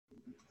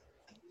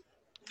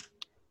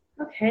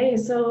Okay,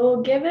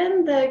 so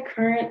given the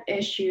current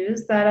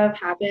issues that have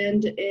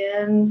happened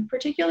in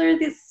particular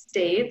the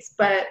states,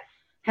 but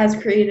has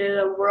created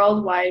a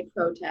worldwide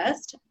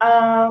protest,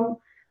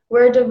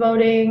 we're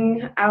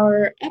devoting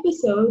our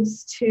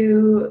episodes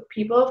to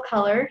people of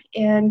color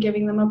and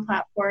giving them a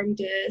platform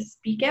to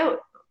speak out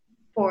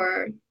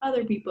for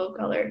other people of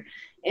color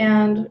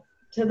and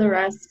to the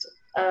rest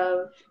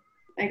of,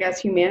 I guess,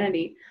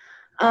 humanity.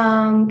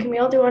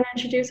 Camille, do you want to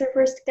introduce our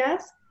first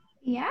guest?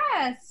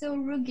 Yeah, so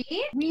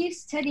Rugi, we've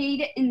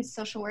studied in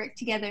social work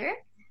together.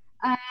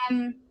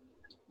 Um,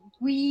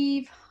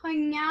 we've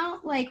hung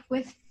out like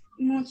with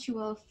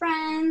mutual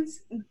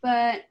friends,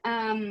 but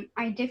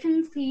I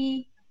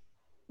definitely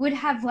would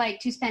have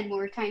liked to spend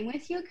more time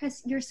with you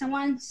because you're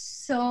someone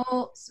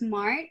so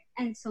smart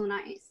and so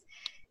nice.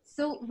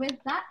 So, with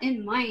that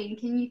in mind,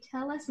 can you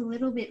tell us a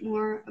little bit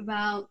more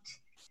about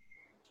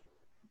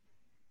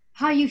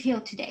how you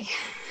feel today?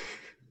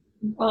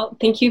 Well,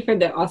 thank you for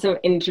the awesome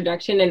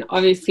introduction. And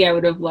obviously, I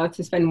would have loved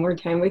to spend more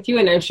time with you,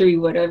 and I'm sure you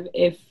would have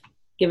if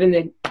given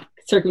the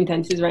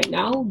circumstances right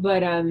now.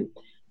 But I'm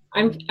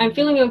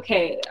feeling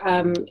okay.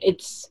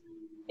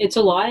 It's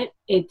a lot.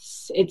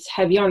 It's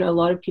heavy on a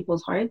lot of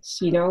people's hearts.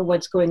 You know,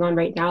 what's going on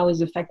right now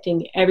is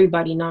affecting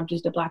everybody, not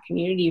just the Black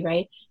community,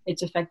 right?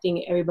 It's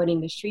affecting everybody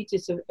in the streets.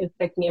 It's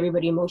affecting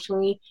everybody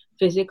emotionally,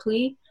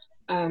 physically.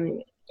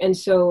 And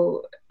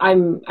so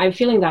I'm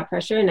feeling that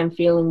pressure and I'm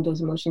feeling those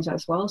emotions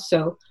as well.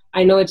 So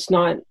I know it's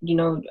not, you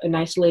know, an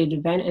isolated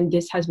event, and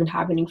this has been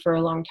happening for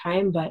a long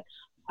time, but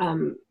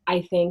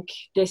I think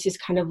this is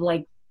kind of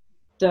like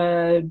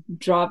the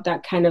drop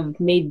that kind of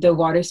made the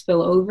water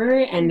spill over,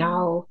 and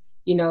now,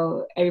 you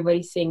know,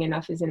 everybody's saying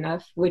enough is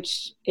enough,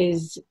 which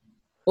is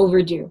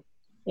overdue.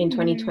 In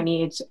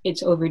 2020,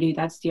 it's overdue.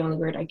 That's the only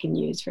word I can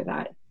use for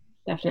that.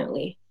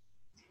 Definitely.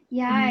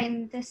 Yeah,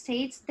 in the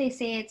States, they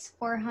say it's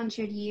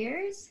 400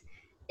 years.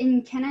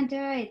 In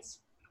Canada, it's,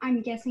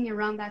 I'm guessing,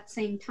 around that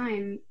same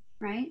time,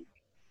 right?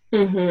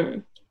 Mm-hmm.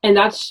 And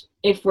that's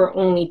if we're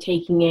only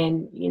taking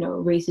in, you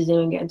know,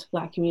 racism against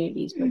Black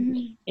communities. But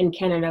in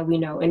Canada, we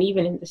know, and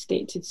even in the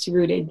States, it's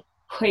rooted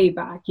way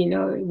back, you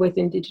know, with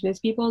Indigenous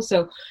people.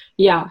 So,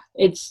 yeah,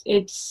 it's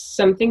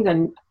something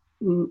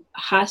that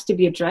has to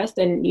be addressed.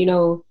 And, you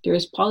know,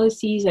 there's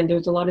policies and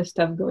there's a lot of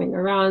stuff going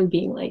around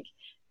being like,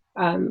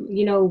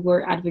 you know,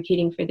 we're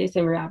advocating for this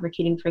and we're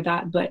advocating for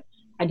that. But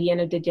at the end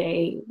of the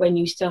day, when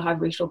you still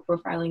have racial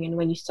profiling and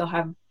when you still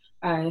have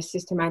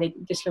systematic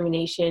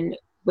discrimination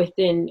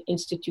within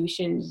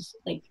institutions,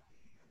 like,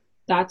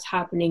 that's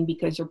happening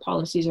because your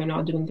policies are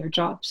not doing their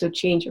job. So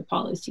change your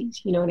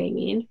policies. You know what I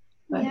mean?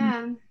 But,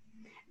 yeah.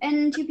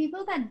 And to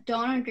people that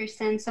don't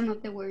understand some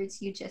of the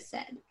words you just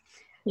said,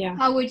 yeah.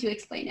 How would you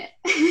explain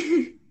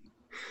it?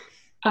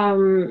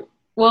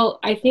 Well,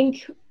 I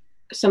think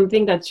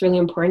something that's really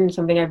important,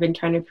 something I've been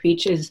trying to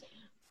preach is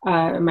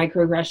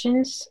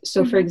microaggressions.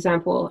 So, for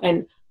example,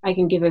 and I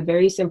can give a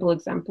very simple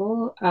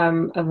example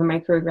of a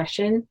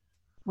microaggression.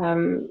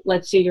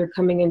 Let's say you're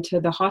coming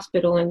into the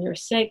hospital and you're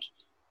sick.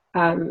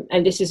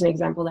 And this is an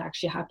example that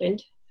actually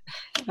happened.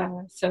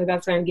 So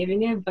that's why I'm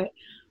giving it. But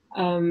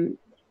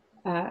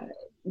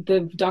the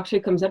doctor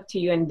comes up to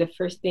you and the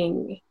first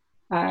thing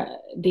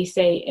they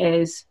say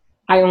is,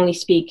 I only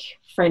speak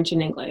French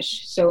and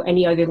English. So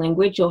any other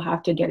language, you'll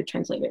have to get a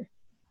translator.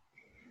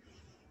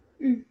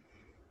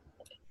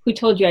 Who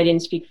told you I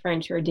didn't speak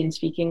French or didn't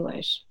speak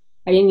English?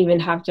 I didn't even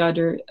have to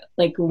utter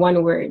like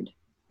one word.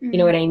 You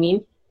know what I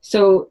mean?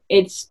 So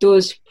it's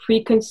those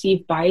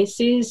preconceived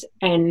biases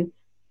and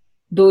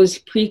those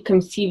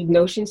preconceived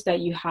notions that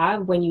you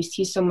have when you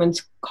see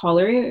someone's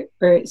color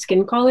or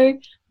skin color.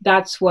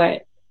 That's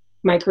what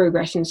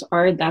microaggressions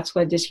are. That's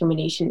what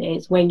discrimination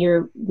is. When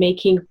you're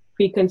making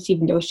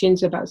preconceived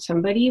notions about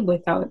somebody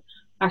without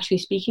actually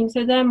speaking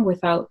to them,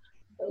 without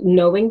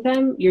knowing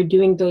them, you're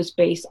doing those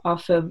based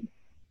off of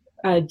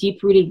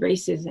deep-rooted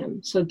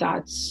racism. So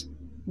that's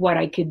what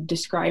I could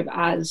describe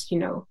as, you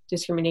know,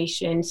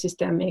 discrimination,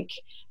 systemic.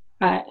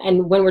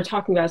 And when we're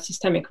talking about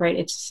systemic, right,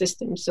 it's a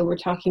system. So we're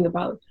talking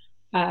about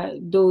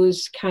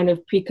those kind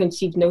of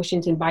preconceived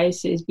notions and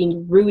biases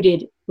being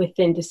rooted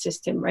within the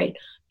system, right?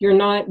 You're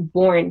not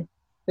born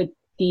with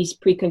these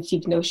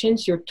preconceived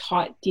notions. You're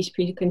taught these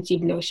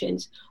preconceived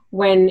notions.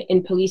 When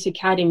in police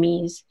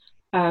academies,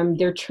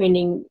 their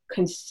training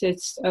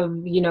consists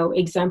of, you know,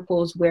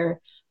 examples where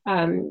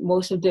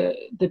most of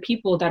the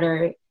people that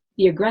are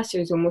the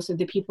aggressors or most of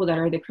the people that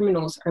are the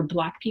criminals are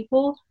Black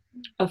people.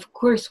 Of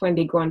course, when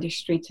they go on the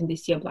streets and they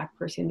see a Black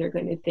person, they're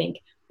going to think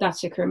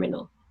that's a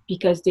criminal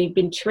because they've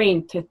been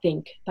trained to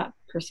think that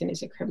person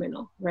is a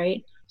criminal,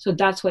 right? So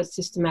that's what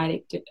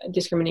systematic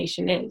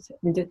discrimination is.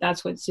 And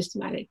that's what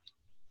systematic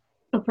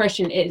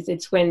oppression is.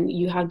 It's when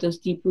you have those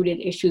deep-rooted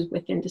issues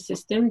within the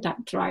system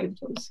that drive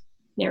those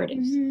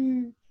narratives.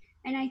 And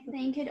I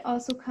think it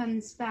also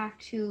comes back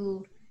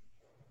to,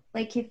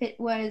 like, if it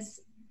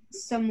was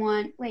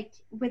someone, like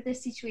with the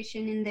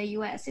situation in the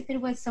US, if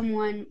it was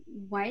someone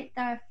white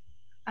that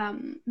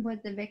was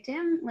the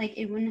victim, like,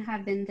 it wouldn't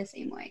have been the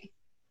same way.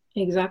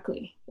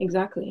 Exactly.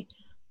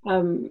 I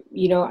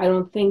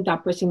don't think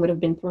that person would have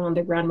been thrown on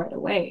the ground right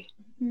away,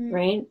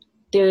 right?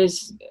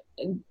 There's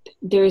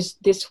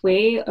this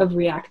way of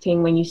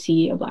reacting when you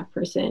see a Black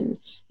person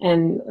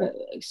and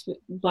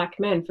Black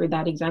men, for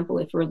that example,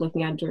 if we're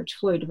looking at George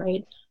Floyd,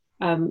 right?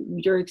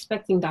 You're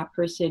expecting that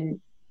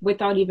person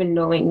without even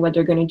knowing what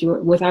they're going to do,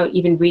 without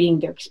even reading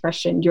their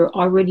expression. You're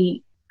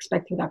already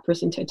expecting that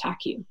person to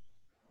attack you.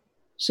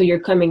 So you're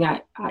coming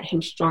at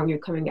him strong. You're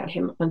coming at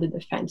him on the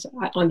defense,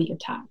 on the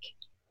attack,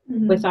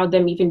 without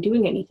them even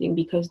doing anything,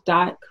 because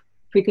that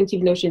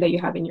preconceived notion that you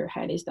have in your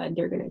head is that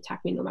they're going to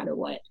attack me no matter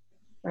what,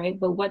 right?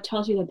 But what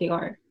tells you that they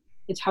are?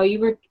 It's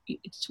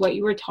what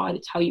you were taught.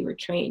 It's how you were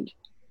trained.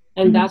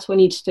 And that's what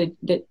needs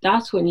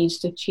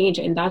to change.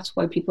 And that's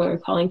why people are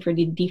calling for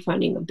the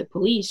defunding of the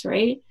police,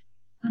 right?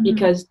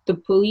 Because the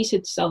police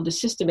itself, the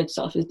system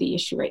itself, is the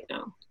issue right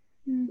now.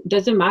 It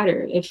doesn't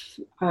matter if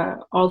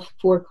all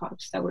 4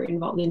 cops that were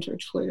involved in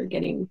George Floyd are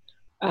getting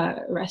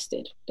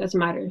arrested. Doesn't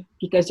matter,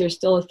 because there's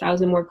still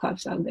 1,000 more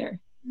cops out there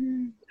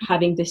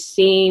having the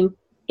same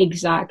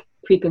exact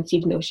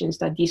preconceived notions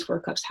that these 4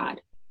 cops had.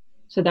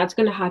 So that's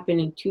going to happen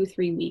in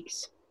 2-3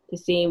 weeks, the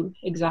same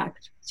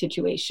exact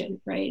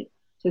situation, right?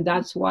 So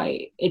that's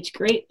why it's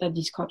great that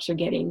these cops are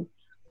getting,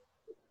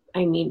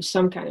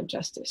 some kind of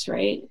justice,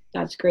 right?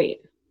 That's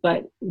great.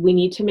 But we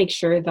need to make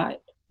sure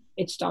that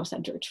it stops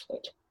at George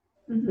Floyd.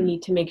 We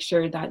need to make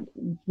sure that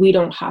we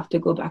don't have to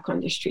go back on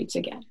the streets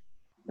again,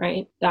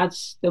 right?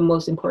 That's the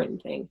most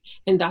important thing.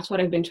 And that's what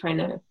I've been trying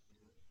to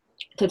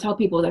tell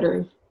people that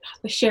are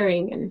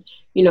sharing and,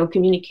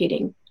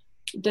 communicating.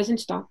 It doesn't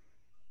stop.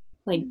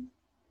 Like,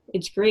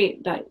 it's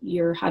great that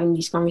you're having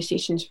these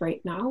conversations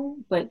right now,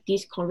 but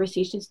these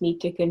conversations need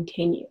to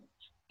continue.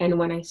 And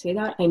when I say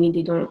that, I mean,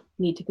 they don't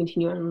need to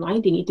continue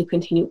online. They need to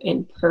continue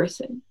in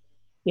person.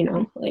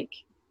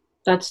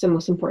 That's the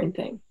most important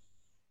thing.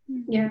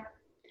 Yeah.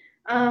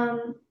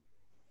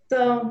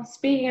 So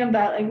speaking of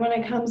that, when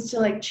it comes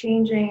to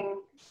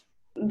changing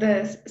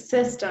this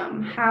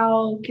system,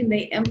 how can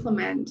they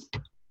implement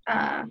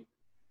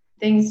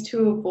things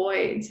to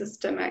avoid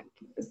systemic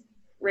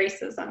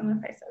racism,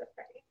 if I said it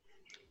right?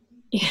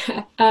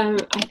 Yeah,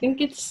 I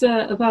think it's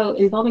about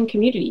involving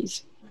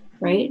communities,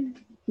 right?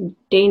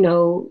 They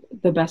know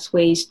the best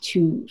ways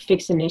to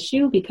fix an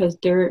issue because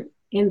they're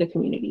in the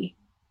community.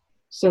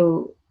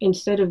 So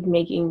instead of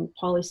making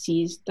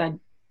policies that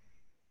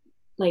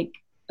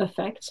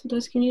affect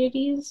those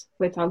communities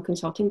without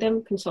consulting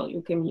them, consult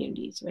your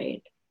communities,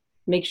 right?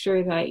 Make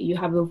sure that you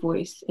have a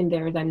voice in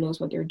there that knows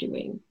what they're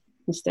doing,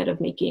 instead of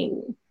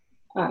making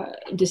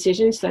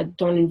decisions that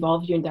don't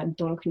involve you and that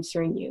don't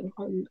concern you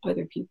on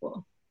other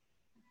people.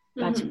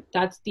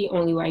 That's the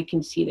only way I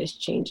can see this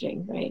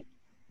changing, right?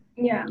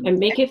 Yeah. And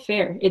make it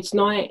fair. It's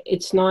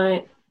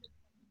not,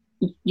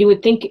 you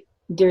would think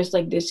there's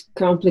this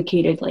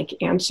complicated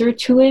answer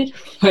to it,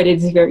 but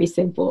it's very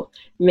simple.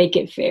 Make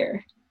it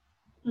fair.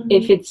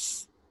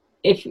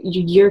 If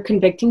you're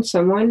convicting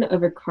someone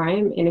of a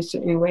crime in a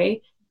certain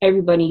way,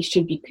 everybody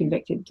should be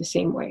convicted the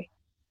same way.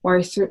 Or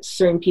are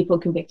certain people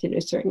convicted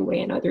a certain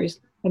way and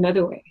others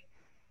another way?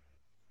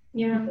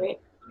 Yeah. Right.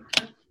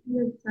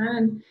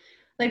 100%.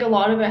 A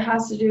lot of it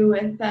has to do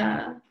with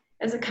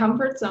as a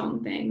comfort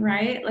zone thing,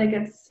 right?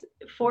 It's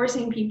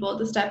forcing people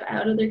to step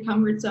out of their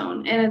comfort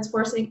zone, and it's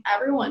forcing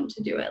everyone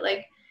to do it.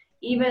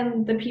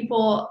 Even the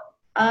people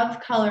of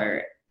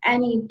color,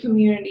 any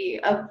community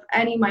of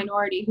any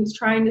minority who's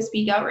trying to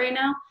speak out right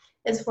now,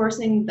 is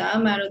forcing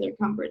them out of their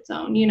comfort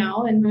zone,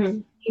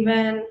 and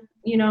even,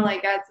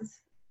 as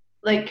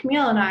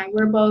Camille and I,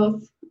 we're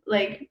both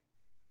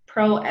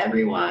pro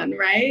everyone,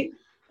 right?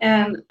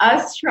 And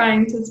us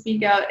trying to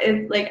speak out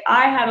is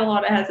I had a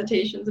lot of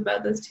hesitations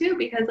about this too,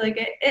 because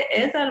it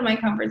is out of my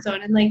comfort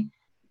zone, and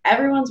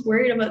everyone's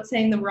worried about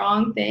saying the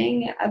wrong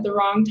thing at the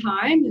wrong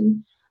time.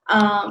 And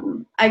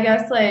I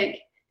guess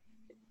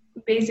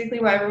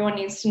basically what everyone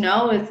needs to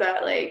know is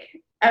that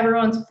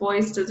everyone's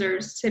voice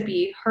deserves to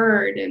be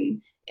heard,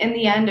 and in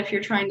the end, if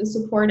you're trying to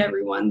support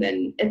everyone,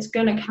 then it's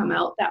gonna come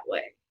out that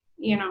way,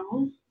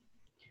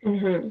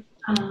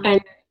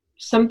 And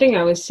something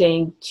I was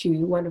saying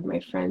to one of my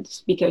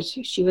friends, because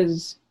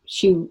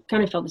she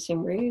kind of felt the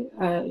same way.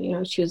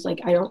 She was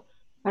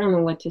I don't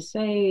know what to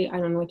say. I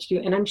don't know what to do.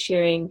 And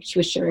she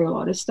was sharing a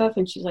lot of stuff,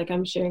 and she's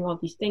I'm sharing all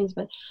these things,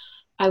 but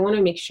I want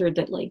to make sure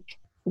that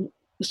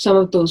some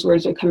of those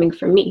words are coming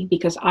from me,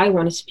 because I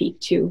want to speak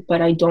too,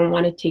 but I don't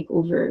want to take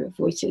over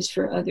voices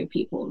for other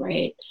people,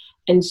 right?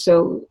 And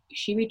so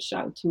she reached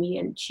out to me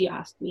and she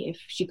asked me if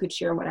she could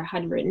share what I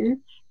had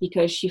written,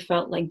 because she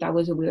felt that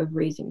was a way of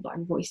raising Black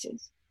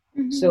voices.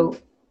 So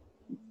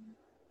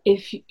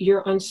if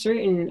you're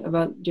uncertain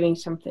about doing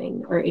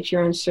something, or if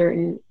you're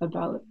uncertain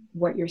about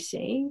what you're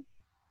saying,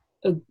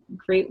 a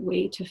great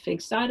way to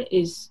fix that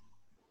is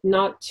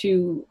not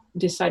to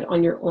decide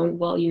on your own,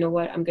 well, you know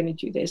what, I'm going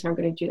to do this, I'm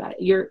going to do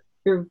that. Your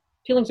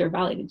feelings are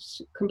valid.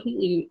 It's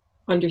completely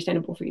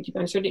understandable for you to be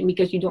uncertain,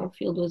 because you don't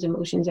feel those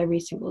emotions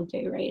every single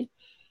day, right?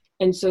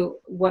 And so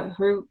what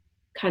her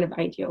kind of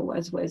idea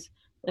was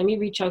let me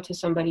reach out to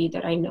somebody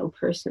that I know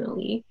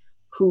personally,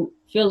 who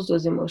feels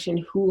those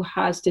emotions, who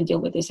has to deal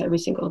with this every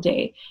single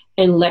day,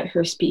 and let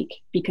her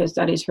speak, because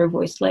that is her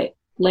voice.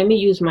 Let me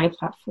use my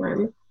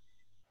platform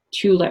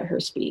to let her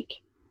speak,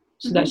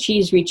 so that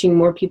she's reaching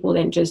more people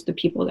than just the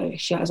people that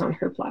she has on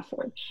her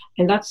platform.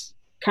 And that's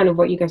kind of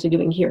what you guys are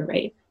doing here,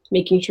 right?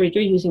 Making sure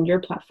you're using your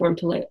platform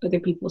to let other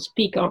people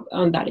speak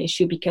on that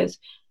issue, because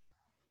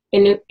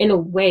in a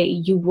way,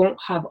 you won't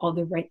have all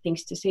the right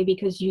things to say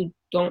because you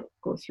don't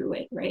go through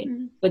it, right?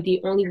 But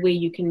the only way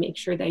you can make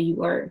sure that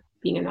you are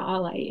being an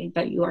ally,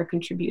 that you are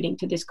contributing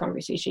to this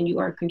conversation, you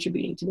are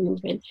contributing to the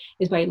movement,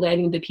 is by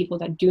letting the people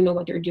that do know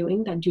what they're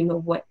doing, that do know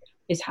what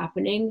is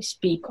happening,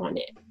 speak on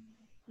it.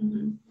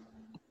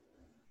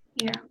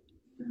 Yeah,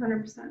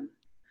 100%.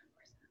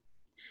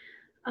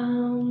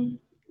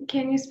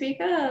 Can you speak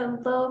a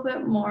little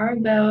bit more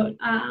about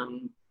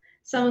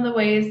some of the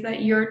ways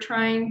that you're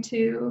trying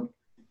to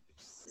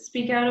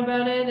speak out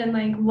about it, and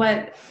like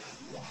what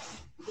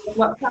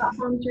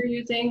platforms you're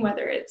using,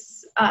 whether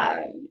it's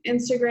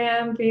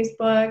Instagram,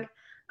 Facebook,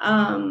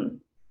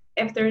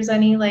 if there's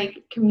any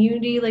like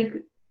community, like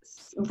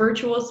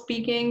virtual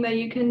speaking that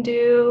you can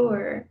do,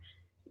 or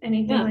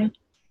anything like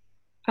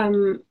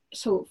that?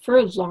 So for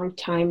a long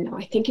time now,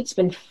 I think it's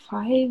been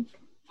five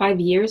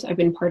years, I've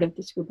been part of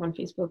this group on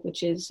Facebook,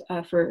 which is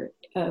for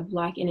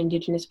Black and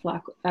Indigenous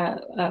Black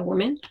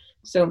women.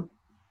 So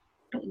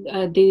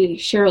they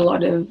share a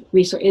lot of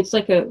resources. It's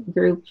like a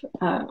group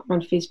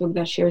on Facebook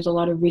that shares a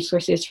lot of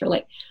resources for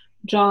like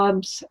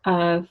jobs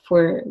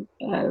for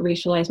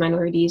racialized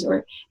minorities,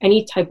 or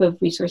any type of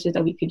resources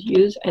that we could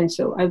use. And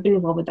so I've been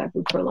involved with that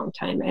group for a long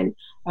time, and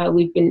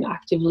we've been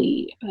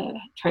actively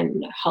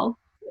trying to help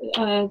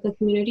the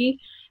community.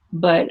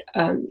 But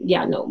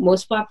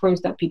most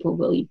platforms that people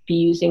will be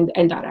using,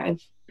 and that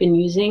I've been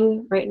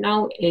using right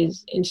now,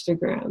 is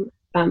Instagram.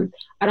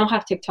 I don't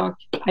have TikTok.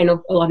 I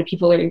know a lot of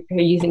people are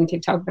using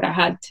TikTok, but I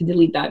had to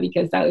delete that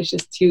because that was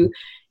just too,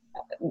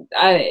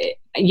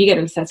 you get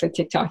obsessed with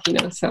TikTok,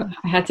 so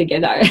I had to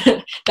get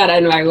that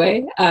out of my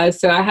way.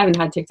 So I haven't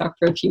had TikTok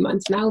for a few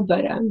months now,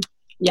 but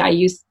I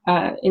use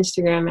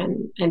Instagram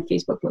and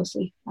Facebook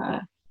mostly.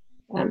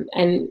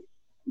 And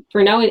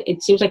for now,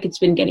 it seems like it's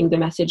been getting the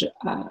message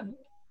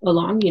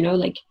along,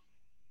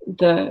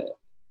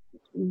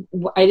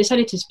 I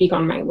decided to speak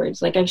on my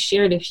words. Like, I've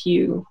shared a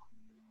few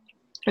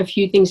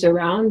things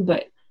around,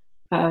 but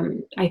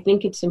I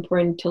think it's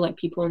important to let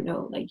people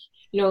know,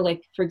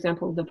 like for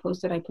example, the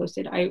post that I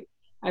posted, I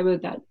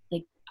wrote that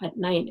like at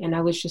night, and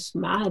I was just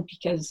mad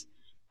because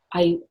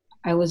I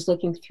was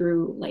looking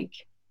through like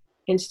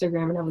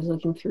Instagram, and I was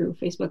looking through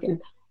Facebook,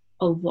 and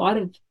a lot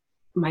of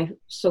my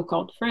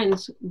so-called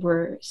friends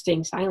were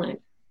staying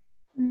silent.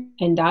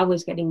 And that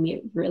was getting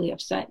me really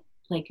upset.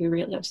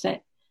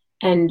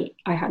 And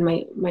I had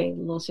my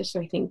little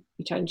sister, I think,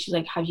 reach out, and she's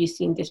like, have you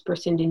seen this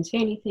person didn't say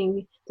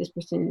anything? This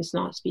person is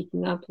not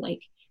speaking up. Like,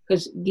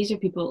 because these are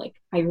people, like,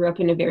 I grew up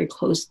in a very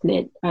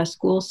close-knit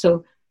school.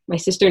 So my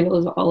sister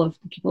knows all of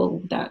the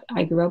people that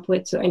I grew up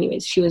with. So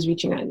anyways, she was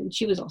reaching out, and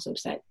she was also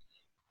upset.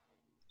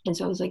 And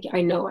so I was like,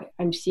 I know,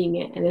 I'm seeing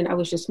it. And then I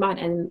was just mad.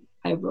 And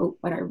I wrote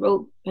what I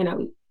wrote.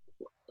 And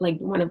like,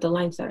 one of the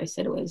lines that I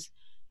said was,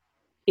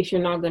 if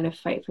you're not going to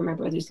fight for my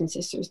brothers and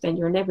sisters, then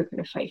you're never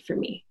going to fight for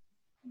me.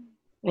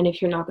 And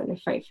if you're not going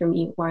to fight for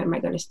me, why am I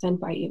going to stand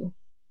by you?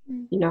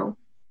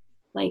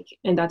 Like,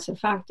 and that's a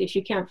fact. If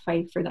you can't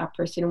fight for that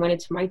person when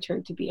it's my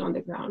turn to be on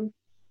the ground,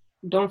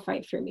 don't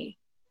fight for me.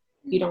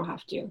 You don't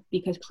have to,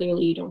 because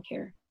clearly you don't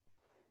care.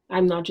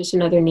 I'm not just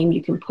another name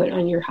you can put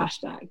on your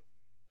hashtag.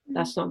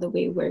 That's not the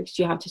way it works.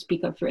 You have to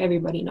speak up for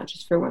everybody, not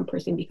just for one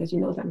person because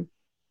you know them.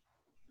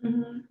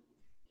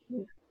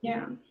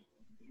 Yeah,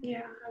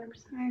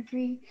 100%. I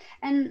agree.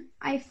 And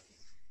I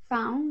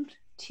found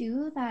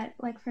too that,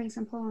 like, for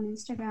example, on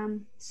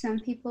Instagram, some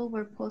people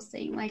were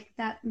posting like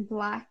that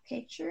black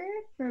picture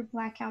for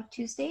Blackout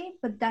Tuesday,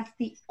 but that's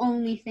the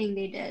only thing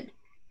they did.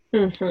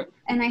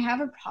 And I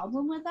have a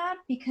problem with that,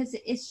 because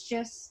it's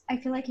just, I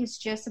feel like it's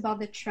just about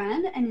the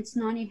trend, and it's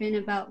not even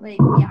about like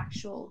the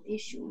actual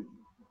issue.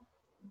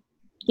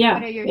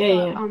 What are your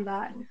thoughts on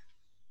that?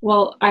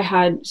 Well, I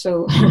had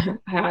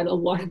a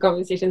lot of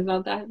conversations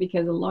about that,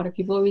 because a lot of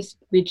people always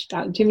reached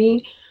out to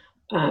me,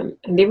 and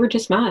they were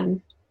just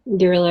mad.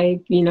 They were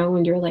like,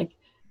 and they're like,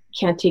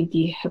 can't take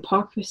the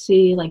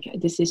hypocrisy. Like,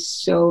 this is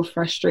so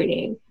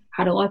frustrating.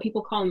 Had a lot of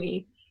people call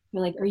me.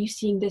 They're like, are you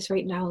seeing this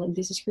right now? Like,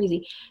 this is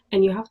crazy.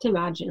 And you have to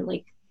imagine,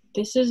 like,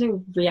 this is a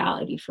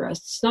reality for us.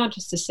 It's not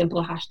just a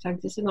simple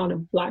hashtag. This is not a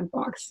black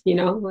box,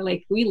 We're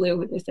like, we live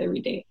with this every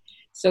day.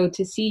 So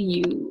to see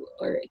you,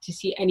 or to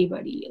see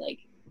anybody, like,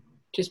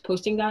 just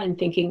posting that and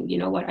thinking, you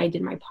know what, I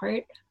did my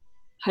part,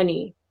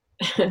 honey,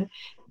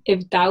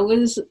 if that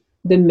was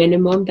the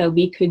minimum that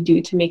we could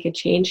do to make a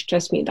change,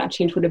 trust me, that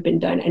change would have been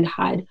done and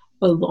had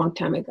a long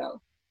time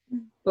ago.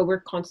 But we're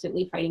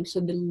constantly fighting.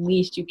 So the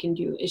least you can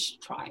do is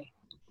try.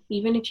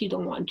 Even if you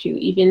don't want to,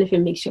 even if it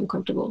makes you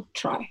uncomfortable,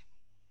 try.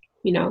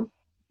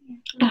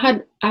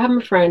 I have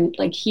a friend,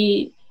 like,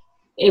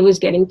 it was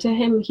getting to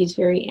him. He's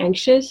very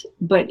anxious,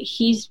 but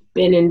he's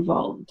been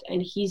involved,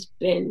 and he's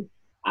been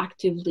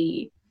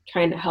actively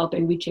trying to help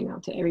and reaching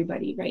out to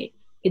everybody, right?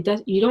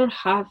 You don't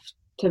have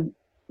to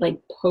like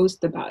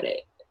post about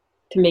it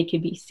to make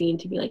it be seen,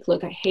 to be like,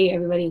 look, hey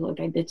everybody, look,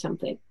 I did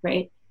something,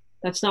 right?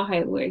 That's not how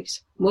it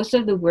works. Most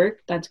of the work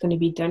that's going to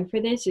be done for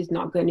this is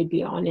not going to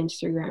be on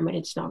Instagram, and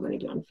it's not going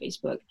to be on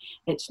Facebook,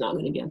 and it's not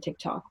going to be on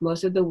TikTok.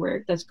 Most of the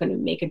work that's going to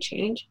make a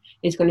change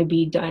is going to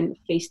be done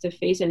face to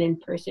face and in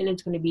person.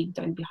 It's going to be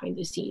done behind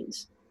the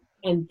scenes,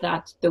 and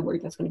that's the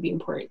work that's going to be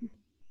important.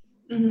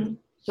 Mm-hmm.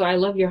 So I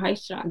love your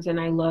hashtags, and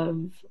I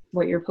love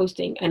what you're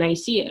posting, and I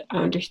see it, I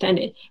understand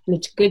it, and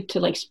it's good to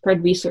like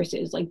spread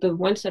resources. Like the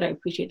ones that I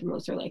appreciate the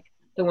most are like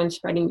the ones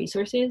spreading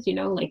resources, you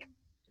know, like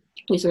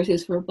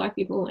resources for Black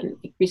people and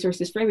like,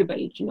 resources for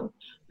everybody, you know,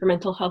 for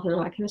mental health and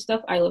all that kind of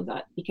stuff. I love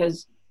that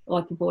because a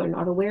lot of people are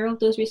not aware of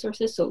those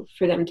resources. So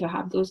for them to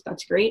have those,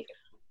 that's great.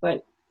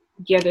 But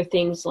the other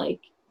things,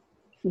 like,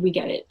 we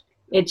get it.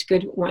 It's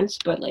good once,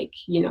 but like,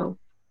 you know,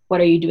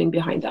 what are you doing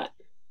behind that?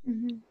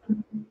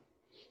 Mm-hmm.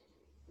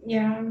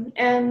 Yeah,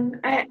 and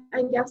I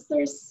guess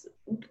there's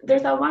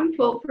that one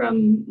quote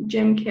from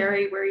Jim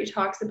Carrey where he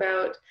talks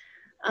about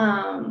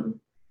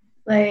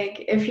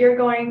like, if you're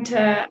going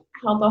to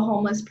help a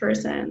homeless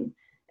person,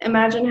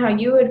 imagine how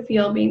you would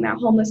feel being that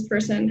homeless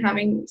person,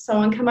 having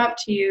someone come up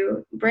to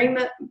you, bring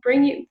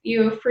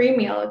you a free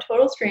meal, a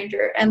total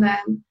stranger, and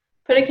then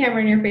put a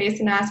camera in your face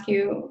and ask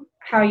you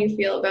how you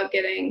feel about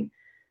getting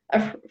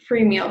a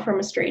free meal from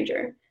a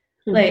stranger.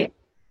 Mm-hmm. Like,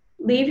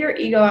 leave your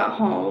ego at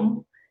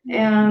home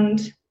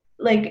and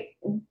like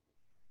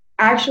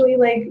actually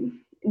like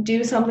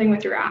do something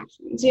with your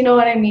actions. You know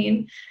what I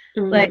mean?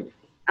 Mm-hmm. Like,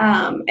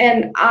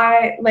 and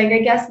I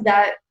guess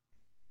that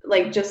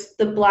like just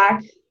the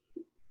black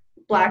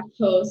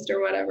post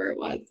or whatever it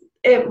was,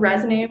 it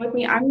resonated with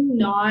me. I'm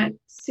not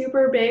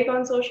super big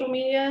on social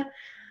media.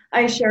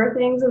 I share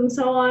things and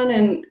so on,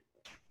 and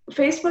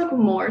Facebook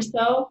more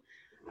so.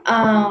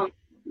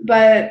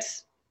 But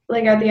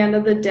like at the end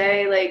of the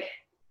day, like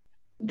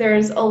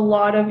there's a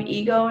lot of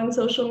ego in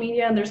social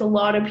media, and there's a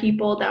lot of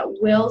people that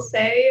will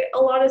say a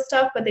lot of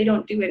stuff, but they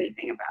don't do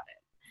anything about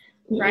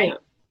it. Right?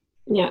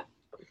 Yeah.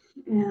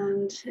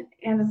 And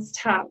it's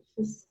tough.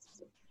 It's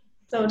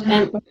so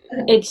tough.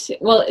 And it's,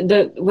 well,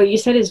 what you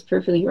said is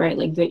perfectly right.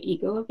 Like the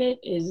ego of it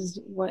is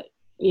what,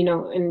 you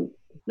know, and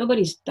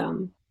nobody's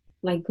dumb.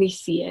 Like we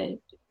see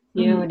it.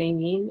 You know what I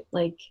mean?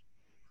 Like,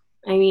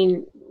 I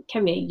mean,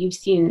 Kemi, you've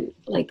seen,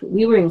 like,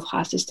 we were in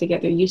classes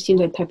together. You've seen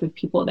the type of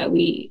people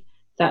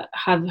that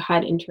have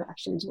had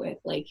interactions with.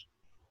 Like,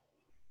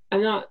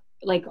 I'm not,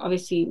 like,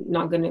 obviously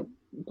not going to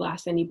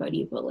blast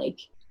anybody, but like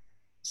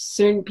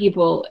certain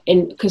people,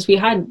 and because we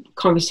had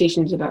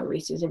conversations about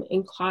racism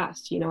in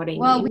class, you know what I mean?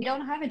 Well, we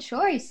don't have a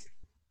choice.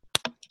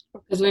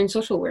 Because we're in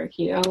social work,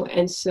 you know?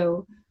 And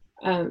so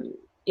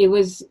it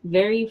was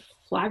very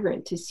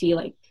flagrant to see,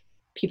 like,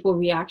 people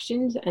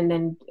reactions, and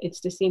then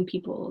it's the same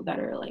people that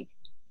are, like,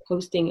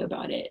 posting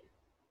about it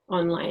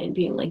online,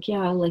 being like,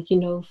 yeah, like, you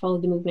know, follow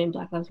the movement,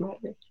 Black Lives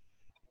Matter.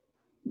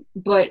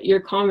 But your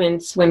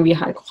comments when we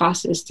had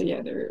classes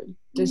together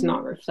does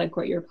not reflect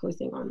what you're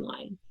posting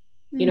online.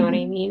 You know what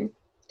I mean?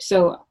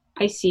 So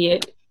I see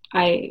it.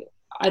 I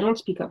don't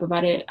speak up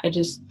about it.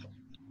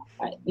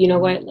 You know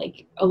what?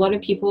 Like, a lot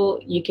of people,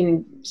 you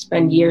can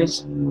spend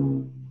years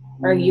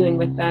arguing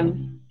with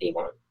them. They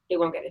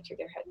won't get it through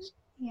their heads.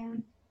 Yeah.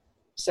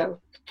 So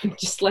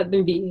just let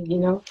them be, you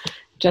know?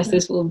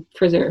 Justice will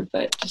preserve,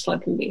 but just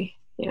let them be.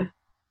 Yeah.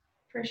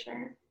 For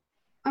sure.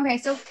 Okay,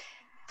 so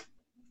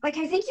like,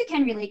 I think you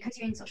can relate because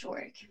you're in social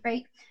work,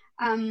 right?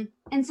 And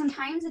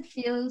sometimes it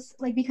feels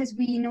like, because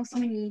we know so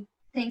many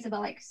things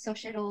about like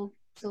social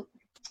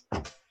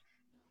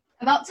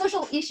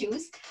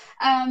issues,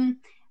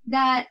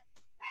 that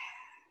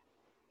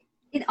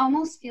it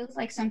almost feels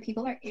like some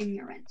people are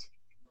ignorant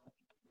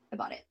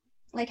about it.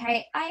 Like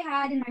I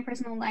had in my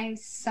personal life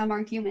some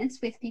arguments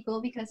with people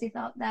because they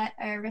thought that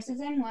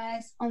racism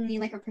was only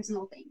like a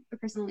personal thing, a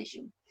personal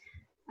issue.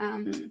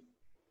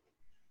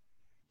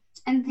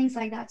 And things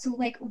like that. So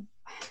like,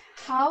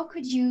 how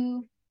could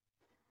you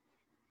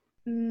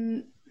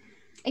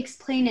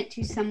explain it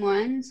to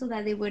someone so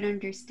that they would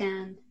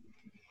understand?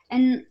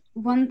 And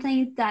one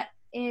thing that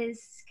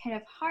is kind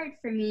of hard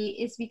for me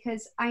is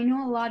because I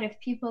know a lot of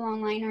people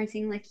online are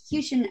saying like,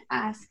 you shouldn't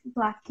ask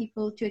Black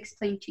people to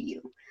explain to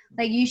you.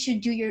 Like, you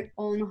should do your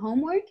own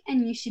homework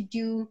and you should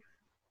do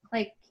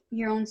like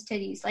your own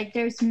studies. Like,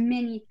 there's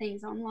many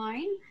things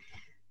online,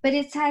 but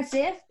it's as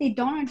if they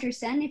don't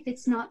understand if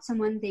it's not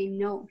someone they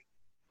know.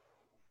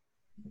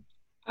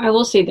 I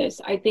will say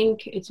this. I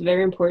think it's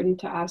very important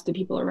to ask the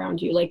people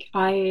around you. Like,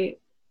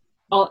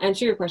 I'll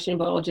answer your question,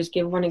 but I'll just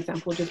give one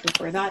example just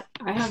before that.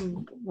 I have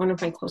one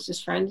of my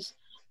closest friends,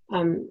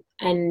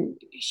 and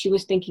she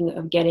was thinking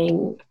of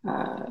getting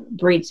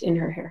braids in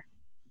her hair.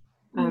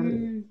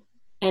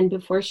 And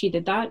before she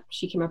did that,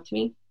 she came up to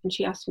me and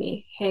she asked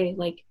me, hey,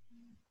 like,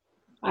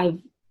 I've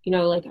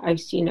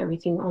seen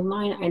everything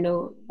online. I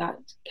know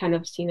that's kind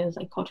of seen as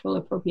like cultural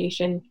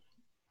appropriation.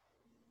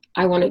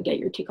 I want to get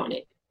your take on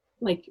it.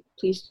 Like,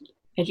 please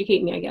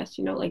educate me, I guess,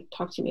 you know, like,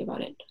 talk to me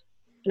about it.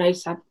 And I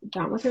sat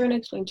down with her and I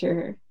explained to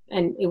her.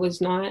 And it was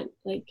not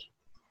like,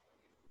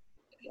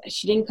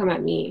 she didn't come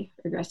at me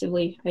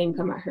aggressively. I didn't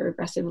come at her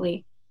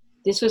aggressively.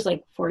 This was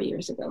like 4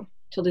 years ago.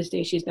 Till this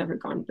day, she's never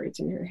gotten braids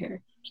in her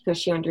hair because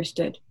she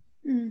understood.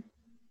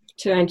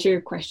 To answer your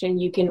question,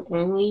 you can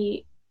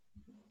only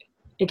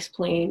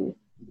explain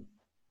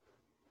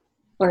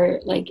or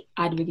like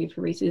advocate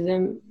for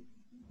racism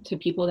to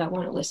people that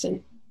want to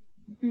listen.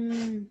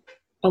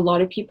 A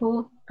lot of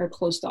people are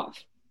closed off.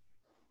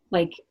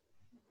 Like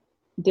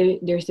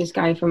there's this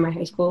guy from my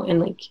high school, and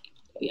like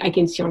I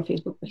can see on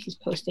Facebook what he's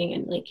posting,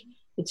 and like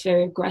it's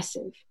very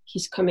aggressive.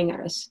 He's coming at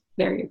us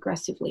very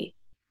aggressively.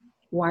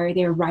 Why are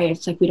there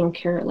riots? Like, we don't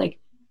care. Like,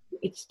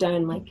 it's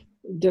done. Like,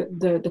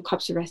 the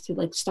cops arrested.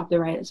 Like, stop the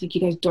riots. Like,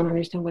 you guys don't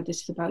understand what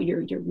this is about.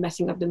 You're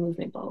messing up the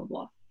movement. Blah blah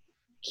blah.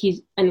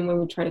 And when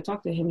we try to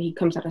talk to him, he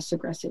comes at us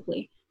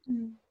aggressively.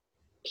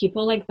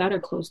 People like that are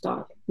closed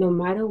off. No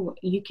matter what,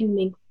 you can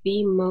make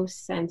the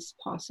most sense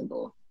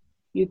possible.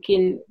 You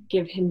can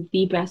give him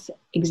the best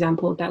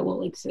example that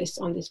will exist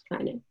on this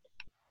planet.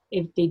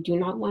 If they do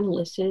not want to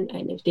listen,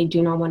 and if they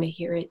do not want to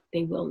hear it,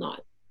 they will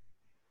not.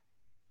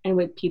 And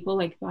with people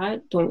like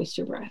that, don't waste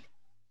your breath.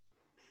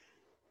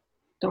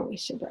 Don't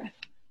waste your breath.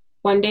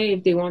 One day,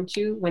 if they want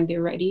to, when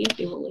they're ready,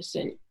 they will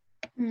listen.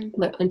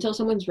 But until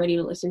someone's ready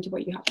to listen to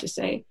what you have to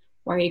say,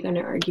 why are you going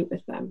to argue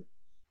with them?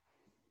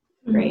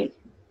 Right?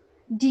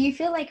 Do you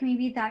feel like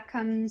maybe that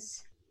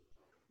comes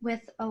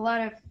with a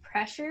lot of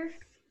pressure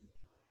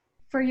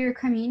for your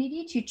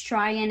community to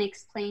try and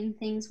explain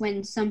things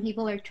when some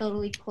people are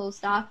totally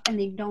closed off and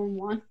they don't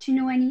want to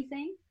know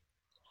anything?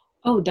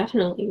 Oh,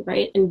 definitely,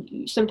 right?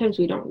 And sometimes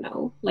we don't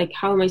know. Like,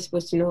 how am I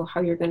supposed to know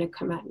how you're going to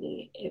come at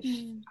me if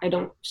I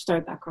don't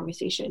start that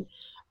conversation?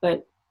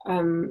 But,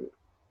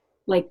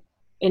 like,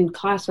 in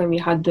class when we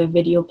had the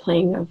video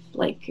playing of,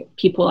 like,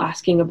 people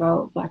asking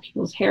about Black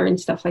people's hair and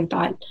stuff like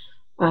that,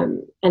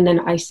 and then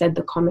I said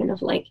the comment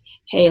of, like,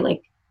 hey,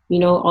 like, you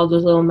know, all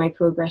those little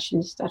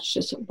microaggressions, that's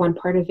just one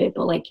part of it.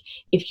 But, like,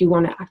 if you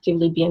want to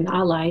actively be an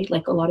ally,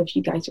 like a lot of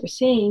you guys are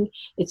saying,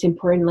 it's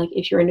important, like,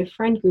 if you're in a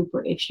friend group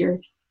or if you're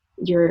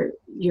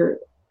you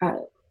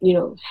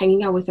know,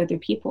 hanging out with other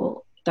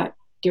people that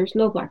there's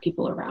no Black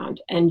people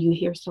around, and you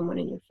hear someone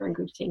in your friend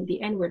group saying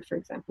the N-word, for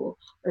example,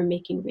 or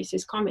making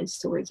racist comments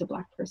towards a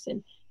Black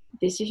person,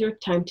 this is your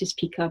time to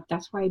speak up.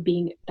 That's what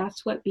being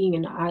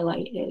an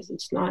ally is.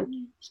 It's not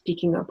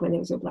speaking up when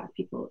there's a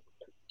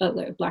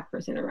Black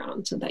person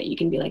around so that you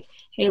can be like,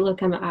 hey,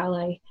 look, I'm an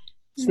ally.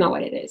 It's not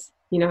what it is.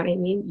 You know what I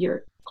mean?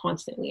 You're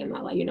constantly an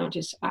ally. You're not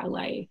just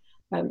ally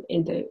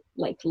in the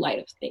like light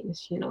of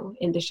things, you know,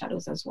 in the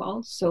shadows as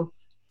well. So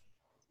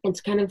it's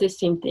kind of the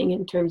same thing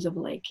in terms of,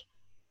 like,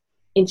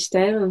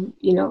 instead of,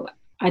 you know,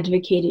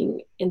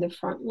 advocating in the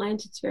front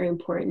lines, it's very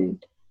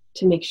important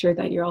to make sure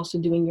that you're also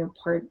doing your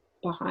part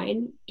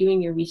behind, doing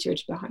your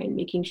research behind,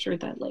 making sure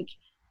that, like,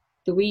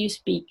 the way you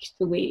speak,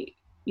 the way,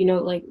 you know,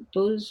 like,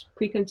 those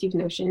preconceived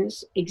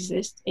notions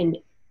exist in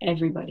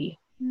everybody.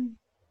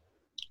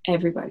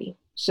 Everybody.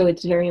 So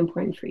it's very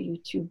important for you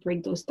to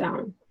break those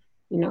down,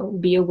 you know,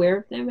 be aware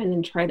of them, and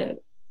then try to,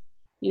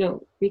 you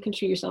know,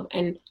 reconstruct yourself.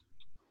 And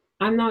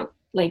I'm not,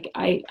 like,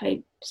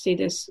 I say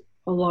this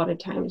a lot of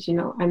times, you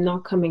know, I'm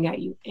not coming at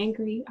you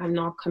angry. I'm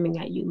not coming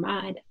at you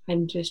mad.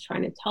 I'm just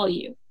trying to tell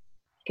you.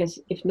 Because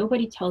if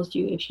nobody tells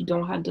you, if you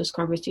don't have those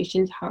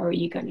conversations, how are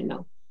you going to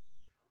know?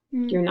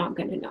 You're not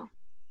going to know.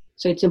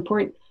 So it's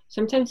important.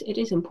 Sometimes it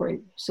is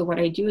important. So what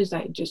I do is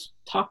I just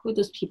talk with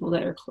those people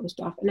that are closed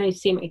off, and I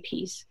say my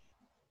piece.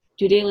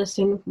 Do they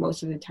listen?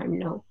 Most of the time,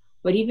 no.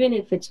 But even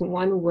if it's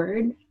one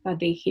word that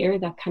they hear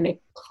that kind of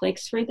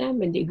clicks for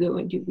them, and they go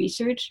and do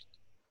research,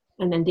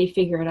 and then they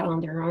figure it out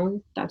on their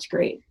own, that's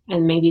great.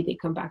 And maybe they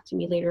come back to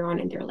me later on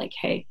and they're like,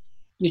 hey,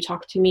 you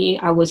talked to me.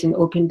 I wasn't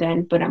open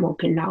then, but I'm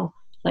open now.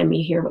 Let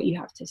me hear what you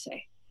have to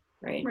say,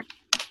 right?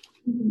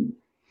 You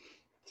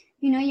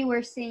know, you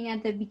were saying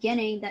at the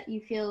beginning that you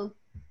feel,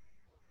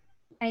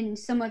 and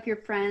some of your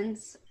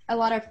friends, a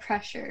lot of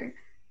pressure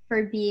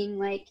for being,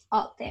 like,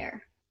 out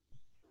there.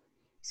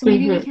 So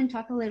maybe we can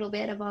talk a little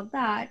bit about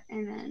that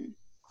and then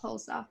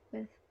close off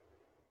with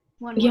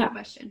one more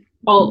question.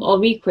 I'll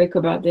be quick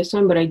about this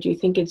one, but I do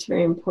think it's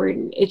very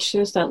important. It's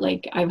just that,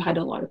 like, I've had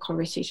a lot of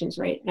conversations,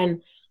 right?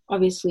 And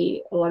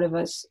obviously a lot of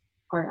us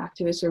are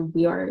activists, or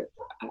we are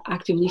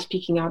actively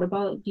speaking out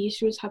about the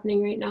issues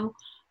happening right now.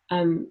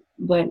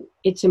 But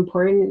it's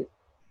important,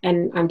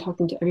 and I'm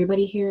talking to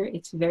everybody here,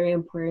 it's very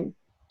important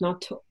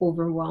not to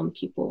overwhelm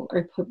people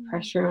or put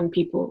pressure on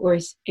people or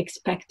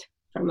expect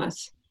from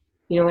us.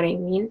 You know what I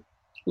mean?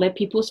 Let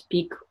people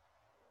speak,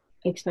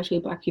 especially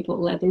Black people,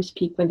 let them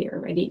speak when they are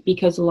ready,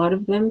 because a lot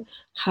of them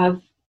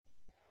have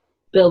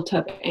built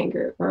up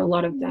anger, or a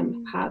lot of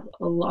them have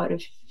a lot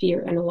of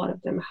fear, and a lot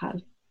of them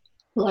have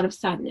a lot of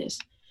sadness.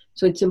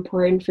 So it's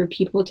important for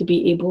people to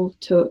be able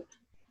to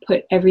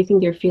put everything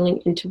they're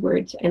feeling into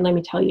words. And let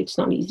me tell you, it's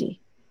not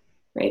easy,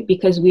 right?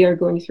 Because we are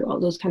going through all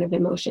those kind of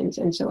emotions.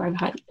 And so I've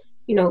had,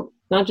 you know,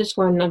 not just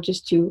one, not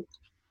just two,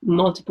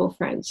 multiple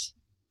friends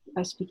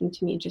speaking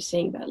to me, just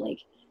saying that, like,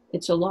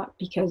 it's a lot,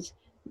 because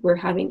we're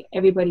having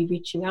everybody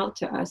reaching out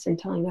to us and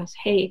telling us,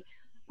 hey,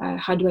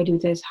 how do I do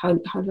this? How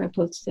do I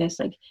post this?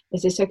 Like,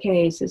 is this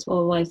okay? Is this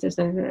blah, blah, is this,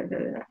 blah, blah, blah,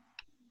 blah.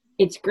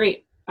 It's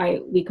great.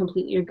 We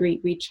completely agree.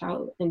 Reach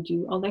out and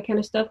do all that kind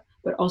of stuff,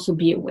 but also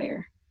be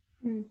aware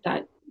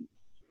that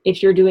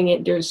if you're doing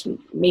it, there's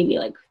maybe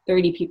like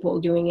 30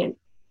 people doing it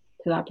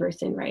to that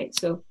person, right?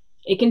 So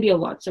it can be a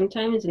lot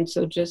sometimes. And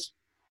so just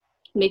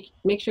make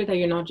sure that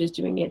you're not just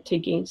doing it to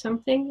gain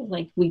something,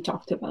 like we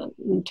talked about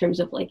in terms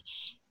of like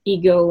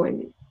ego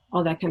and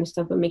all that kind of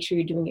stuff, but make sure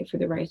you're doing it for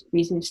the right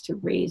reasons, to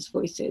raise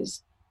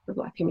voices for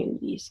Black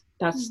communities.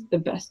 That's the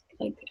best,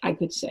 like I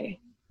could say,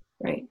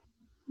 right?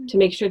 To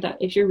make sure that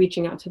if you're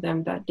reaching out to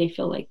them, that they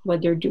feel like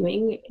what they're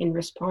doing in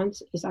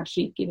response is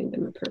actually giving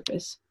them a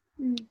purpose.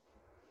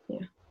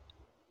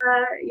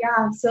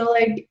 So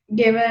like,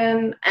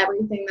 given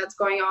everything that's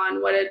going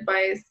on, what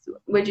advice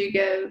would you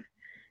give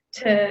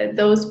to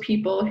those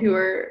people who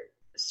are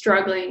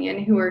struggling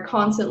and who are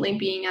constantly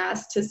being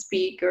asked to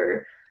speak,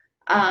 or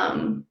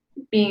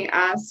being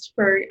asked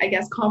for, I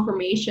guess,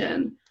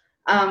 confirmation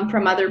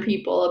from other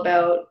people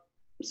about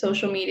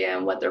social media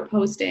and what they're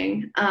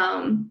posting?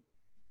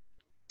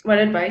 What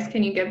advice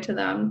can you give to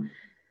them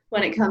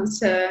when it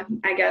comes to,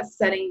 I guess,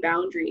 setting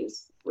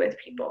boundaries with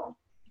people?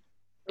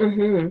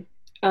 We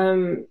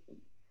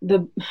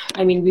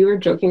were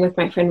joking with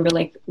my friend, we're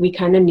like, we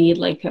kind of need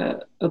like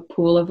a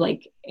pool of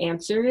like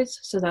answers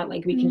so that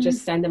like we can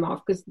just send them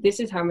off, because this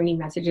is how many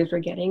messages we're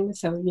getting.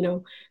 So, you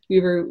know,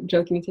 we were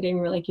joking today and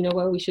we're like, you know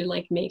what, we should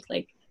like make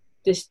like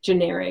this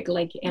generic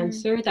like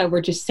answer that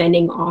we're just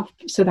sending off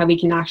so that we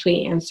can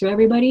actually answer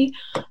everybody.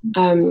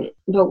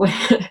 But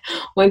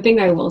one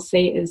thing I will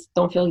say is,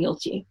 don't feel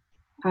guilty.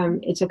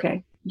 It's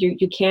okay. You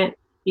can't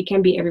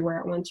be everywhere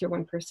at once. You're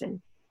one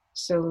person.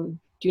 So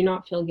do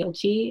not feel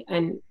guilty,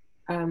 and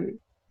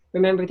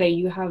remember that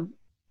you have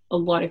a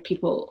lot of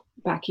people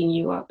backing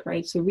you up,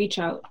 right? So reach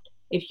out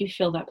if you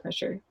feel that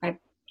pressure.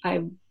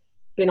 I've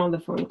been on the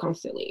phone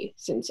constantly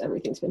since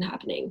everything's been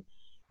happening,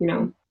 you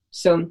know.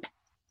 So,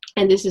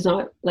 and this is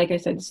not, like I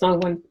said, it's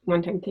not a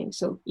one-time thing.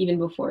 So even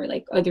before,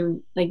 like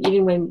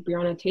even when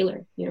Breonna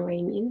Taylor, you know what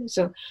I mean?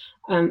 So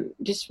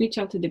just reach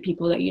out to the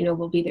people that you know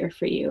will be there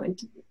for you.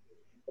 And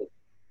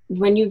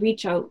when you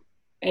reach out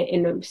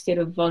in a state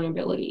of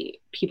vulnerability,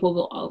 people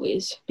will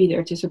always be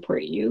there to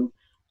support you,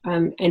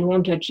 and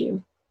won't judge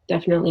you.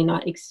 Definitely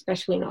not,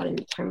 especially not in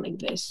a time like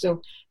this.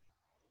 So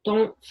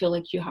don't feel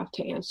like you have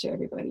to answer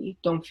everybody.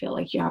 Don't feel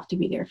like you have to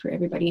be there for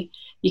everybody,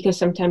 because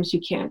sometimes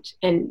you can't.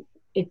 And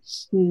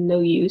it's no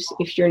use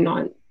if you're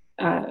not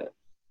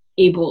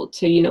able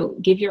to, you know,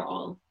 give your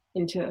all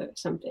into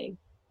something.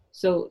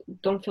 So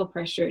don't feel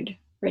pressured,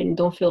 right? And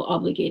don't feel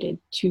obligated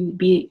to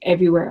be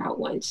everywhere at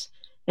once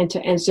and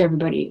to answer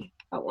everybody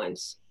at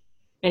once.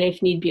 And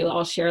if need be,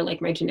 I'll share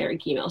like my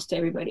generic emails to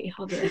everybody.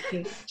 I'll be like,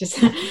 hey, just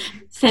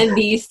send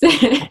these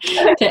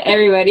to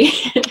everybody,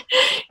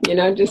 you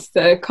know, just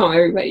to calm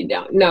everybody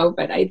down. No,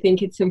 but I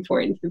think it's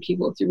important for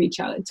people to reach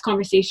out. It's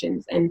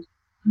conversations. And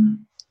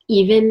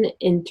even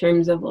in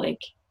terms of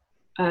like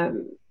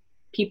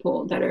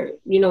people that are,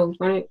 you know,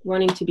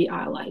 wanting to be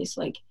allies,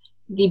 like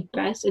the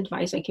best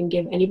advice I can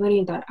give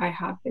anybody that I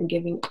have been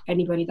giving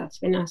anybody that's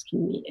been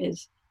asking me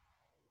is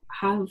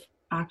have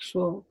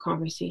actual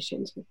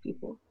conversations with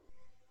people.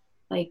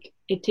 Like,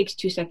 it takes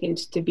 2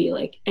 seconds to be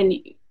like, and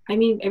I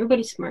mean,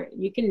 everybody's smart.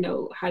 You can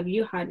know, have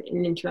you had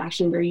an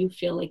interaction where you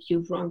feel like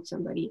you've wronged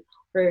somebody,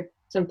 or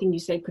something you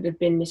said could have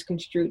been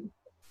misconstrued?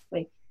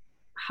 Like,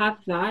 have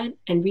that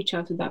and reach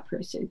out to that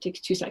person. It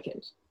takes 2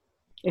 seconds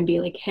and be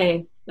like,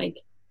 hey, like,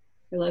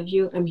 I love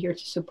you. I'm here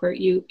to support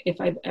you. If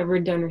I've ever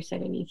done or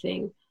said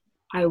anything,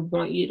 I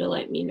want you to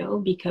let me know,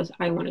 because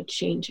I want to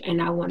change,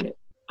 and I want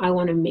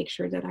to make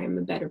sure that I'm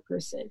a better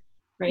person,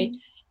 right?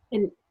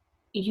 And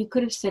you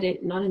could have said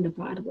it not in a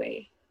bad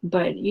way,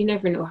 but you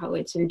never know how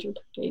it's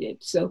interpreted.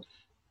 So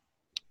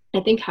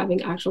I think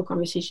having actual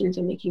conversations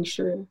and making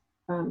sure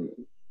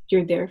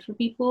you're there for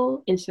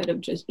people instead of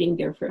just being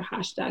there for a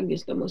hashtag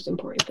is the most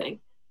important thing.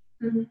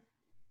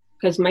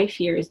 Because my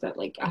fear is that,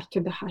 like, after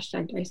the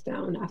hashtag dies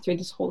down, after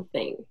this whole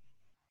thing,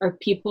 are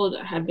people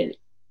that have been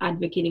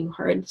advocating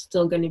hard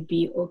still going to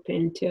be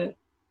open to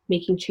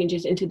making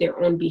changes into their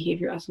own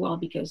behavior as well?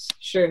 Because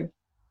sure,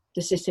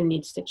 the system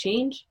needs to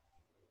change,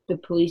 the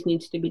police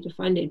needs to be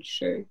defunded,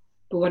 sure,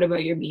 but what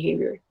about your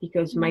behavior?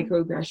 Because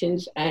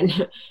microaggressions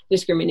and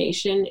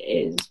discrimination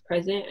is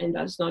present, and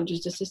that's not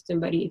just the system,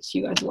 but it's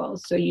you as well.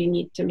 So you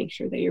need to make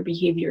sure that your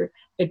behavior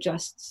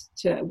adjusts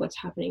to what's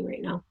happening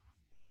right now,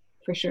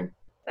 for sure.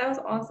 That was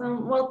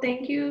awesome. Well,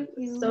 thank you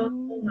so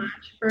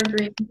much for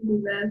agreeing to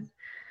do this.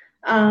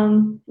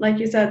 Like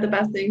you said, the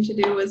best thing to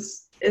do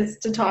is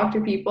to talk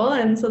to people,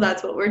 and so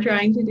that's what we're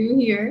trying to do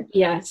here.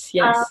 Yes.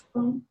 Yeah,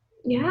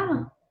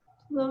 that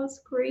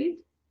was great.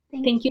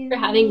 Thank you for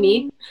having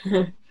me.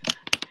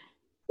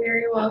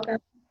 Very welcome.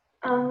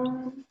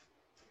 And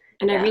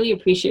I really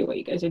appreciate what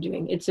you guys are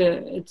doing. It's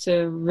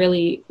a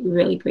really,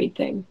 really great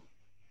thing.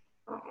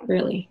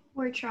 Really.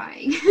 We're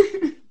trying.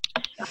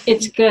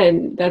 It's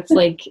good. That's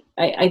like,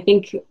 I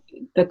think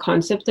the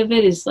concept of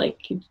it is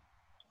like,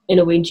 in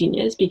a way,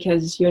 genius,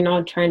 because you're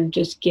not trying to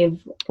just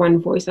give one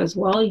voice as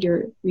well.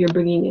 You're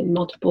bringing in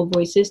multiple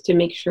voices to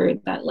make sure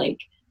that like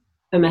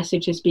a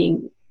message is being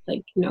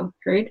like, you know,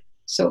 heard.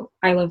 So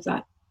I love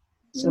that.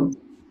 So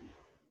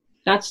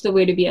that's the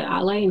way to be an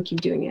ally, and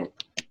keep doing it.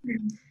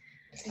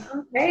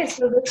 Okay,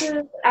 so this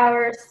is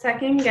our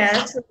second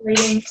guest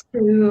relating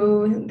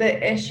to the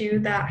issue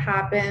that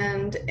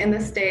happened in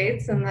the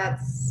States, and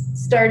that's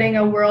starting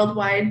a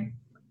worldwide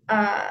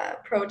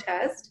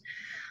protest.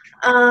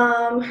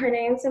 Her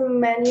name's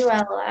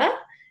Emanuela,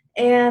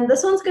 and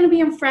this one's going to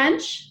be in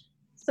French,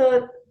 so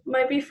it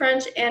might be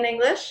French and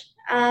English.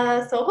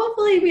 So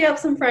hopefully we have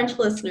some French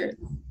listeners.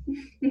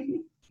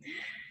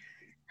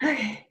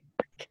 Okay,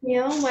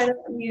 Camille, why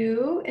don't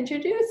you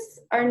introduce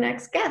our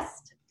next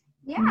guest?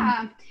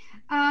 Yeah.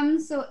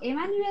 So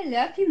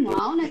Emanuela puis moi,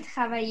 on a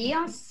travaillé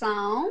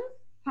ensemble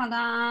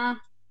pendant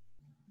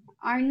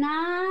 1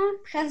 an,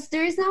 presque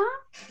 2 ans.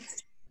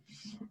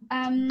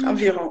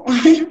 Environ.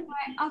 Ouais,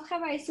 en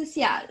travail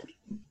social.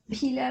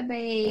 Puis là,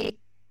 ben,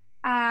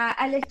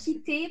 elle a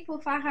quitté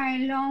pour faire un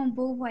long,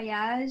 beau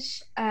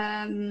voyage,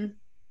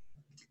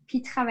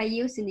 puis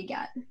travailler au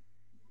Sénégal.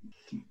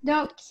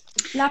 Donc,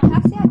 la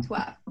place est à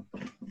toi.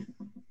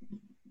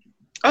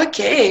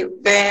 OK.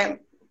 Ben,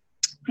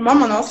 moi,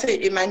 mon nom,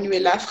 c'est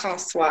Emanuela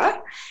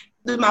François.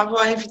 De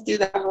m'avoir invité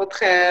dans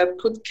votre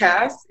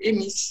podcast,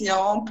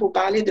 émission pour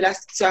parler de la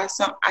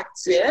situation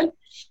actuelle.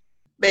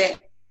 Ben,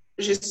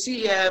 je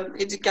suis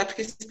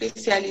éducatrice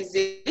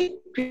spécialisée,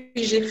 puis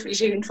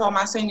j'ai une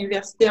formation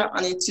universitaire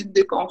en études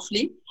de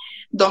conflit.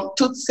 Donc,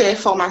 toutes ces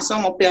formations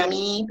m'ont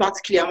permis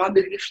particulièrement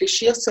de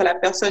réfléchir sur la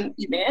personne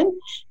humaine,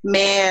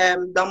 mais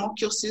dans mon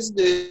cursus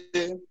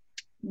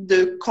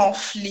de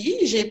conflit,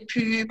 j'ai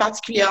pu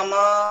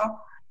particulièrement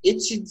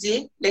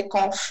étudier les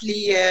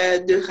conflits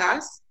de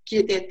race, qui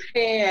était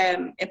très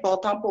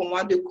important pour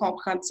moi de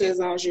comprendre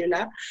ces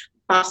enjeux-là,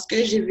 parce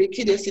que j'ai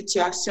vécu des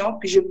situations,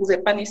 puis je ne pouvais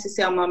pas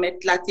nécessairement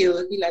mettre la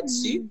théorie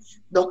là-dessus.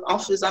 Donc, en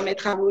faisant mes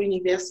travaux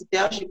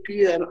universitaires, j'ai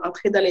pu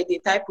entrer dans les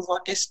détails pour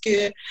voir qu'est-ce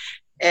que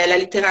la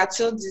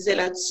littérature disait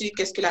là-dessus,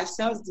 qu'est-ce que la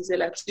science disait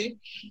là-dessus,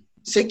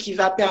 ce qui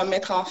va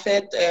permettre, en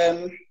fait,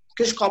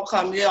 que je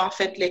comprends mieux, en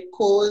fait, les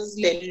causes,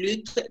 les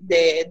luttes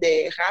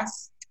des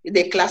races et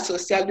des classes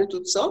sociales de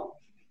toutes sortes.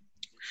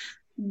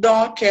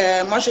 Donc,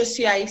 moi, je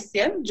suis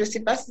haïtienne. Je ne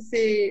sais pas si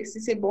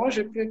c'est bon,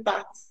 je peux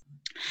partir.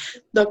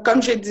 Donc,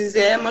 comme je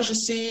disais, moi, je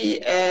suis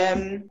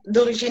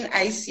d'origine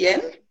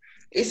haïtienne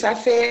et ça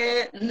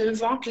fait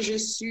 9 ans que je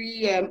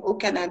suis au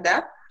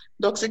Canada.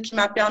 Donc, ce qui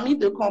m'a permis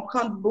de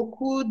comprendre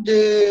beaucoup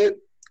de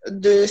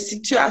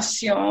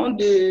situations,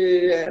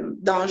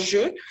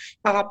 d'enjeux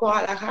par rapport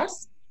à la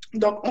race.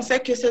 Donc, on sait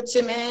que cette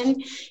semaine,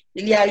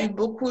 il y a eu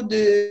beaucoup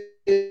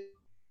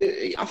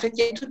en fait, il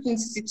y a eu toute une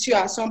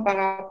situation par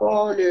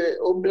rapport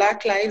au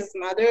Black Lives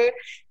Matter,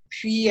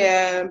 puis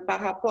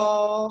par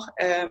rapport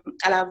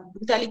à la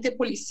brutalité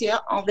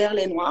policière envers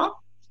les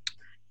Noirs.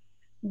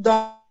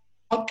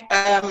 Donc,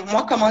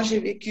 moi, comment j'ai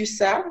vécu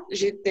ça?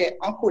 J'étais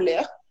en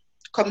colère,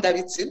 comme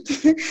d'habitude.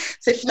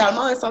 C'est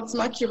finalement un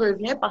sentiment qui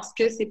revient parce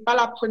que c'est pas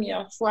la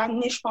première fois,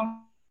 ni je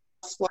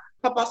pense pas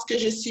parce que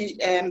je suis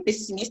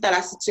pessimiste à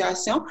la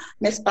situation,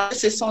 mais c'est parce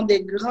que ce sont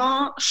des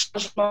grands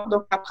changements.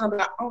 Donc, ça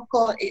prendra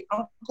encore et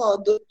encore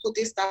d'autres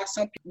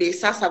protestations. Et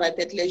ça va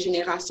être les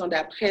générations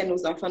d'après,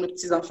 nos enfants, nos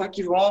petits-enfants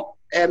qui vont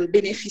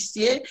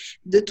bénéficier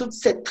de toute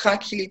cette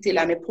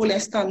tranquillité-là. Mais pour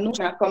l'instant, nous,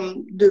 on a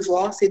comme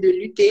devoir, c'est de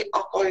lutter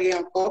encore et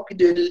encore, puis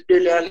de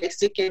leur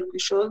laisser quelque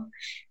chose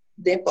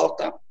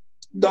d'important.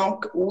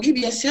 Donc, oui,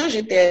 bien sûr,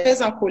 j'étais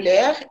très en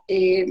colère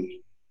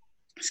et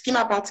ce qui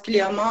m'a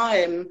particulièrement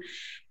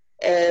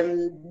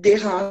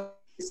dérangé,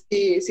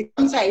 c'est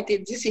comme ça a été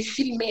dit, c'est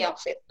filmé en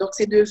fait. Donc,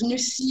 c'est devenu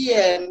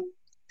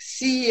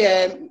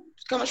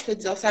comment je peux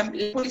dire ça,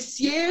 les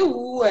policiers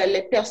ou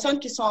les personnes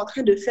qui sont en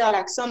train de faire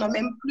l'action n'ont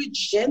même plus de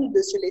gêne de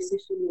se laisser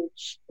filmer.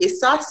 Et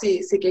ça,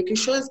 c'est quelque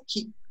chose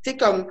qui, tu sais,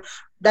 comme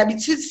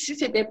d'habitude, si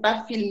c'était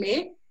pas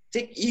filmé,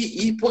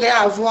 il pourrait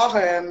avoir,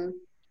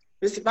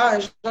 je sais pas, un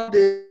genre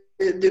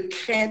de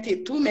crainte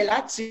et tout, mais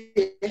là, tu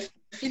es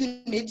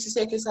filmé, tu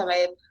sais que ça va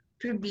être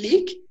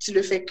public, tu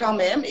le fais quand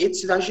même et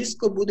tu vas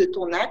jusqu'au bout de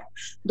ton acte.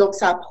 Donc,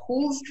 ça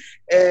prouve,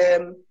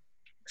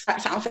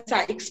 en fait,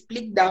 ça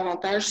explique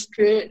davantage ce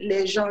que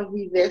les gens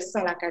vivaient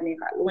sans la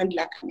caméra, loin de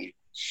la caméra.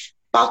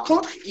 Par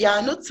contre, il y a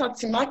un autre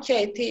sentiment qui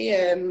a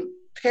été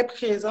très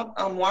présent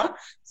en moi,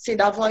 c'est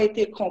d'avoir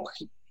été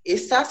compris. Et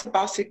ça, c'est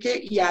parce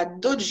qu'il y a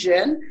d'autres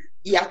jeunes,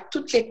 il y a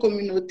toutes les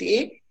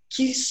communautés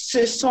qui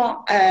se sont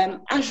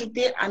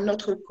ajoutées à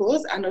notre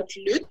cause, à notre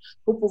lutte,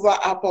 pour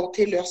pouvoir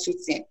apporter leur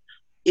soutien.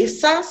 Et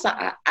ça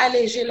a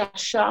allégé la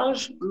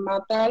charge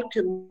mentale que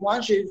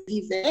moi, je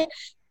vivais,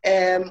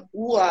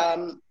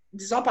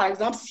 disons, par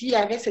exemple, s'il y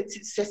avait cette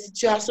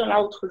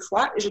situation-là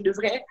autrefois, je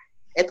devrais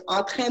être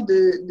en train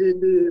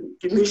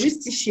de me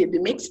justifier, de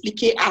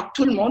m'expliquer à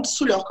tout le monde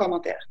sous leurs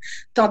commentaires.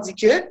 Tandis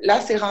que là,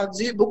 c'est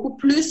rendu beaucoup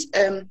plus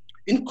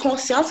une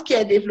conscience qui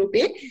est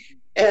développée,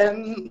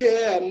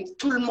 que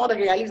tout le monde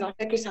réalise en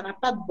fait que ça n'a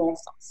pas de bon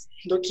sens.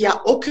 Donc, il n'y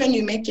a aucun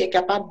humain qui est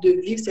capable de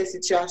vivre ces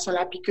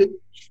situations-là puis que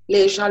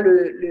les gens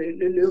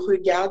le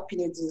regardent puis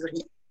ne disent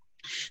rien.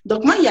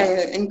 Donc, moi, il y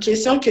a une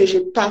question que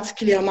j'ai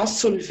particulièrement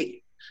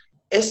soulevée.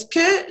 Est-ce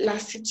que la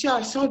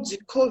situation du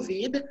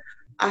COVID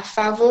a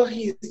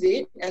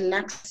favorisé un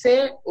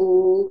accès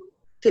au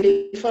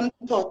téléphone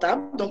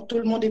portable? Donc, tout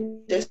le monde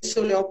était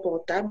sur leur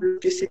portable,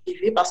 que c'est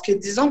arrivé, parce que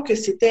disons que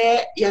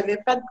il n'y avait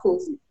pas de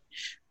COVID.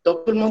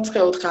 Donc, tout le monde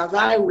serait au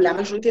travail ou la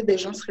majorité des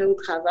gens seraient au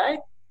travail.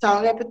 Ça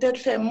aurait peut-être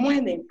fait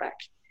moins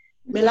d'impact.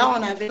 Mais là,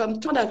 comme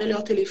tout le monde avait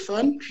leur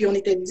téléphone, puis on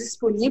était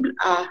disponible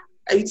à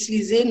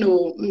utiliser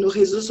nos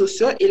réseaux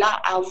sociaux. Et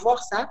là, à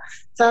voir ça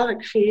a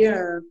créé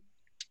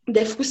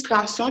des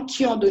frustrations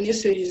qui ont donné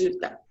ce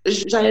résultat.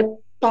 J'avais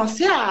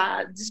pensé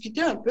à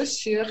discuter un peu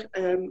sur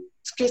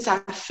ce que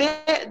ça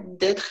fait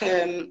d'être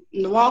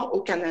noir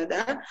au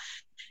Canada.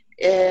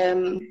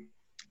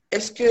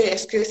 Est-ce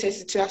que ces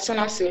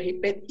situations-là se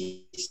répètent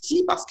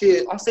ici? Parce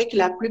qu'on sait que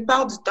la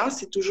plupart du temps,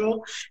 c'est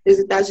toujours les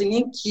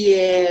États-Unis qui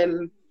est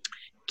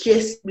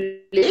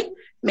ciblé.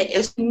 Mais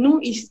est-ce que nous,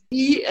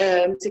 ici,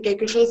 c'est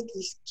quelque chose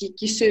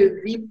qui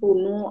se vit pour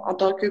nous en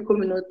tant que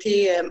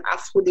communauté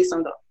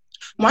afro-descendante?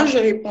 Moi, je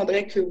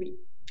répondrais que oui.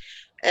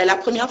 La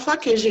première fois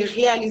que j'ai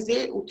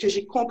réalisé ou que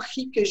j'ai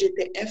compris que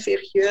j'étais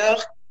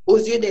inférieure aux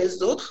yeux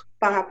des autres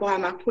par rapport à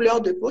ma couleur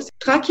de peau,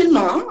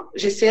 tranquillement,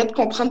 j'essayais de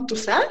comprendre tout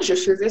ça, je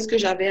faisais ce que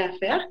j'avais à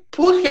faire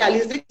pour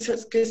réaliser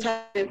que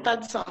ça n'avait pas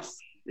de sens.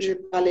 Je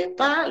parlais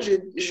pas,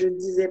 je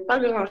disais pas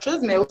grand-chose,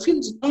 mais au fil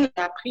du temps,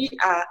 j'ai appris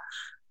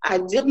à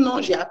dire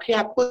non, j'ai appris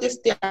à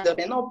protester, à dire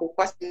mais non,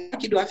 pourquoi c'est moi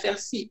qui dois faire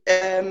ci?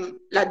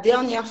 La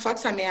dernière fois que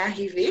ça m'est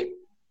arrivé,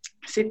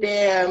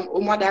 c'était au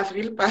mois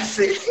d'avril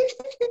passé.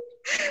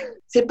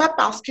 C'est pas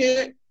parce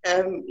que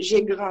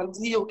j'ai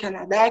grandi au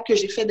Canada, que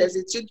j'ai fait des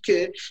études,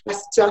 que la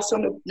situation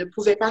ne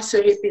pouvait pas se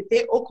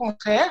répéter. Au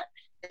contraire,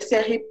 elle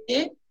s'est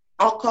répétée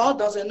encore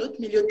dans un autre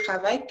milieu de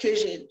travail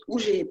où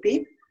j'ai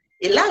été.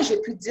 Et là, j'ai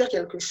pu dire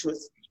quelque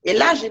chose. Et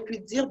là, j'ai pu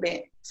dire,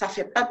 ça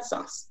fait pas de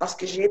sens. Parce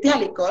que j'ai été à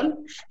l'école,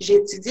 j'ai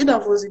étudié dans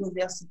vos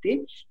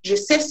universités, je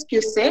sais ce que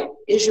c'est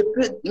et je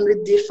peux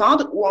me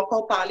défendre ou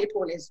encore parler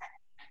pour les autres.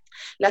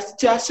 La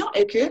situation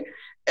est que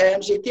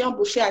j'ai été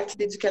embauchée à titre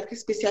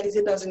d'éducatrice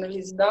spécialisée dans une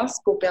résidence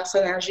pour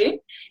personnes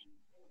âgées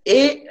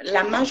et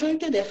la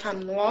majorité des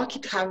femmes noires qui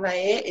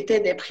travaillaient étaient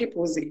des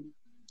préposées.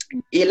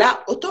 Et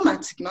là,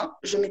 automatiquement,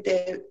 je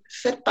m'étais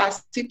faite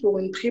passer pour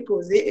une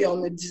préposée et on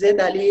me disait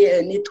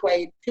d'aller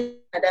nettoyer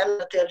madame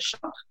dans telle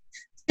chambre.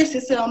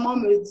 Nécessairement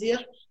me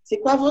dire, c'est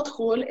quoi votre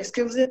rôle? Est-ce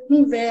que vous êtes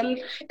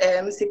nouvelle?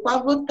 C'est quoi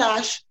vos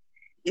tâches?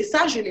 Et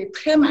ça, je l'ai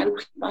très mal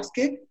pris parce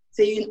que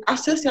c'est une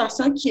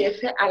association qui est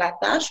faite à la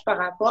tâche par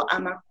rapport à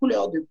ma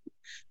couleur de peau.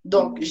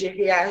 Donc, j'ai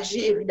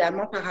réagi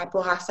évidemment par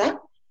rapport à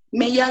ça.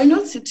 Mais il y a une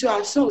autre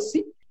situation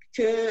aussi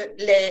que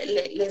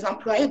les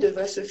employés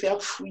devaient se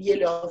faire fouiller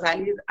leurs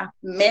valises.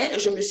 Mais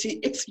je me suis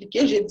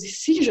expliquée, j'ai dit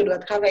si je dois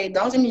travailler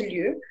dans un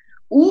milieu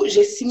où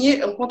j'ai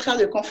signé un contrat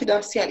de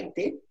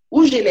confidentialité,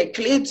 où j'ai les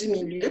clés du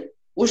milieu,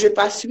 où je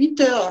passe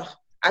 8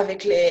 heures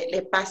avec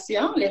les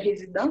patients, les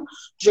résidents,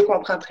 je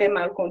comprends très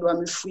mal qu'on doit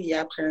me fouiller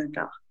après un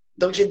quart.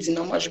 Donc, j'ai dit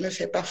non, moi, je ne me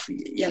fais pas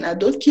fouiller. Il y en a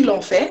d'autres qui l'ont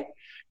fait,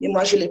 mais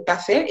moi, je ne l'ai pas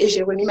fait et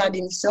j'ai remis ma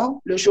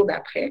démission le jour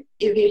d'après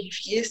et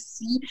vérifié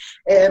si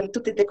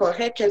tout était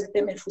correct, quelles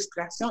étaient mes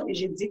frustrations. Et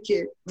j'ai dit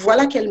que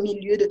voilà quel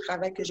milieu de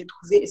travail que j'ai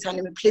trouvé et ça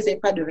ne me plaisait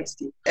pas de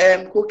rester.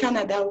 Au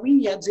Canada, oui,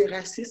 il y a du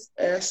racisme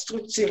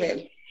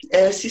structurel,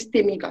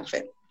 systémique en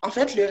fait. En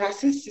fait, le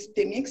racisme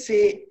systémique,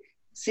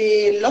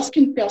 c'est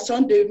lorsqu'une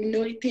personne de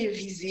minorité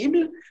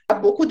visible a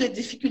beaucoup de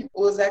difficultés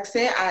aux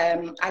accès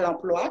à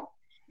l'emploi,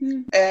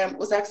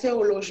 aux accès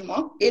au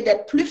logement et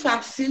d'être plus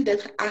facile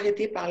d'être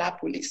arrêté par la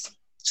police,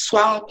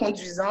 soit en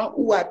conduisant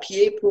ou à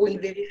pied pour une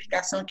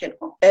vérification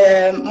quelconque.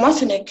 Moi,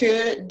 ce n'est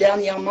que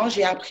dernièrement,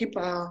 j'ai appris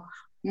par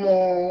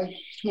mon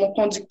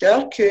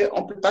conducteur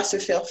qu'on ne peut pas se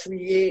faire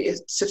fouiller et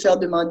se faire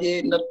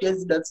demander notre pièce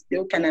d'identité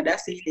au Canada,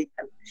 c'est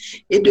illégal.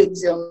 Et de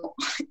dire non.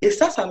 Et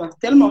ça m'a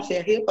tellement fait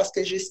rire parce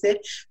que je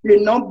sais le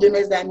nombre de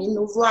mes amis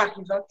nouveaux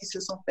arrivants qui se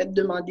sont fait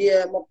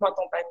demander « montre-moi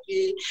ton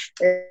papier ».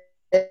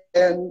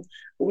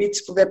 Oui,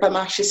 tu ne pouvais pas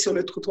marcher sur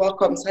le trottoir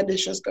comme ça, des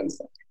choses comme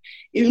ça.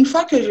 Et une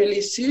fois que je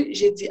l'ai su,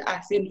 j'ai dit,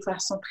 c'est une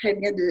façon très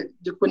bien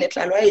de connaître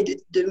la loi et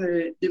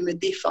de me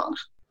défendre.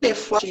 Les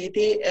fois j'ai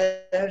été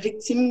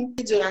victime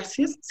du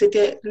racisme,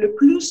 c'était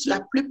la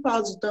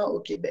plupart du temps au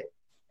Québec.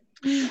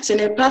 Ce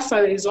n'est pas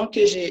sans raison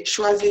que j'ai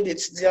choisi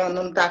d'étudier en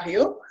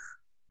Ontario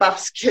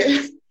parce que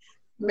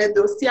mes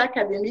dossiers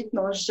académiques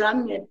n'ont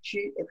jamais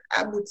pu être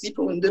aboutis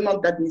pour une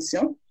demande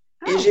d'admission.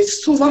 Et j'ai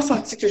souvent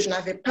senti que je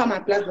n'avais pas ma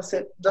place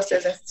dans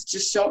ces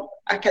institutions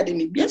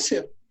académiques. Bien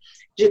sûr,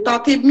 j'ai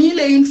tenté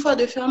 1001 fois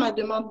de faire ma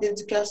demande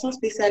d'éducation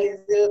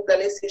spécialisée dans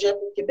les cégeps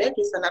au Québec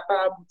et ça n'a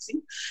pas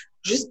abouti.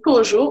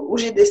 Jusqu'au jour où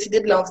j'ai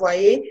décidé de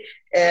l'envoyer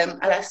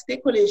à la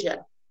cité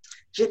collégiale.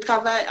 J'ai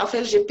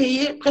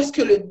payé presque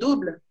le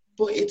double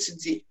pour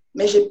étudier,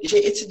 mais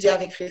j'ai étudié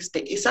avec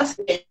respect. Et ça,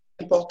 c'est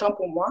important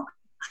pour moi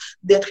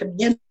d'être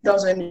bien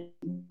dans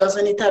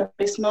un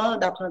établissement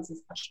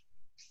d'apprentissage.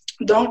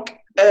 Donc,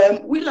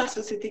 oui, la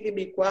société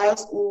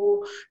québécoise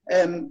ou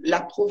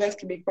la province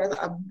québécoise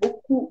a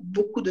beaucoup,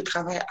 beaucoup de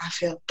travail à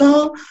faire,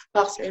 tant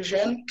par ces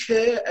jeunes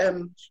que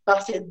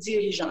par ses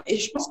dirigeants. Et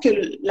je pense que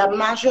la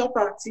majeure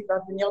partie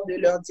va venir de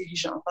leurs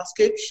dirigeants parce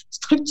que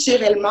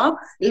structurellement,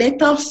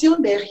 l'intention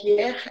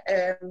derrière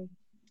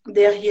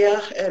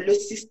le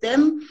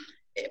système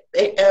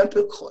est un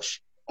peu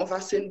croche. On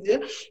va se le dire,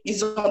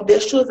 ils ont des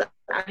choses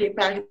à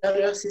réparer dans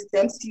leur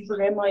système si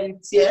vraiment ils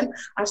tiennent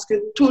à ce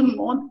que tout le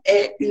monde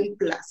ait une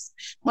place.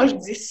 Moi, je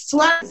dis,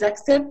 soit ils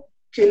acceptent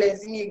que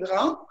les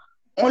immigrants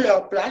ont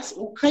leur place,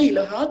 ou quand ils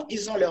rentrent,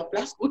 ils ont leur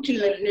place, ou qu'ils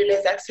ne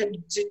les acceptent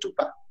du tout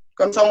pas.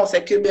 Comme ça, on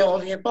sait que on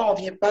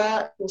vient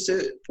pas pour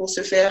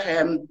se faire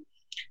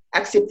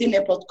accepter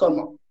n'importe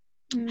comment.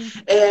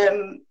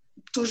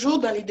 Toujours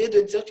dans l'idée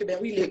de dire que,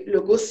 oui,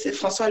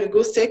 François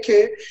Legault sait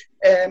que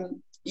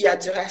il y a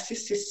du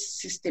racisme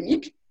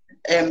systémique.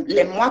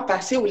 Les mois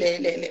passés,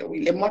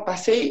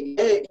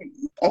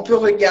 on peut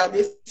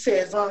regarder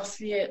ces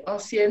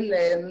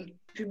anciennes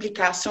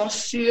publications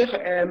sur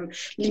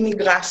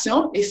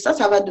l'immigration et ça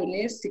va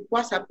donner c'est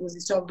quoi sa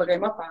position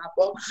vraiment par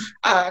rapport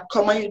à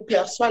comment il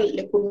perçoit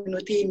les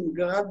communautés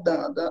immigrantes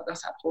dans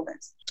sa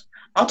province.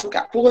 En tout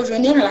cas, pour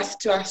revenir à la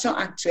situation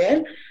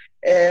actuelle,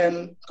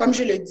 comme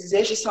je le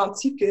disais, j'ai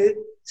senti que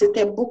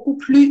c'était beaucoup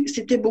plus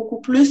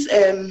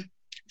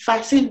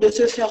facile de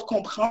se faire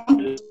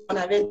comprendre. On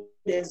avait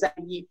des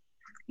alliés.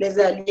 Les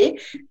alliés,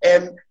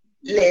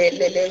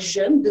 les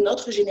jeunes de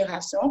notre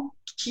génération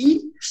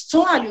qui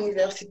sont à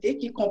l'université,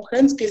 qui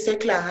comprennent ce que c'est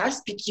que la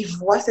race, puis qui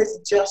voient ces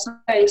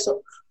situations-là et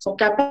sont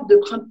capables de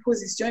prendre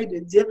position et de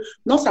dire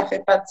non, ça ne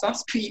fait pas de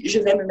sens, puis je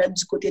vais me mettre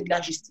du côté de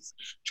la justice.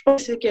 Je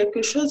pense que c'est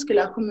quelque chose que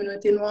la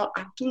communauté noire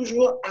a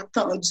toujours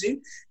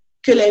attendu,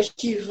 que les gens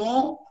qui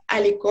vont à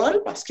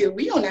l'école, parce que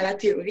oui, on a la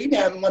théorie, mais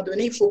à un moment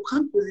donné, il faut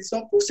prendre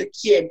position pour ce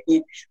qui est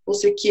bien, pour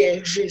ce qui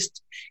est juste.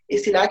 Et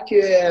c'est là que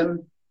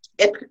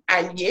être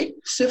allié,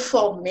 se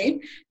former,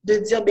 de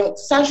dire, bien,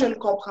 ça, je ne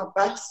comprends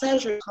pas, ça,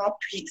 je prends,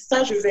 puis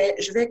ça, je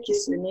vais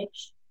questionner.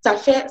 Ça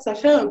fait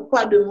un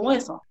poids de moins.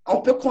 Ça.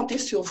 On peut compter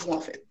sur vous, en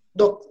fait.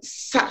 Donc,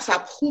 ça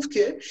prouve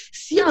que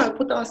s'il y a un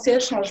potentiel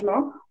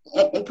changement,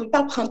 on ne peut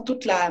pas prendre tout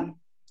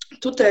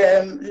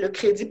le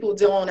crédit pour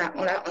dire on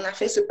a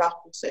fait ce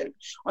parcours seul.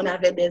 On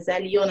avait des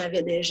alliés, on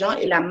avait des gens,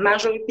 et la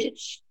majorité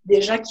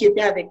des gens qui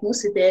étaient avec nous,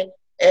 c'était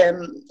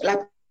la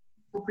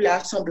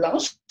population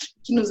blanche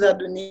qui nous a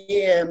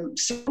donné,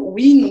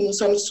 oui, nous nous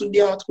sommes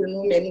soudés entre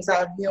nous, mais nous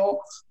avions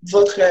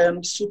votre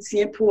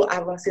soutien pour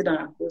avancer dans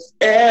la cause.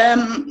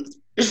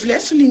 Je voulais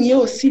souligner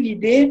aussi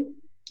l'idée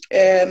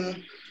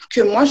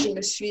que moi, je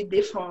me suis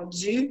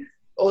défendue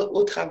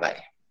au travail.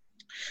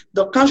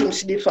 Donc, quand je me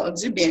suis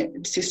défendue, bien,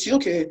 c'est sûr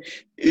que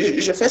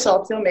je fais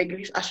sortir mes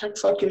griffes à chaque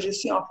fois que je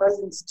suis en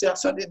face d'une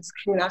situation de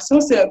discrimination.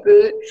 C'est un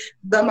peu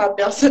dans ma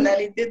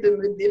personnalité de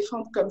me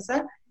défendre comme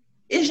ça.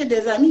 Et j'ai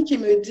des amis qui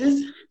me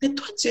disent « Mais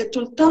toi, tu es tout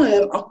le temps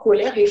en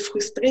colère et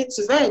frustrée.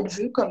 Tu vas être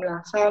vue comme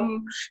la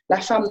femme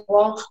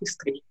noire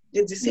frustrée. »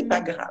 J'ai dit « C'est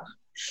pas grave. »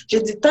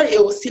 J'ai dit tant et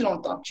aussi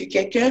longtemps que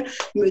quelqu'un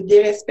me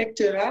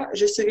dérespectera,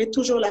 je serai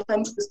toujours la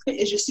femme frustrée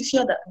et je suis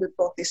fière de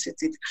porter ce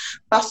titre.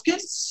 Parce que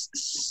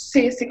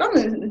c'est comme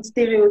un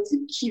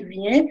stéréotype qui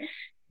vient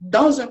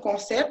dans un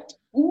concept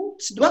où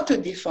tu dois te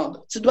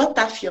défendre, tu dois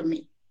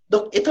t'affirmer.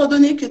 Donc, étant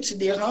donné que tu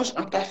déranges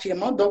en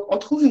t'affirmant, donc on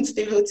trouve une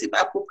stéréotype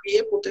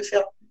appropriée pour te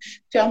faire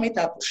fermer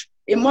ta bouche.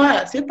 Et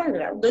moi, c'est pas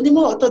grave.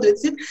 Donnez-moi autant de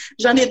titres.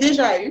 J'en ai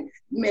déjà eu,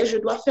 mais je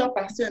dois faire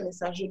passer un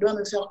message. Je dois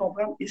me faire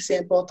comprendre et c'est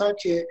important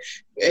que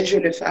je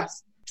le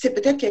fasse. C'est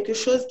peut-être quelque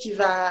chose qui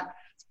va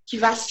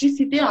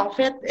susciter, en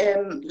fait,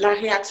 la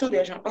réaction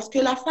des gens. Parce que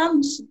la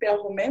femme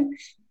superwoman,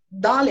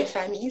 dans les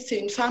familles, c'est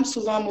une femme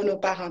souvent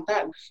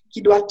monoparentale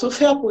qui doit tout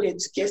faire pour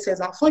éduquer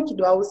ses enfants, qui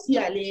doit aussi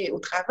aller au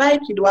travail,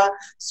 qui doit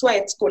soit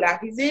être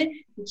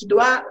scolarisée, qui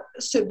doit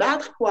se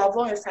battre pour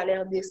avoir un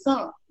salaire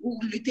décent ou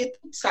lutter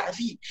toute sa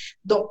vie.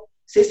 Donc,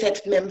 c'est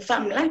cette même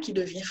femme-là qui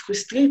devient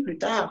frustrée plus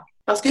tard.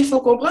 Parce qu'il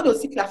faut comprendre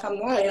aussi que la femme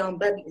noire est en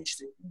bas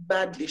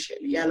de l'échelle.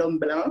 Il y a l'homme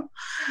blanc,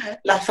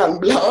 la femme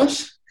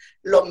blanche,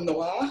 l'homme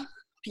noir,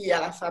 puis il y a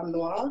la femme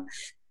noire.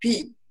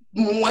 Puis,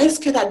 moins est-ce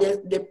que tu as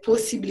des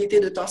possibilités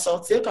de t'en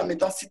sortir, comme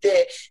étant si tu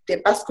n'es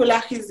pas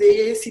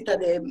scolarisé, si tu as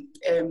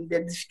des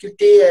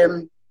difficultés,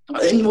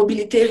 une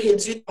mobilité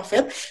réduite, en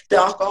fait, tu es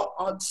encore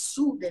en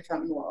dessous des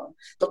femmes noires.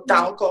 Donc, tu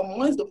as encore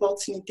moins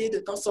d'opportunités de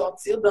t'en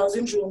sortir dans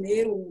une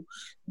journée où,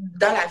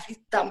 dans la vie,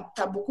 tu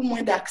as beaucoup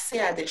moins d'accès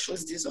à des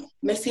choses, disons.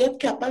 Mais c'est être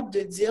capable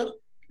de dire,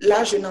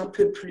 là, je n'en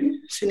peux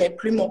plus, ce n'est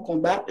plus mon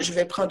combat, je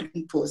vais prendre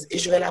une pause et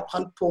je vais la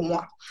prendre pour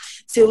moi.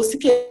 C'est aussi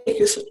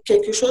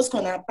quelque chose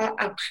qu'on n'a pas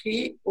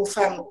appris aux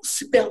femmes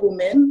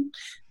superwomen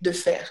de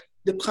faire,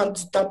 de prendre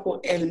du temps pour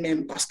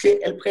elles-mêmes parce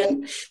qu'elles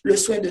prennent le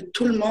soin de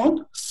tout le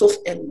monde sauf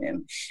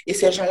elles-mêmes. Et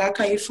ces gens-là,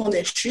 quand ils font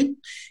des chutes,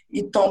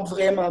 ils tombent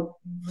vraiment,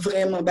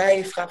 vraiment bas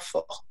et frappent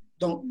fort.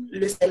 Donc,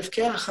 le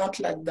self-care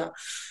rentre là-dedans.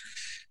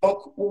 Donc,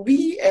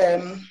 oui,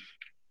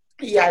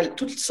 il y a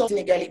toutes sortes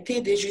d'inégalités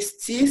et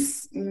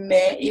d'injustices,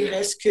 mais il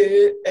reste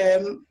que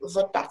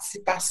votre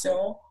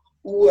participation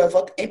ou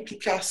votre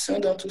implication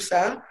dans tout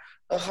ça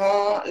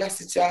rend la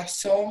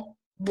situation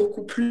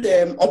beaucoup plus...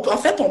 on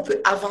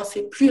peut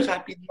avancer plus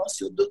rapidement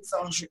sur d'autres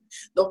enjeux.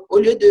 Donc, au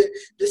lieu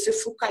de se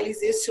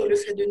focaliser sur le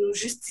fait de nous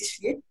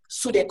justifier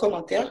sous des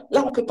commentaires,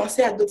 là, on peut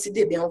penser à d'autres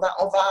idées. Bien,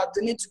 on va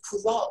donner du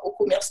pouvoir au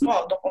commerce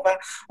noir. Donc,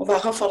 on va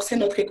renforcer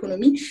notre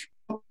économie.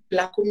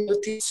 La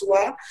communauté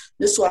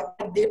ne soit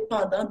pas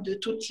dépendante de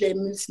toutes les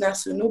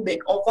multinationaux, ben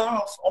on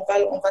va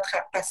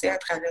passer à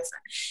travers ça.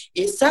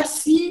 Et ça,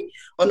 si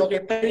on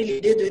n'aurait pas eu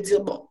l'idée de dire,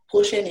 bon,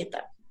 prochaine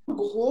étape. En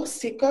gros,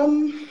 c'est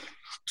comme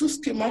tout ce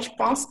que moi, je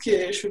pense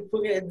que je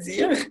pourrais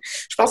dire.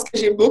 Je pense que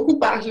j'ai beaucoup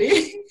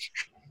parlé.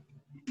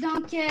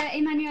 Donc,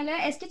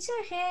 Emmanuela, est-ce que tu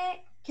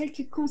aurais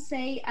quelques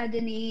conseils à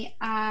donner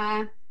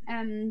à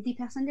des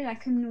personnes de la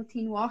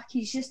communauté noire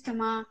qui,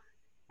 justement,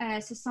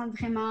 se sentent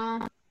vraiment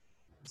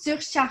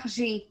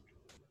surchargées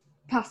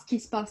par ce qui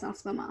se passe en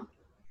ce moment?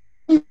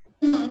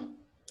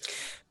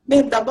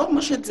 Mais d'abord,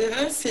 moi, je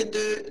dirais, c'est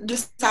de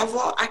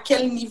savoir à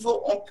quel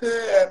niveau on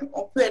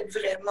peut être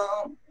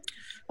vraiment,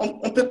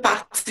 on peut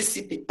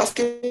participer. Parce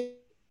que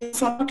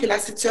la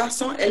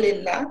situation, elle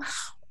est là.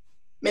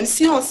 Même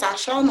si on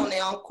s'acharne, on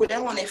est en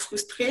colère, on est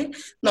frustré,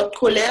 notre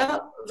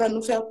colère va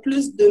nous faire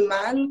plus de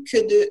mal que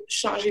de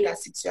changer la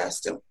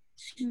situation.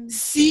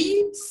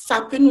 Si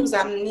ça peut nous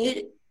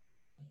amener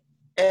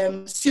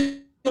sur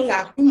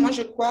la rue, moi,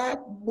 je crois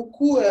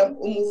beaucoup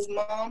au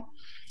mouvement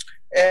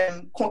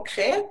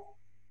concret.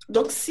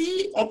 Donc,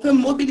 si on peut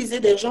mobiliser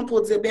des gens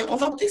pour dire, bien, on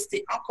va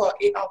tester encore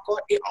et encore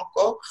et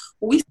encore,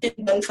 oui, c'est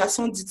une bonne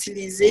façon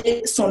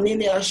d'utiliser son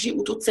énergie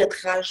ou toute cette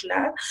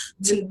rage-là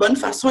d'une bonne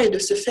façon et de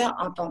se faire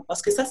entendre.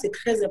 Parce que ça, c'est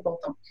très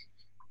important.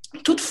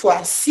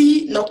 Toutefois,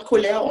 si notre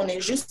colère, on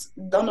est juste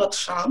dans notre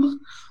chambre,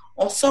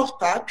 on ne sort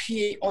pas,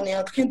 puis on est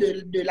en train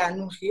de la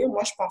nourrir,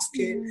 moi, je pense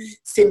que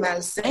c'est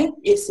malsain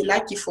et c'est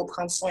là qu'il faut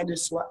prendre soin de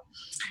soi.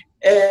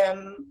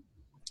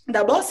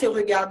 D'abord, c'est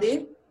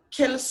regarder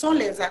quelles sont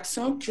les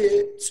actions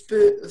que tu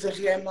peux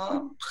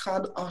vraiment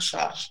prendre en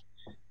charge.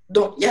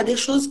 Donc, il y a des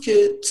choses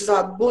que tu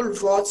vas beau le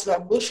voir, tu vas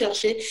beau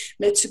chercher,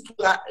 mais tu ne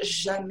pourras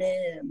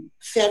jamais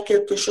faire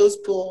quelque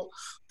chose pour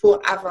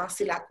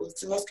avancer la cause.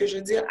 Tu vois ce que je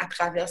veux dire à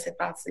travers ces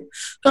parties.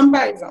 Comme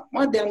par exemple,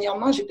 moi,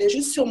 dernièrement, j'étais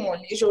juste sur mon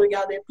lit, je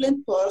regardais plein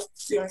de posts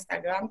sur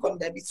Instagram, comme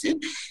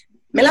d'habitude.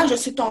 Mais là, je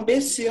suis tombée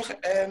sur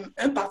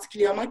un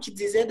particulièrement qui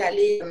disait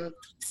d'aller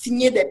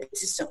signer des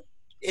pétitions.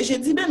 Et j'ai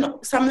dit, ben non,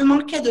 ça me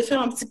manquait de faire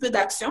un petit peu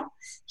d'action.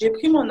 J'ai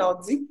pris mon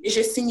ordi et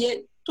j'ai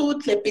signé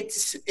toutes les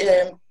pétitions.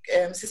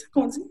 C'est ça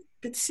qu'on dit?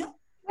 Pétitions?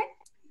 Oui.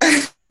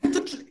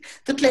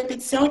 toutes les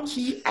pétitions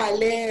qui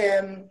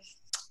allaient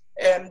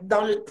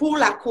pour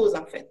la cause,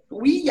 en fait.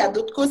 Oui, il y a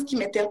d'autres causes qui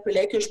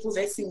m'interpellaient que je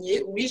pouvais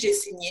signer. Oui, j'ai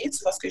signé,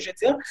 tu vois ce que je veux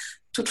dire?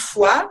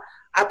 Toutefois,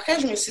 après,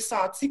 je me suis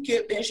sentie que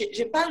je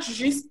n'ai pas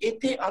juste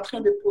été en train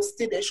de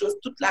poster des choses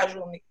toute la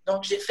journée.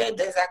 Donc, j'ai fait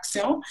des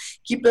actions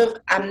qui peuvent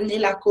amener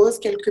la cause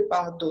quelque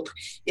part d'autre.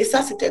 Et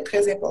ça, c'était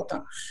très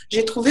important.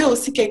 J'ai trouvé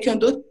aussi quelqu'un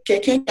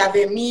qui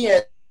avait mis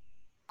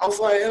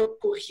envoyer un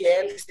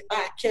courriel, je ne sais pas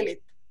à quel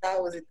État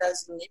aux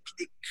États-Unis, puis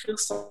d'écrire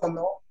son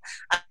nom.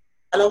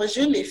 Alors,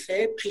 je l'ai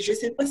fait, puis je ne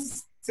sais pas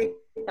si c'est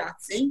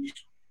parti,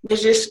 mais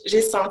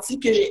j'ai senti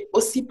que j'ai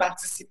aussi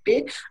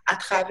participé à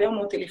travers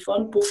mon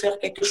téléphone pour faire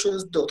quelque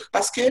chose d'autre.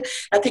 Parce que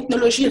la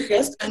technologie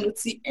reste un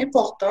outil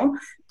important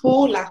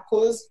pour la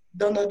cause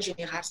dans notre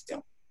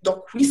génération.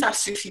 Donc oui, ça ne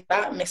suffit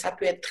pas, mais ça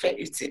peut être très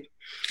utile.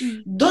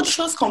 D'autres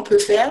choses qu'on peut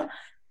faire,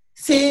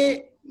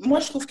 c'est, moi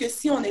je trouve que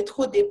si on est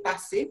trop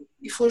dépassé,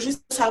 il faut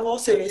juste savoir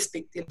se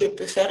respecter. Je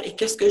peux faire et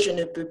qu'est-ce que je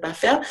ne peux pas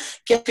faire,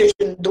 qu'est-ce que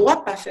je ne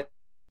dois pas faire.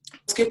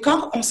 Parce que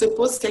quand on se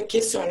pose ces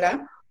questions-là,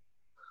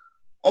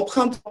 on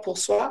prend du temps pour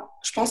soi,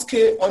 je pense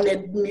qu'on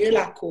aide mieux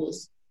la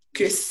cause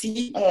que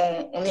si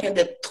on est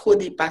d'être trop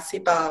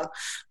dépassé par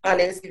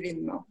les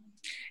événements.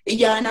 Et il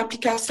y a une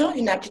application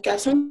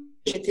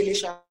que j'ai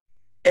téléchargée,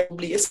 j'ai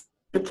oublié,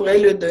 je pourrais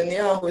le donner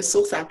en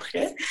ressources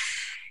après,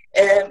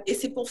 et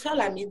c'est pour faire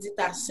la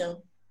méditation.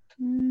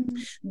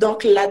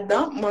 Donc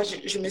là-dedans, moi,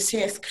 je me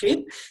suis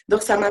inscrite,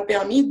 donc ça m'a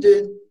permis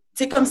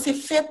c'est comme c'est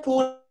fait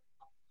pour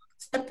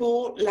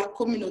la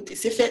communauté,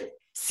 c'est fait.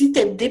 Si tu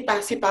es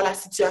dépassé par la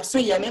situation,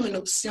 il y a même une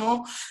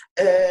option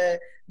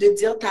de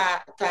dire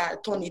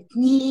ton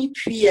ethnie,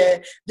 puis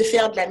de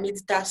faire de la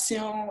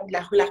méditation, de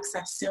la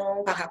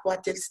relaxation par rapport à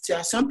telle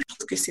situation. Puis je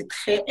trouve que c'est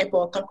très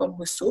important comme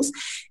ressource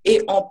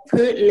et on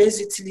peut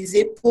les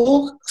utiliser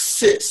pour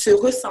se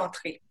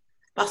recentrer.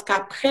 Parce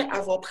qu'après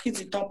avoir pris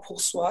du temps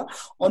pour soi,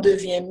 on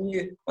devient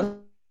mieux.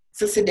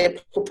 Ça, c'est des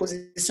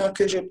propositions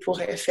que je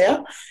pourrais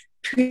faire.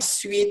 Puis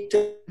ensuite,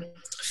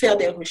 faire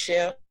des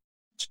recherches,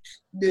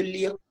 de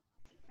lire.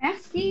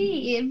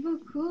 Merci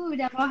beaucoup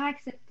d'avoir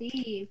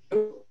accepté.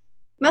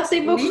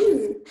 Merci beaucoup.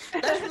 Oui.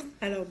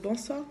 Alors,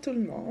 bonsoir tout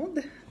le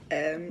monde.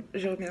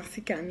 Je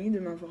remercie Camille de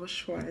m'avoir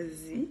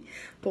choisi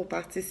pour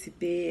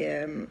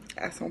participer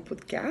à son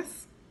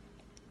podcast.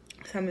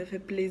 Ça me fait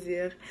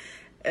plaisir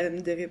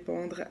de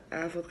répondre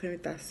à votre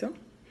invitation.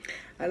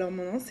 Alors,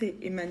 mon nom, c'est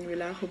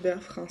Emmanuela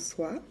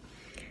Robert-François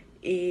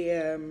et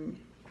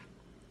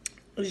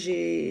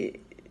j'ai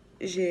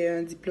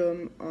un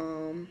diplôme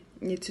en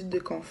une étude de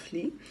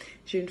conflit.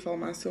 J'ai une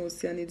formation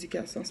aussi en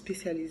éducation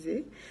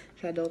spécialisée.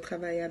 J'adore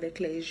travailler avec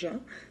les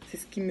gens. C'est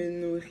ce qui me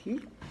nourrit.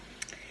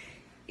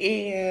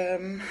 Et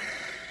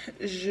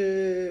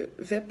je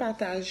vais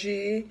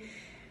partager,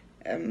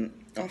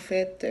 en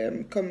fait,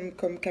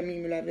 comme Camille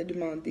me l'avait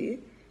demandé,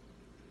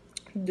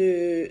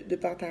 de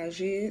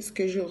partager ce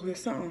que je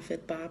ressens, en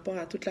fait, par rapport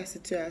à toute la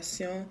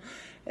situation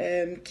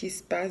qui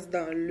se passe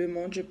dans le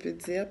monde, je peux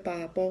dire, par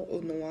rapport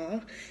aux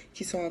Noirs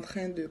qui sont en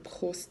train de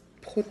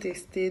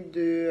protester,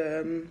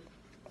 de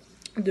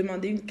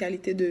demander une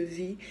qualité de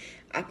vie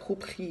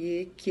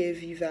appropriée, qui est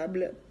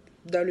vivable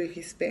dans le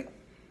respect.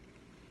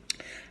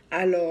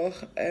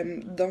 Alors,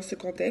 dans ce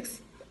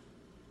contexte,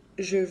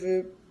 je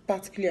veux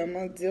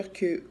particulièrement dire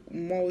que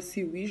moi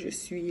aussi, oui, je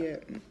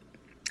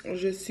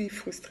suis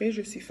frustrée,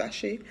 je suis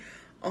fâchée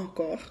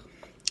encore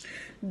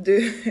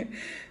de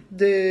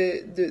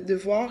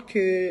voir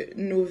que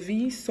nos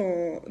vies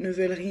ne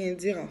veulent rien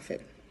dire, en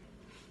fait.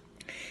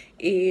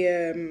 Et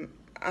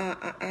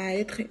à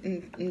être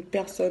une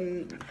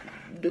personne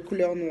de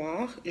couleur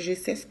noire, je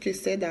sais ce que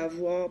c'est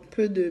d'avoir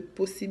peu de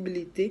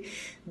possibilités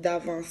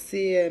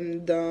d'avancer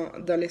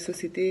dans les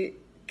sociétés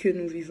que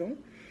nous vivons.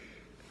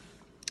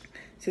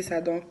 C'est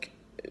ça, donc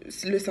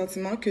le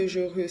sentiment que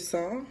je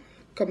ressens,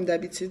 comme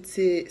d'habitude,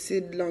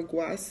 c'est de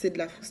l'angoisse, c'est de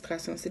la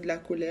frustration, c'est de la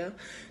colère,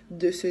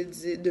 de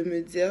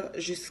me dire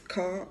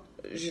jusqu'à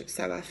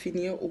ça va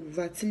finir ou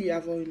va-t-il y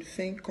avoir une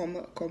fin,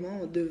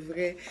 comment on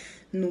devrait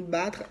nous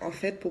battre en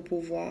fait pour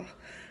pouvoir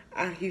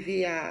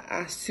arriver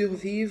à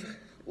survivre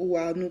ou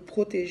à nous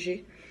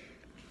protéger.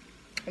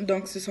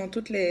 Donc ce sont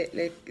toutes les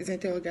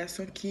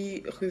interrogations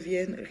qui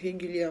reviennent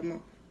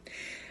régulièrement.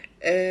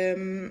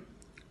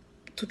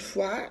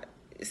 Toutefois,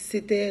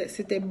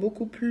 c'était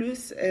beaucoup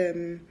plus,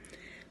 je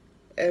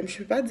ne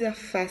peux pas dire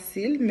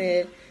facile,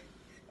 mais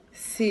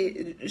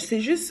c'est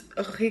juste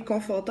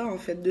réconfortant en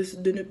fait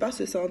de ne pas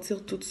se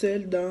sentir toute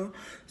seule dans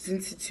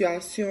une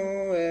situation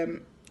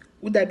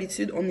où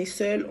d'habitude on est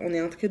seul, on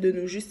est en train de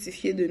nous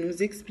justifier, de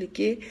nous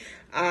expliquer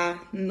à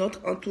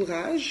notre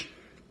entourage,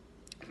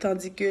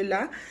 tandis que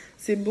là,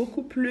 c'est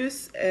beaucoup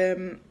plus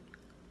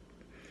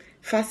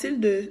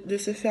facile de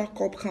se faire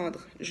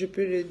comprendre, je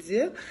peux le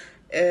dire.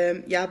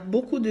 Il y a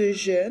beaucoup de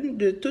jeunes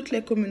de toutes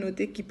les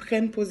communautés qui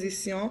prennent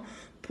position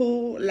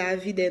pour la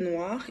vie des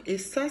Noirs. Et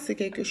ça, c'est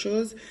quelque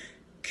chose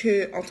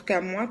que, en tout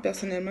cas moi,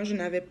 personnellement, je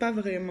n'avais pas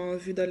vraiment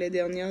vu dans les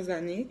dernières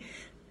années.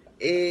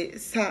 Et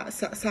ça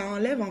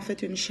enlève en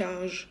fait une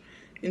charge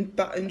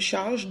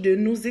de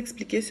nous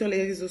expliquer sur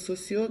les réseaux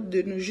sociaux,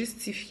 de nous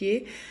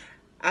justifier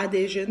à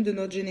des jeunes de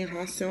notre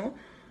génération.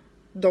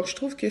 Donc, je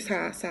trouve que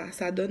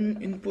ça donne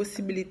une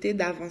possibilité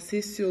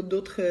d'avancer sur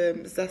d'autres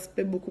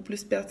aspects beaucoup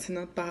plus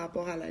pertinents par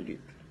rapport à la lutte.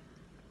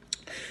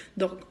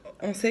 Donc,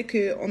 on sait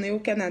qu'on est au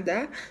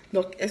Canada.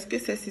 Donc, est-ce que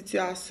ces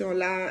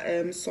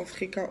situations-là sont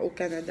fréquentes au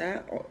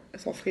Canada?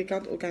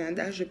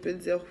 Je peux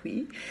dire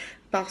oui,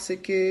 parce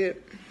que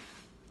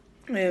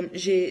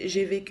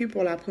j'ai vécu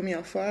pour la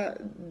première fois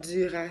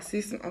du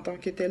racisme en tant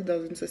que tel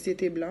dans une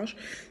société blanche.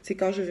 C'est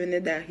quand je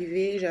venais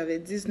d'arriver, j'avais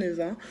 19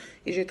 ans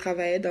et je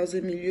travaillais dans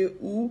un milieu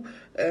où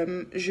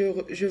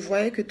je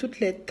voyais que toutes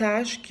les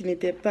tâches qui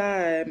n'étaient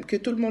pas, que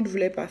tout le monde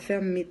voulait pas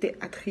faire m'étaient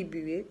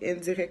attribuées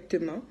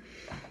indirectement.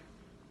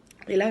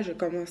 Et là, je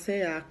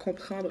commençais à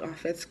comprendre en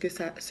fait ce que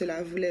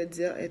cela voulait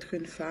dire être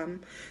une femme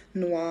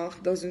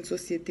noire dans une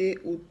société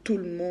où tout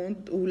le monde,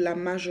 où la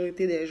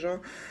majorité des gens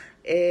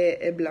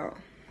est blanc.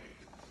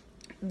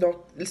 Donc,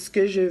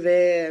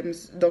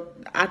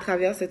 à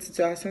travers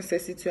ces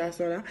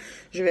situations-là,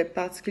 je vais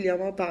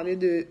particulièrement parler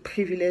de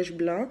privilège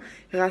blanc,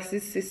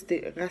 racisme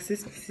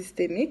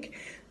systémique.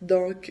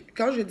 Donc,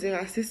 quand je dis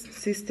racisme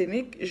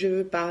systémique, je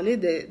veux parler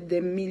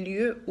des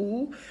milieux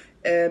où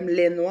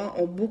les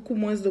Noirs ont beaucoup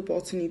moins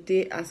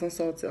d'opportunités à s'en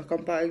sortir.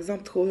 Comme par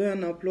exemple, trouver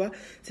un emploi,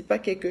 c'est pas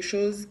quelque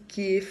chose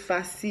qui est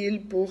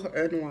facile pour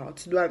un Noir.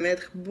 Tu dois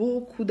mettre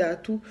beaucoup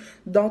d'atouts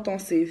dans ton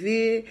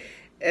CV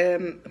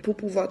pour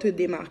pouvoir te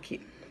démarquer.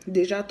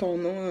 Déjà, ton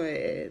nom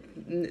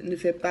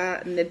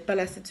n'aide pas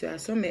la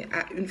situation, mais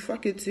une fois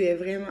que tu es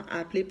vraiment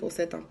appelé pour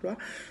cet emploi,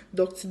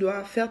 donc tu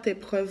dois faire tes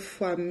preuves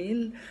fois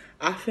 1000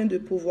 afin de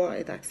pouvoir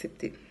être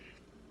accepté.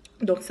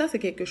 Donc ça, c'est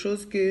quelque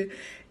chose que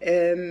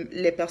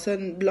les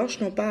personnes blanches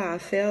n'ont pas à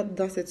faire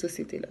dans cette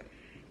société-là.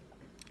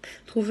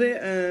 Trouver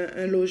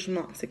un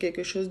logement, c'est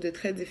quelque chose de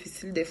très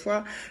difficile. Des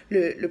fois,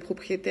 le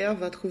propriétaire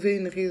va trouver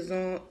une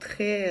raison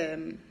très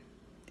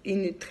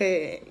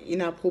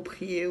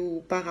inappropriée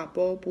ou par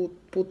rapport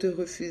pour te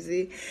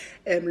refuser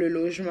le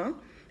logement.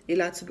 Et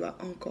là, tu dois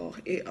encore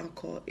et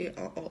encore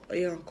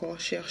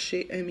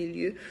chercher un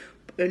lieu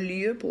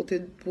pour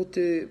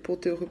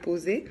te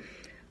reposer.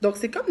 Donc,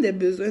 c'est comme des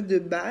besoins de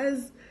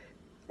base.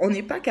 On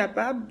n'est pas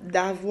capable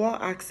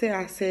d'avoir accès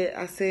à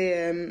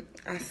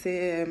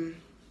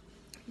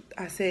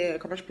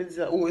comment je peux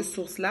dire, aux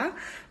ressources-là,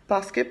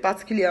 parce que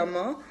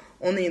particulièrement,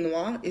 on est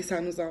noir et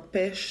ça nous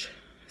empêche,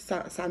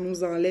 ça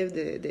nous enlève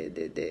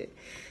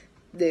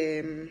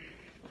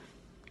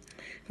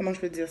comment je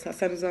peux dire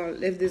ça nous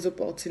enlève des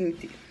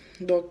opportunités.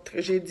 Donc,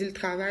 j'ai dit le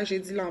travail, j'ai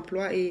dit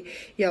l'emploi et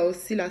il y a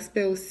aussi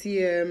l'aspect aussi...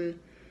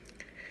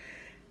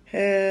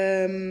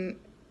 ouais,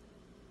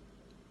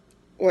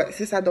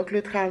 c'est ça. Donc,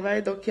 le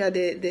travail, donc il y a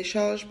des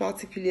charges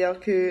particulières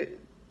que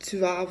tu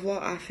vas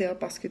avoir à faire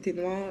parce que tu es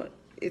noir,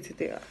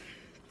 etc.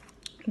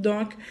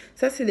 Donc,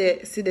 ça, c'est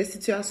des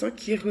situations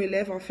qui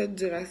relèvent en fait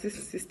du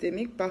racisme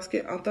systémique parce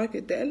que en tant que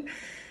tel,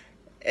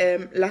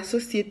 la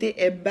société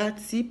est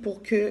bâtie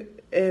pour que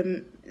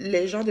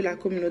les gens de la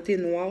communauté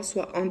noire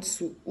soient en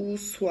dessous ou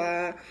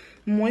soient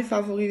moins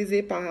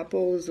favorisés par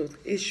rapport aux autres.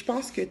 Et je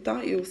pense que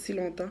tant et aussi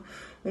longtemps,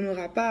 on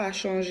n'aura pas à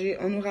changer,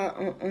 on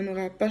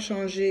n'aura pas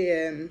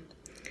changé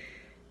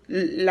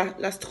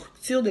la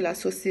structure de la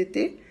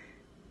société.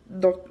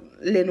 Donc,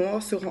 les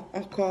Noirs seront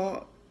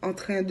encore en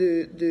train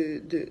de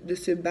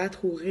se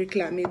battre ou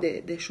réclamer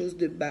des choses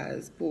de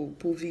base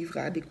pour vivre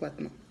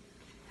adéquatement.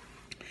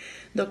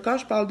 Donc, quand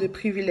je parle de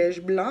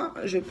privilège blanc,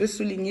 je peux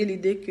souligner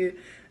l'idée que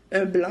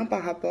un blanc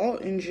par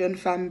rapport, une jeune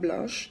femme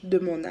blanche de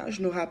mon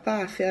âge n'aura pas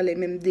à faire les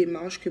mêmes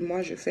démarches que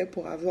moi je fais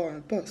pour avoir un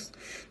poste.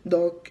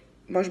 Donc,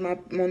 moi,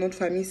 mon nom de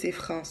famille, c'est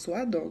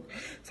François, donc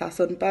ça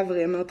sonne pas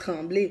vraiment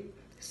Tremblay.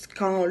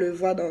 Quand on le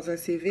voit dans un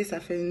CV, ça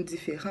fait une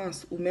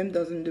différence, ou même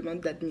dans une demande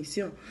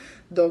d'admission.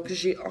 Donc,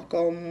 j'ai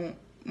encore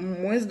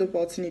moins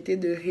d'opportunités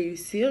de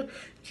réussir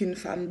qu'une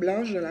femme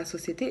blanche dans la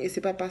société. Et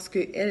c'est pas parce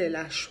qu'elle, elle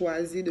a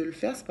choisi de le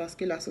faire, c'est parce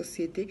que la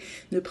société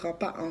ne prend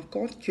pas en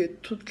compte que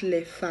toutes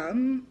les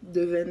femmes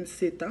de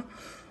 27 ans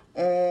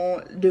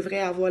devraient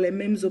avoir les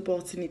mêmes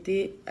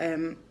opportunités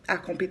à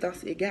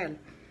compétences égales.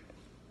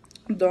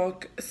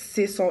 Donc,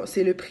 c'est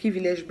le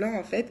privilège blanc,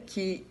 en fait,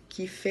 qui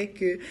fait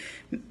que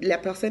la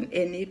personne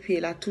est née, puis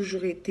elle a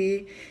toujours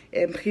été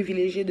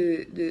privilégiée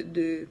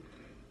de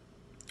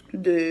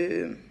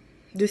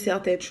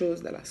certaines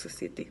choses dans la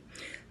société.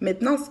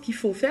 Maintenant, ce qu'il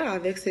faut faire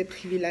avec ces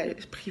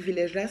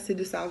privilèges-là, c'est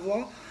de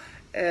savoir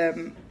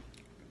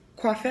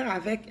quoi faire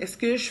avec. Est-ce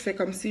que je fais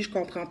comme si je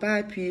comprends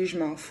pas, puis je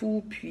m'en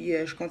fous, puis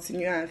je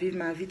continue à vivre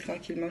ma vie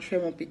tranquillement, je fais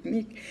mon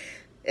pique-nique?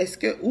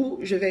 Ou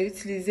je vais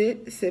utiliser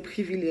ces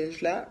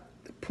privilèges-là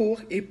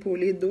pour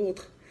épauler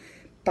d'autres?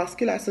 Parce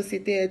que la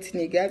société est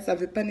inégale, ça ne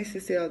veut pas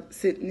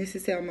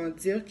nécessairement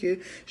dire que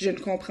je ne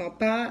comprends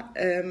pas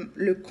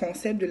le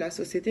concept de la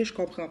société, je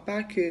comprends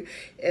pas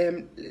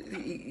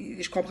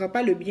comprends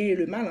pas le bien et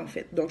le mal en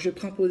fait. Donc je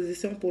prends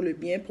position pour le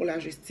bien, pour la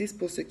justice,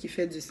 pour ce qui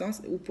fait du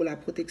sens ou pour la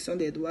protection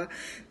des droits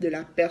de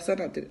la personne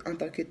en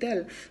tant que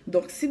telle.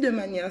 Donc si de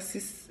manière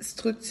si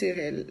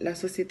structurelle, la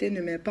société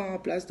ne met pas en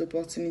place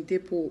d'opportunités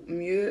pour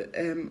mieux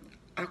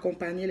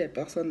accompagner les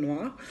personnes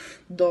noires.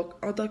 Donc,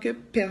 en tant que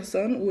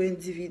personne ou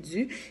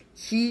individu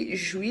qui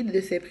jouit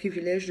de ces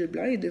privilèges de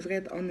blanc, il devrait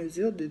être en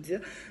mesure de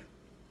dire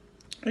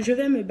je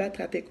vais me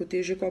battre à tes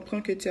côtés. Je comprends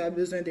que tu as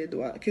besoin des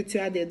droits, que tu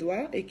as des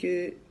droits et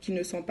qui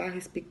ne sont pas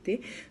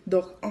respectés.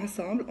 Donc,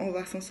 ensemble, on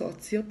va s'en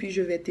sortir, puis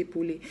je vais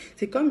t'épauler.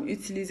 C'est comme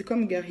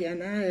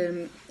Gariana,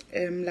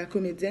 la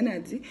comédienne, a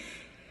dit,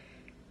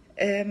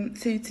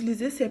 c'est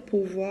utiliser ces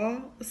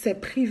pouvoirs, ces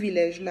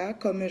privilèges-là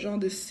comme un genre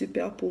de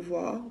super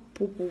pouvoir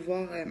pour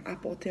pouvoir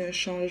apporter un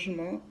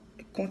changement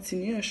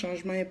continu, un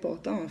changement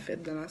important en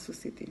fait dans la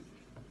société.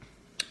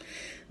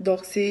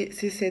 Donc c'est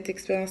cette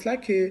expérience-là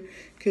que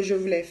je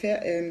voulais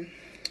faire,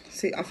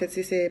 c'est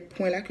ces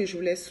points-là que je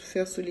voulais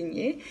faire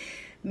souligner.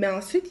 Mais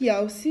ensuite, il y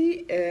a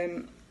aussi...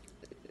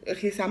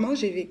 récemment,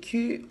 j'ai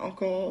vécu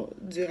encore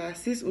du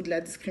racisme ou de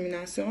la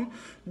discrimination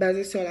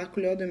basée sur la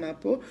couleur de ma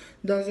peau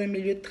dans un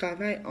milieu de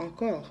travail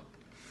encore.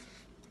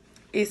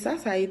 Et ça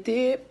a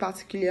été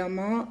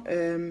particulièrement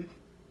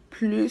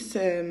plus...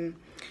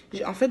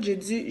 en fait, j'ai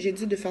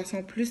dû de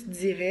façon plus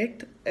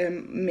directe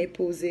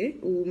m'imposer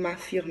ou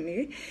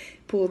m'affirmer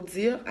pour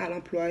dire à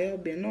l'employeur,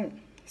 ben non,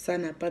 ça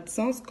n'a pas de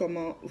sens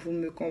comment vous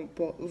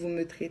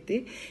me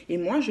traitez. Et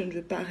moi, je ne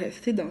veux pas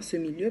rester dans ce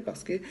milieu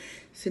parce que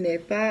ce n'est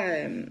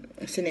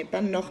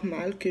pas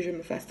normal que je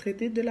me fasse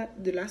traiter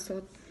de la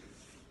sorte.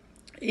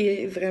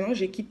 Et vraiment,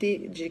 j'ai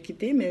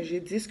quitté, mais j'ai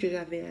dit ce que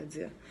j'avais à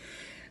dire.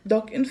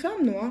 Donc, une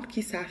femme noire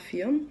qui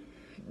s'affirme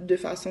de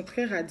façon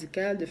très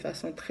radicale, de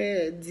façon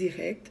très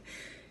directe,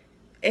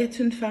 est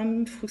une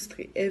femme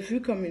frustrée, est vue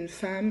comme une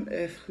femme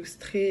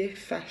frustrée,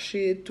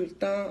 fâchée, tout le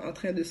temps en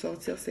train de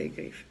sortir ses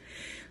griffes.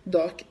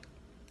 Donc,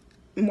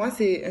 moi,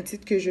 c'est un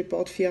titre que je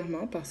porte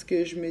fièrement parce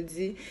que je me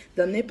dis,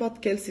 dans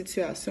n'importe quelle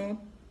situation,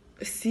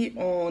 si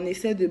on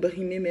essaie de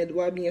brimer mes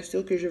doigts, bien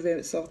sûr que je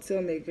vais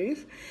sortir mes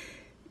griffes.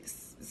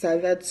 Ça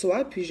va de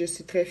soi, puis je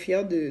suis très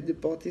fière de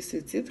porter ce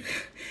titre.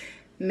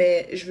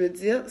 Mais je veux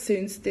dire, c'est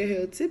une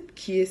stéréotype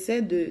qui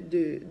essaie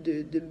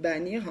de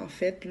bannir, en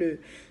fait,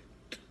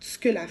 tout ce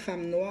que la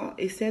femme noire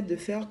essaie de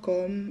faire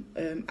comme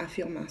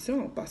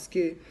affirmation. Parce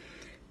que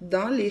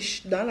dans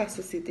la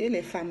société,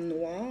 les femmes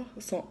noires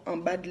sont en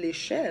bas de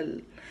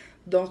l'échelle.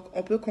 Donc,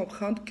 on peut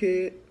comprendre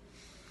que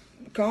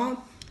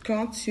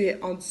quand tu es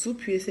en dessous,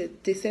 puis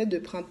tu essaies de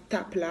prendre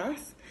ta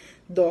place,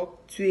 donc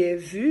tu es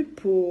vue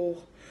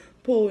pour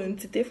une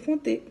petite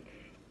effrontée.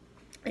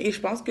 Et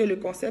je pense que le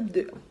concept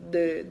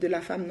de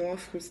la femme noire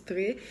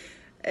frustrée,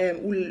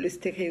 ou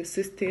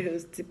ce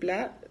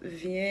stéréotype-là,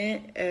 vient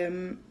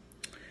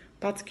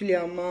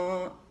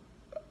particulièrement,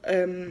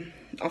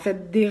 en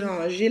fait,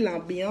 déranger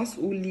l'ambiance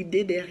ou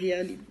l'idée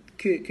derrière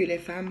que les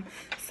femmes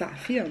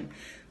s'affirment.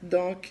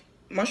 Donc,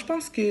 moi, je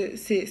pense que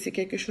c'est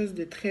quelque chose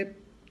de très,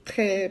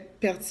 très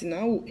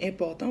pertinent ou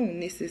important ou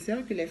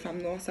nécessaire que les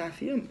femmes noires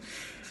s'affirment.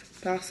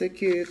 Parce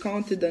que quand on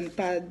ne te donne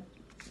pas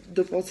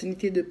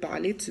d'opportunité de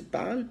parler, tu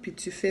parles, puis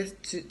tu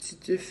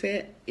te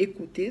fais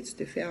écouter, tu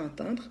te fais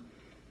entendre.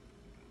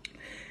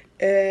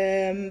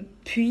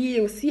 Puis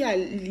aussi, il y a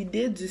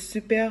l'idée du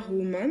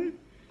superwoman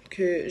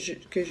que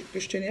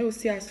je tenais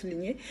aussi à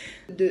souligner,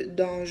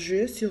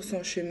 d'enjeu sur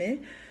son chemin.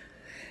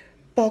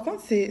 Par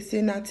contre, c'est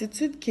une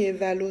attitude qui est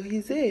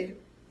valorisée.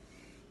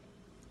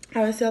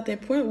 À un certain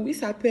point, oui,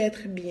 ça peut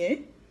être bien,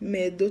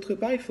 mais d'autre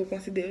part, il faut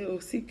considérer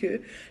aussi que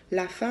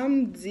la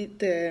femme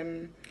dite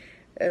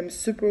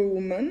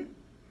superwoman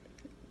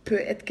peut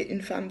être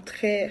une femme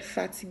très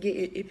fatiguée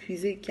et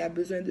épuisée qui a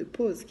besoin de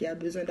pause, qui a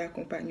besoin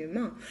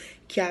d'accompagnement,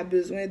 qui a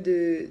besoin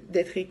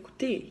d'être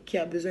écoutée, qui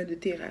a besoin de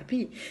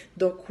thérapie.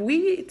 Donc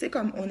oui, tu sais,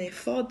 comme on est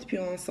forte puis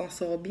on s'en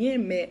sort bien,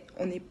 mais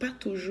on n'est pas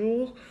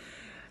toujours...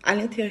 À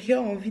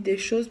l'intérieur, on vit des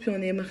choses puis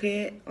on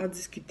aimerait en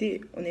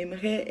discuter, on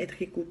aimerait être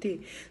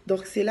écouté.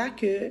 Donc c'est là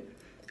que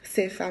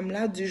ces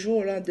femmes-là, du jour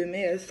au lendemain,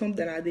 elles sont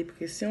dans la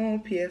dépression,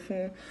 puis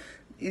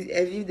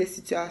elles vivent des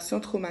situations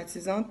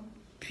traumatisantes,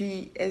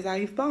 puis elles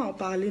n'arrivent pas à en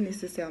parler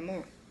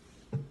nécessairement.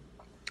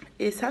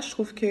 Et ça, je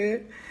trouve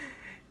que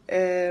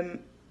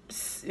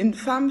une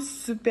femme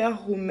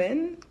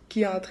superwoman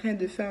qui est en train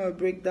de faire un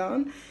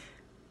breakdown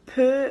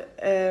peut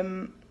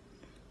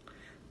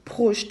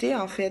projeter,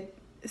 en fait,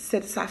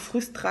 sa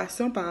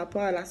frustration par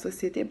rapport à la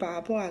société, par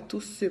rapport à tout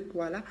ce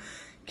poids-là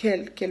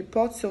qu'elle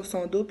porte sur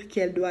son dos, puis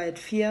qu'elle doit être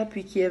fière,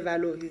 puis qui est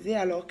valorisée,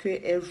 alors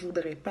qu'elle ne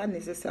voudrait pas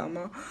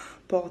nécessairement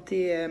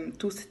porter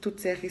toutes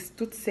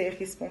ces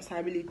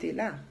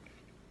responsabilités-là.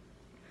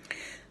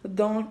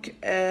 Donc,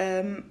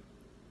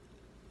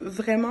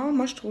 vraiment,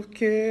 moi, je trouve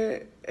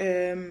que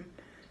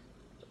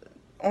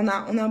on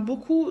a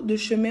beaucoup de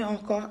chemin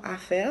encore à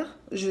faire.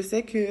 Je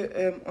sais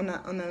que on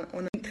a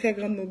une très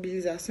grande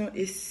mobilisation,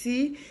 et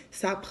si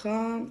ça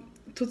prend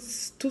tout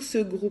ce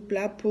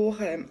groupe-là pour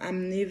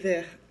amener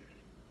vers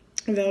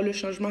le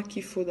changement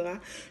qu'il faudra,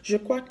 je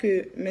crois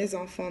que mes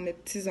enfants, mes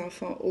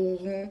petits-enfants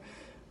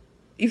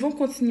ils vont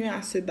continuer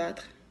à se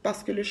battre,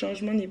 parce que le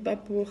changement n'est pas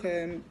pour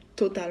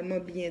totalement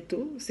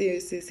bientôt.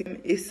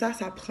 Et ça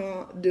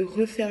prend de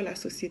refaire la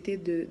société,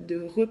 de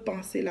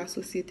repenser la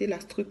société, la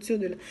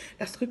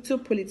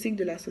structure politique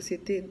de la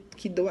société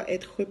qui doit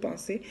être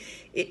repensée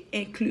et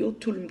inclure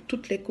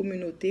toutes les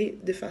communautés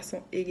de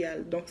façon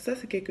égale. Donc ça,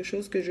 c'est quelque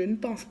chose que je ne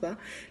pense pas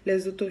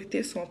les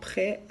autorités sont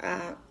prêtes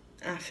à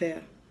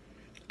faire.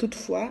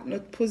 Toutefois,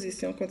 notre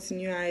position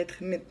continue à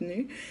être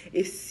maintenue,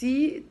 et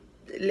si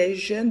les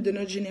jeunes de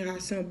notre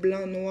génération,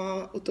 blancs,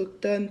 noirs,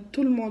 autochtones,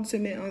 tout le monde se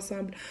met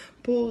ensemble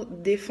pour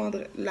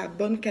défendre la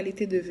bonne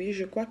qualité de vie,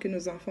 je crois que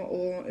nos enfants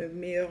auront un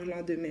meilleur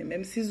lendemain,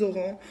 même s'ils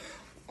auront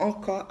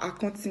encore à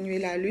continuer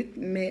la lutte,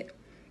 mais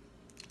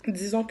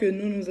disons que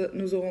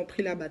nous aurons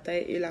pris la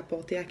bataille et la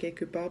porté à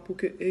quelque part pour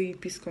qu'eux, ils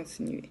puissent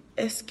continuer.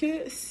 Est-ce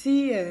que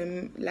si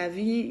la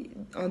vie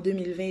en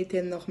 2020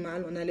 était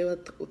normale, on allait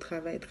au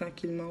travail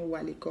tranquillement ou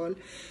à l'école,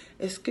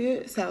 est-ce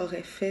que ça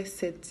aurait fait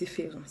cette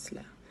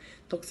différence-là?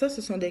 Donc ça,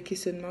 ce sont des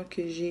questionnements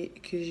que j'ai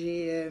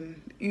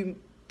eus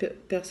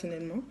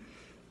personnellement.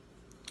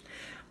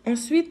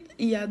 Ensuite,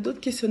 il y a d'autres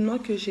questionnements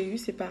que j'ai eus,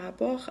 c'est par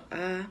rapport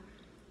à...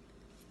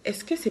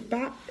 Est-ce que c'est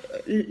pas...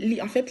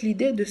 En fait,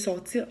 l'idée de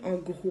sortir en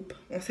groupe.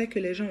 On sait que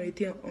les gens ont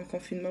été en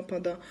confinement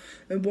pendant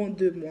un bon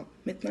 2 mois.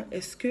 Maintenant,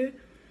 est-ce que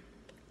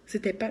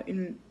c'était pas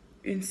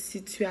une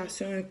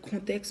situation, un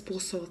contexte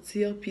pour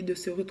sortir puis de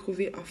se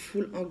retrouver en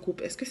foule, en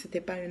groupe? Est-ce que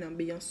c'était pas une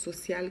ambiance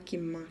sociale qui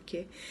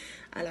manquait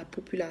à la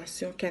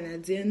population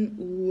canadienne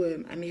ou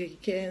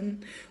américaine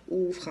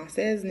ou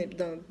française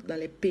dans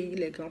les pays,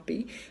 les grands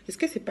pays? Est-ce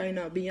que c'est pas une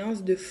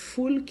ambiance de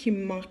foule qui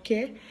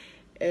manquait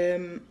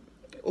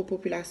aux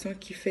populations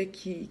qui fait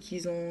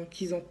qu'ils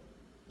ont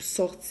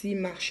sorti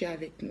marcher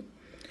avec nous?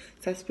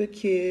 Ça se peut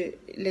que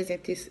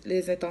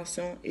les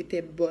intentions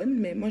étaient bonnes,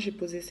 mais moi, j'ai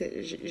posé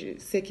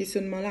ces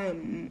questionnements-là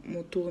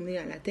m'ont tourné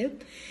à la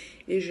tête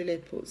et je les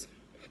pose.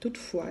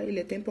 Toutefois, il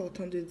est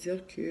important de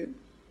dire que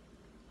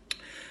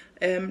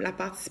la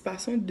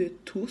participation de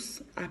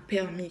tous a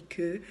permis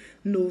que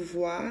nos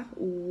voix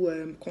ou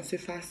qu'on se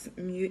fasse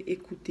mieux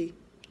écouter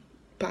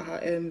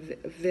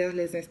vers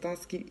les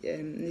instances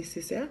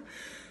nécessaires.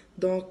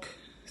 Donc,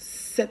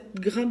 cette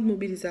grande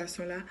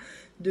mobilisation-là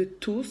de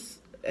tous,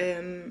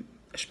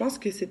 je pense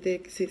que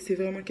c'est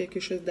vraiment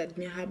quelque chose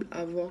d'admirable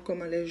à voir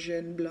comment les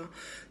jeunes blancs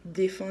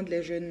défendent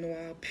les jeunes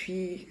noirs,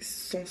 puis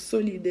sont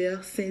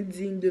solidaires,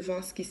 s'indignent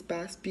devant ce qui se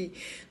passe, puis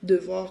de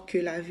voir que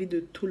la vie de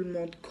tout le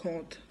monde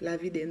compte, la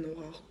vie des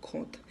noirs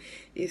compte.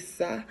 Et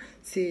ça,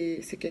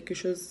 c'est quelque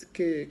chose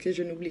que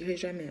je n'oublierai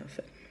jamais, en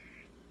fait.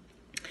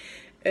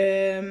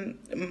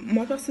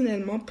 Moi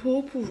personnellement,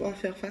 pour pouvoir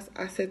faire face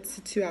à cette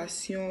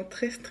situation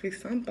très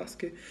stressante, parce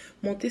que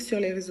monter sur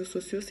les réseaux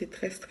sociaux c'est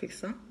très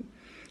stressant,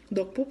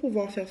 Donc, pour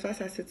pouvoir faire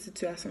face à cette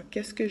situation,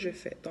 qu'est-ce que je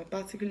fais? Donc,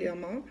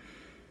 particulièrement,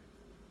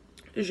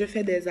 je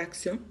fais des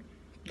actions.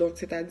 Donc,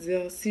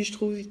 c'est-à-dire, si je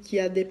trouve qu'il y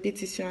a des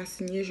pétitions à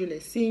signer, je les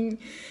signe.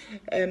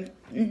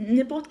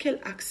 N'importe quelle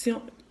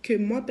action que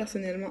moi,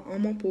 personnellement, en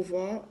mon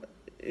pouvoir,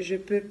 je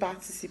peux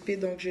participer,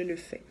 donc je le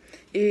fais.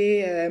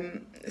 Et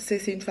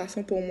c'est une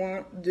façon pour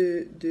moi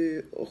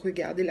de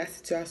regarder la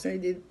situation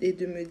et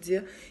de me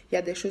dire, il y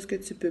a des choses que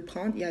tu peux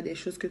prendre, il y a des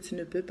choses que tu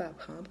ne peux pas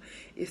prendre.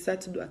 Et ça,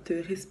 tu dois te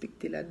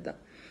respecter là-dedans.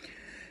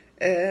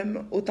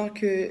 Autant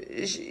que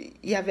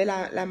il y avait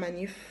la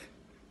manif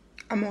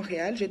à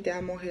Montréal, j'étais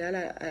à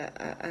Montréal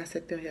à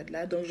cette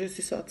période-là, donc je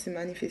suis sortie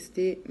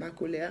manifester ma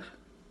colère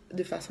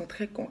de façon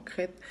très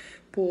concrète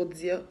pour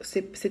dire,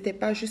 c'était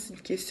pas juste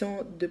une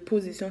question de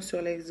position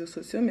sur les réseaux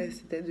sociaux, mais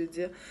c'était de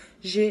dire,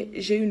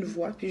 j'ai une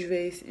voix, puis je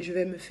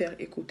vais me faire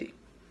écouter.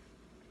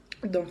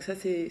 Donc ça,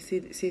 c'est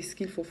ce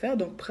qu'il faut faire,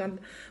 donc prendre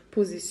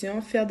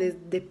position, faire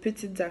des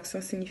petites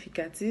actions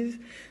significatives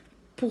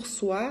pour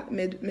soi,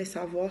 mais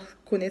savoir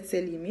connaître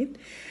ses limites.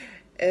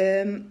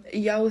 Il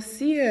y a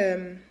aussi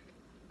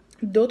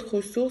d'autres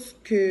ressources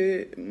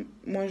que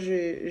moi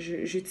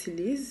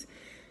j'utilise.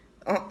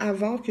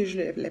 Avant que je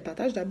les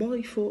partage, d'abord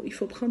il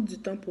faut prendre du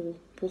temps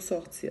pour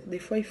sortir. Des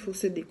fois, il faut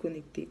se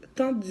déconnecter,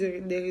 tant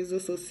des réseaux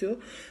sociaux,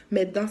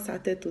 mais dans sa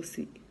tête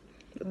aussi.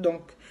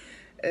 Donc,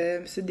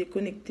 se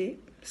déconnecter,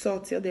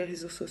 sortir des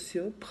réseaux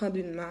sociaux, prendre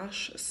une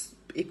marche,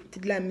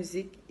 écouter de la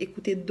musique,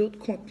 écouter d'autres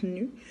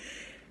contenus,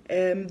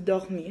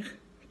 dormir,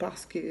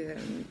 parce que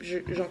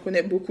j'en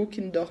connais beaucoup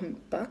qui ne dorment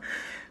pas.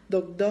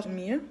 Donc,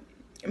 dormir,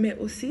 mais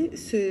aussi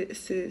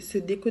se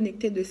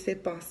déconnecter de ses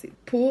pensées.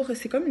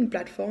 C'est comme une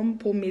plateforme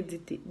pour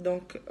méditer.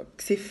 Donc,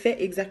 c'est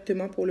fait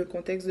exactement pour le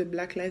contexte de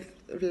Black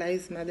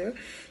Lives Matter.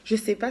 Je ne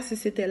sais pas si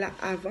c'était là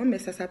avant, mais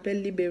ça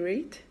s'appelle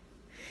Liberate.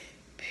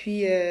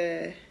 Puis,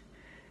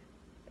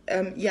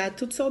 il y a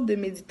toutes sortes de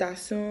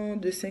méditations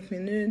de 5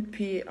 minutes,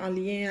 puis en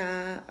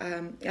lien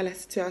à la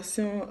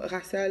situation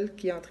raciale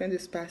qui est en train de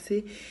se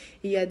passer.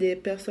 Il y a des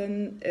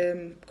personnes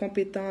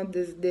compétentes,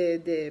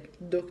 des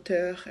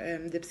docteurs,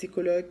 des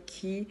psychologues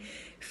qui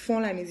font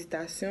la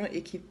méditation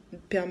et qui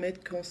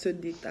permettent qu'on se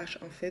détache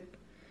en fait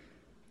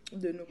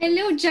de nos...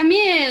 Hello,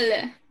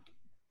 Jamil!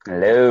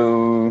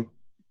 Hello!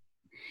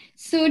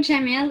 So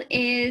Jamil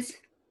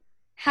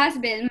has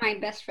been my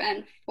best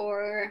friend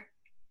for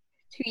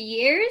 3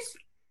 years.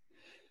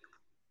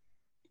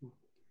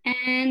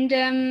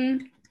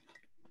 And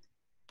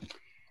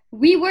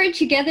we were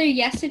together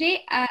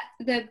yesterday at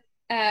the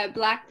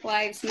Black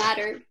Lives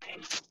Matter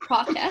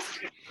protest.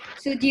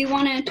 So do you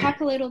want to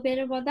talk a little bit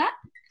about that?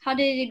 How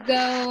did it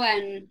go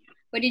and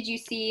what did you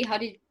see? How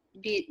did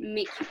it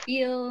make you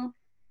feel?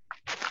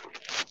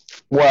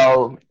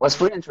 Well, it was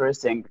pretty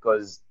interesting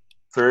because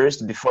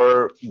first,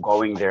 before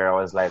going there, I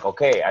was like,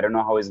 okay, I don't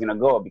know how it's going to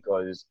go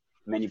because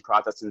many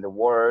protests in the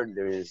world,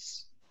 there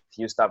is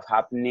few stuff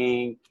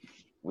happening.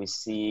 We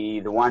see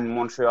the one in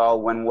Montreal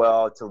went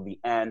well till the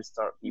end.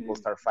 People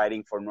start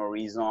fighting for no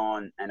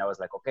reason, and I was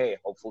like, okay,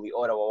 hopefully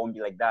Ottawa won't be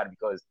like that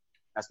because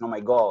that's not my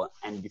goal.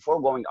 And before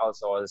going,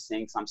 also I was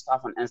seeing some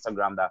stuff on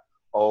Instagram that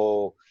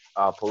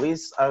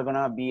police are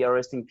gonna be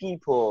arresting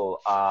people,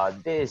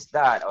 this,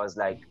 that. I was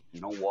like,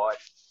 you know what?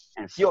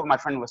 And a few of my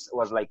friends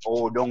was like,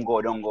 oh, don't go.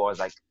 I was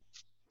like,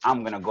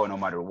 I'm gonna go no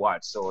matter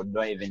what. So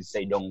don't even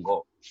say don't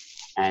go.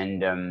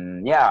 And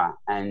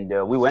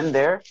we went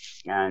there,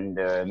 and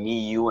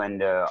me, you,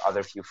 and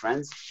other few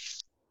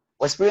friends.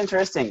 Was pretty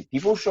interesting.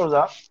 People showed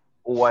up.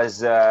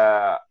 Was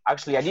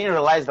actually, I didn't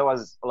realize there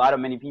was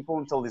many people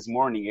until this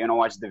morning. You know,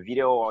 watched the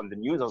video on the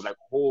news. I was like,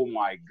 oh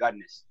my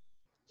goodness,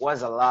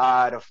 was a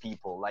lot of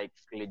people. Like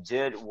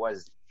legit,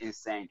 was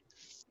insane.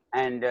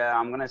 And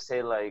I'm gonna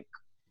say like,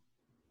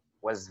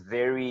 was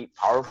very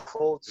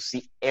powerful to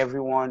see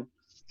everyone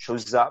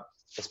shows up.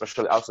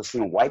 Especially also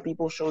seeing white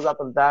people shows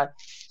up of that.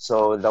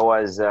 So that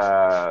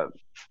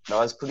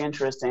was pretty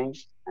interesting.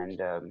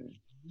 And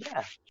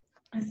yeah.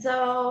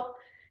 So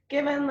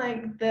given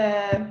like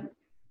the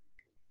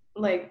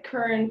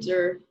current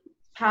or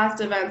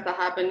past events that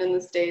happened in the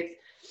States,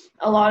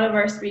 a lot of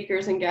our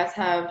speakers and guests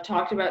have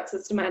talked about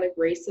systematic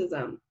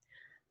racism.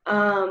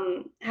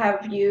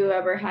 Have you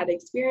ever had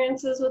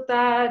experiences with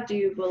that? Do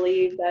you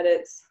believe that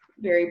it's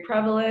very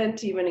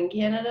prevalent even in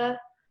Canada?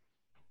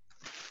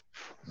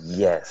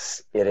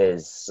 Yes, it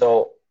is.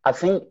 So I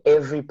think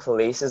every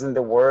places in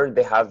the world,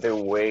 they have their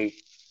way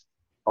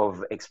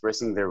of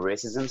expressing their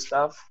racism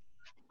stuff.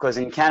 Because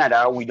in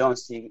Canada, we don't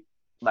see,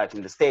 like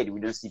in the States, we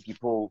don't see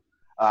people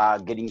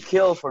getting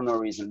killed for no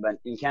reason. But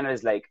in Canada,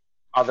 it's like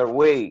other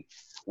way,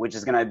 which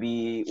is going to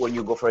be when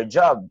you go for a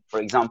job,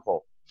 for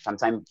example.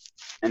 Sometimes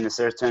in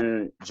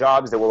certain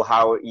jobs, they will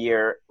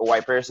hire a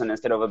white person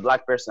instead of a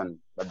black person,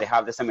 but they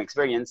have the same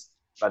experience,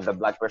 but the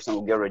black person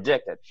will get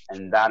rejected.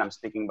 And that I'm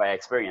speaking by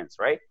experience,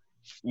 right?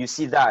 You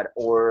see that.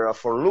 Or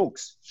for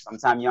looks,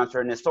 sometimes you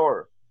enter in a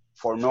store,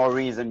 for no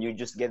reason, you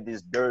just get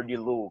this dirty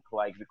look,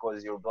 like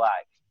because you're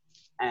black.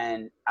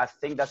 And I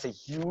think that's a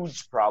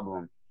huge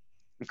problem.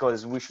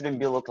 because we shouldn't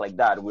be looked like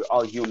that. We're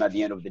all human at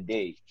the end of the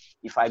day.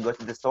 If I go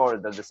to the store,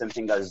 that's the same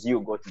thing as you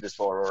go to the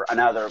store or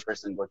another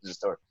person go to the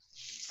store.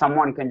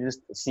 Someone can just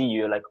see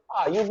you like,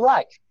 oh, you're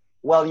black.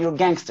 Well, you're a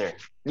gangster.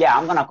 Yeah,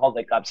 I'm gonna call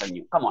the cops on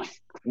you. Come on.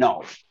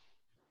 No,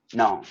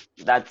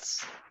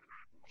 that's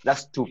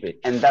stupid.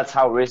 And that's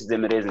how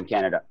racism it is in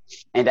Canada.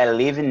 And I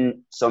live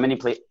in so many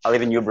places. I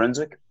live in New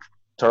Brunswick,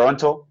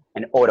 Toronto,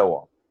 and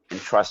Ottawa. And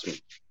trust me,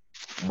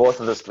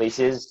 both of those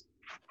places,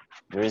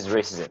 there is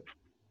racism.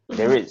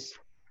 There is.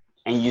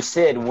 And you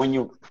said when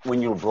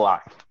you're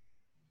black,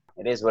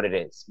 it is what it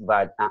is.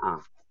 But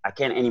I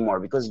can't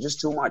anymore because it's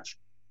just too much.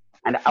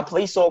 And I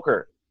play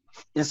soccer.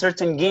 In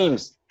certain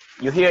games,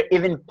 you hear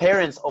even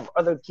parents of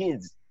other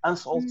kids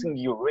insulting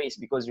your race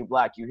because you're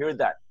black. You hear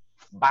that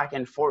back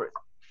and forth.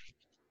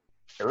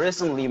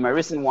 Recently, my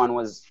recent one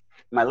was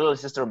my little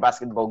sister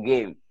basketball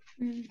game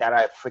that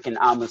I freaking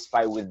almost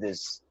fight with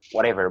this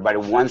whatever. But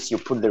once you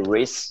put the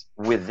race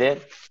with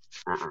it,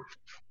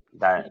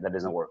 that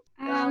doesn't work.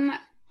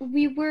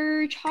 We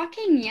were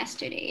talking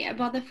yesterday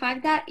about the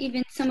fact that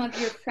even some of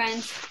your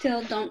friends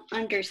still don't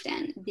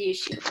understand the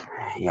issue.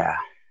 Yeah.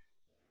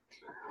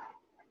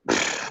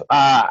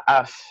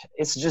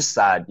 It's just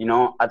sad, you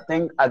know. I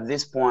think at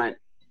this point,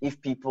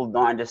 if people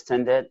don't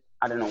understand it,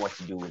 I don't know what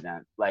to do with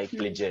them. Like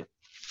legit,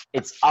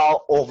 it's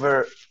all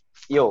over.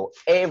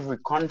 Every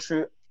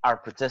country are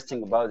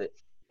protesting about it.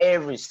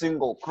 Every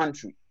single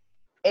country,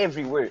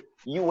 everywhere.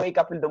 You wake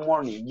up in the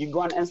morning, you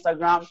go on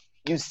Instagram,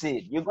 you see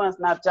it. You go on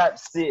Snapchat,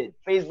 see it.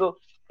 Facebook,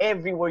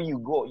 everywhere you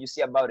go, you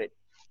see about it.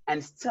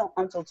 And still,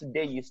 until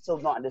today, you still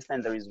don't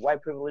understand there is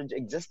white privilege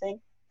existing.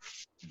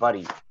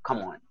 Buddy, come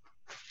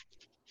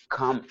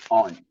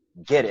on,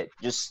 get it.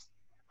 Just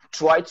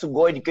try to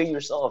go educate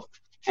yourself.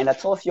 And I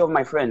tell a few of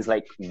my friends,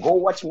 like, go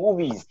watch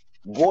movies,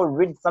 go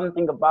read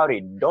something about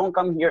it. Don't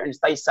come here and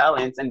stay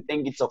silent and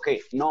think it's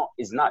okay. No,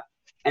 it's not.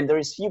 And there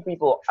is few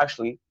people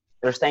actually,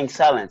 they're staying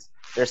silent.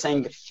 They're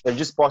saying, they're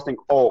just posting,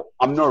 oh,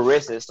 I'm not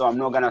racist, so I'm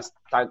not gonna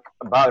talk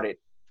about it.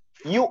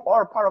 You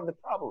are part of the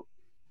problem.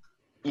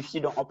 If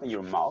you don't open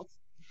your mouth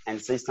and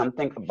say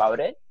something about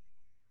it,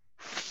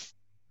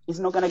 it's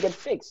not gonna get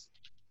fixed.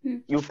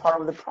 You're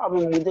part of the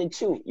problem with it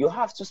too. You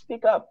have to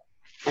speak up.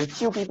 And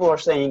few people are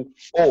saying,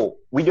 oh,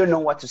 we don't know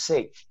what to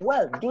say.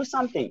 Well, do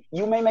something.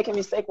 You may make a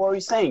mistake what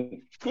you're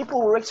saying.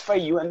 People will rectify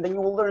you and then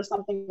you will learn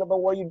something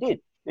about what you did.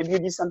 Maybe you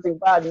did something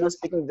bad, not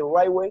speaking the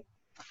right way.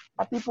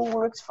 But people will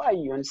rectify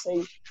you and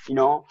say,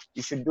 you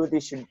should do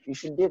this, you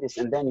should do this.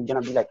 And then you're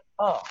going to be like,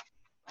 oh,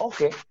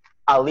 okay.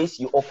 At least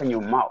you open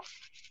your mouth.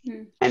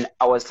 And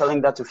I was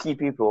telling that to few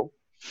people.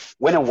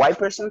 When a white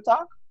person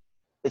talks,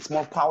 it's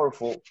more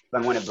powerful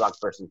than when a black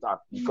person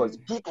talks because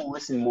people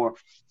listen more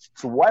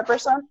to white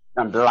person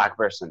than black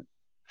person.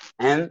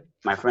 And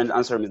my friend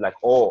answered me like,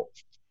 oh,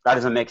 that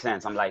doesn't make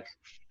sense. I'm like,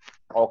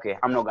 okay,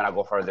 I'm not going to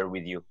go further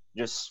with you.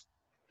 Just,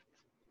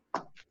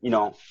 I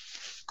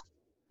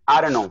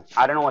don't know.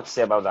 I don't know what to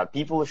say about that.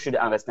 People should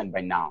understand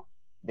by now.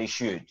 They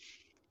should.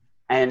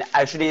 And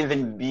I shouldn't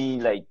even be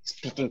like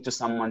speaking to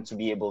someone to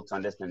be able to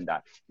understand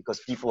that because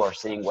people are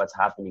saying what's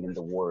happening in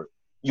the world.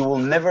 You will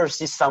never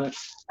see some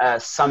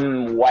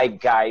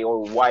white guy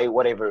or white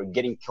whatever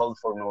getting killed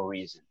for no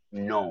reason.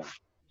 No.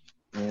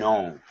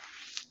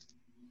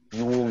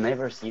 You will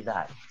never see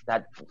that.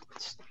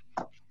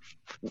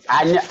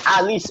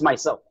 At least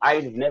myself,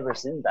 I've never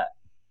seen that.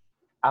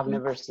 I've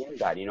never seen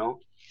that,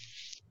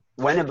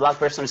 When a black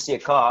person see a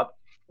cop,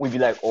 we'd be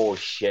like, oh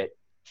shit.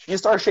 You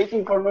start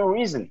shaking for no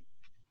reason.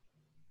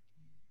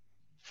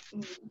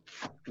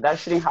 That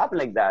shouldn't happen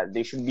like that.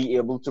 They should be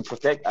able to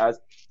protect us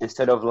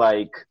instead of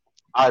like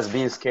us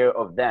being scared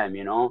of them,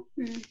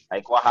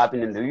 like what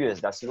happened in the US.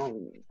 That's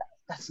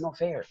not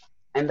fair.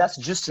 And that's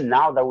just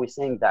now that we're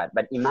saying that.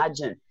 But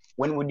imagine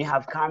when we didn't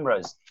have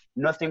cameras,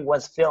 nothing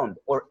was filmed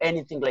or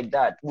anything like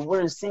that. We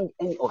weren't seeing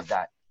any of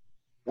that.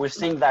 We're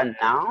saying that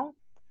now,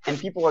 and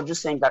people are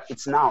just saying that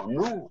it's now.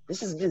 No,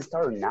 this has been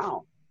started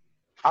now.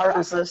 Our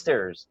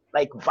ancestors,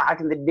 like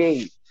back in the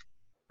day,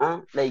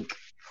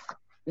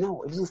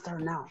 no, it didn't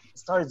start now.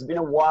 It's been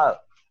a while.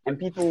 And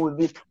people will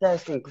be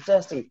protesting,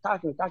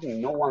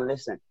 talking. No one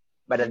listens.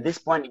 But at this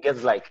point, it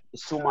gets like,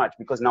 it's too much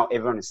because now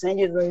everyone is saying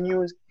it in the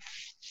news.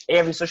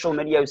 Every social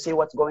media, you say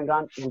what's going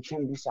on. We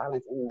can't be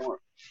silent anymore.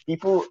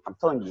 People, I'm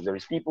telling you, there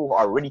is people who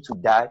are ready to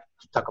die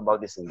to talk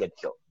about this and get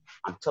killed.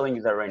 I'm telling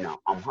you that right now.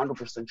 I'm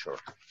 100% sure.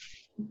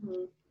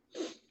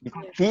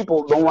 Because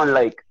people don't want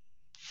like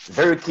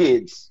their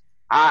kids.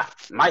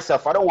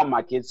 Myself, I don't want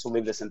my kids to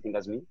live the same thing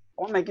as me.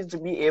 I want my kids to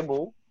be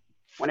able,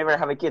 whenever I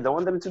have a kid, I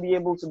want them to be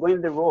able to go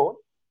in the road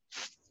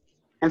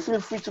and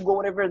feel free to go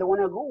wherever they want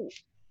to go.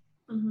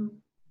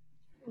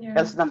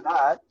 Else than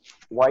that,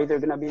 why they're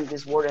going to be in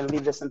this world and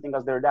live the same thing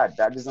as their dad?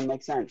 That doesn't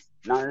make sense.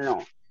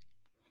 No.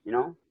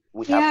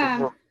 We have to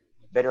grow a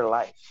better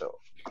life. So,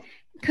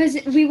 because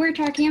we were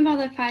talking about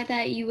the fact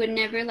that you would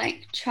never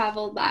like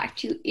travel back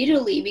to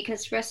Italy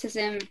because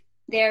racism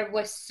there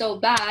was so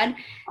bad,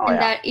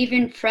 that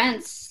even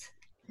France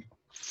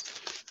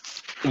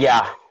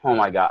Yeah. Oh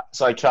my God.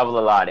 So I travel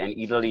a lot, and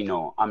Italy,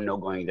 no, I'm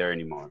not going there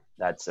anymore.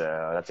 That's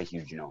a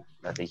huge no.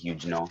 That's a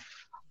huge no.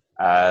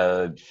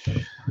 Uh,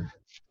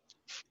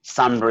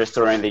 some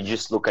restaurant, they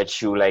just look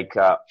at you like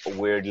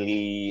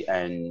weirdly,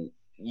 and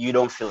you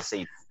don't feel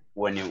safe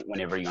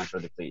whenever you enter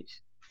the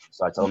place.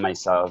 So I tell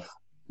myself,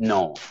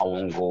 no, I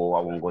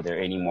won't go there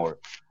anymore.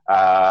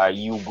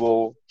 You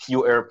go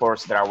few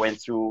airports that I went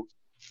through,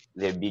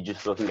 they'll be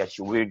just looking at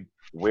you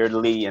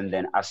weirdly, and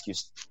then ask you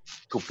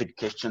stupid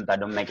questions that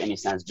don't make any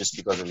sense just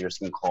because of your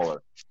skin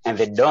color. And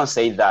they don't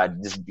say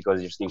that just because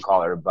of your skin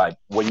color, but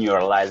when you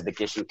realize the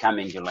question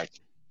coming, you're like,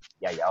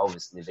 yeah,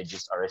 obviously they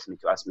just arrest me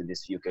to ask me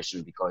this few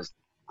questions because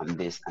I'm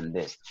this and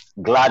this.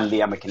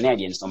 Gladly, I'm a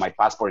Canadian, so my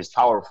passport is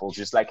powerful.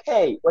 Just like,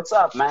 hey, what's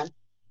up, man?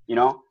 You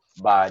know.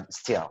 But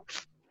still,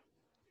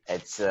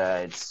 it's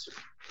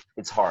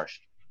harsh.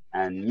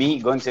 And me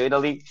going to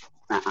Italy,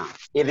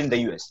 even the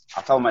US,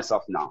 I tell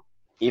myself now,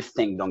 if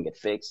things don't get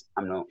fixed,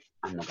 I'm not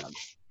gonna go.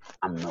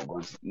 I'm not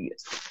going to the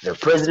US. The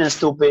president is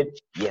stupid.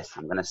 Yes,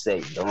 I'm gonna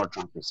say Donald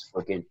Trump is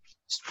fucking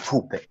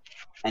stupid.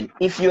 And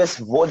if US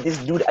vote this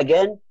dude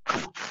again,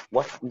 come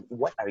on,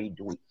 what are you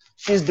doing?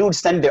 This dude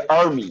sent the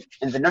army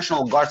and the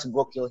National Guard to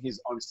go kill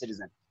his own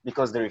citizen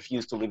because they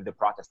refused to leave the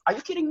protest. Are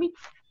you kidding me?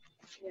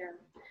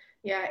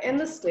 Yeah. In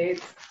the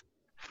States,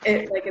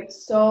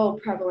 it's so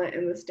prevalent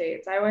in the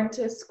States. I went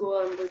to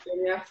school in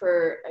Virginia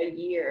for a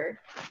year.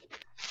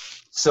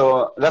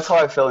 So that's how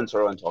I felt in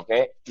Toronto,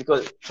 okay?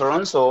 Because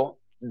Toronto,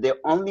 the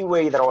only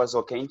way that I was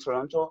okay in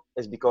Toronto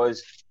is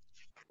because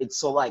it's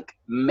so like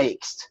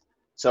mixed.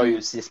 So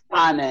you see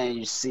Spanish,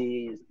 you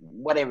see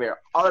whatever,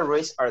 all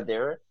races are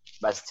there,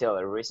 but still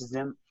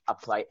racism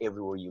apply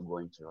everywhere you go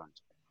in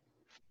Toronto.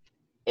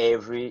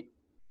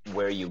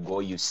 Everywhere you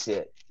go, you see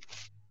it.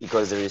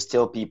 Because there is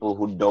still people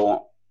who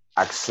don't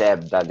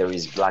accept that there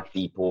is black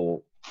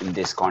people in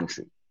this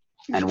country.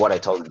 And what I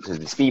told to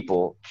these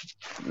people,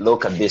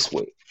 look at this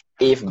way.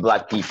 If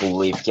black people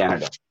leave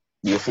Canada,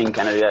 do you think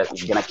Canada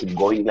is going to keep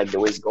going like the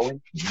way it's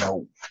going?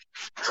 No.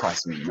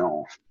 Trust me,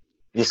 no.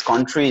 This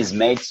country is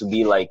made to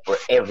be like for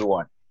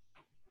everyone.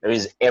 There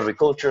is every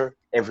culture,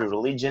 every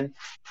religion,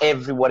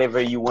 every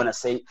whatever you want to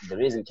say, there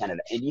is in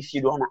Canada. And if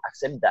you don't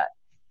accept that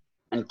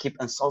and keep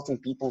insulting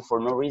people for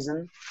no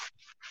reason,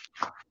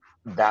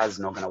 that's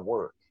not going to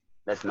work.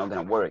 That's not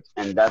going to work.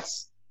 And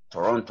that's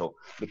Toronto,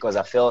 because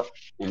I feel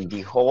in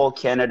the whole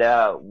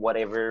Canada,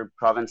 whatever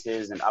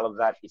provinces and all of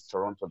that, it's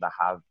Toronto that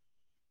have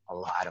a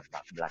lot of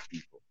black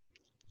people.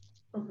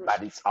 Mm-hmm.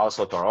 But it's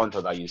also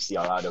Toronto that you see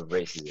a lot of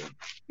racism.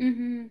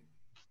 Mm-hmm.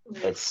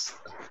 It's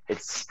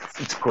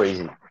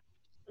crazy.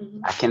 Mm-hmm.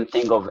 I can't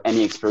think of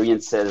any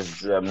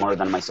experiences more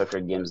than my soccer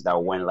games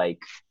that went like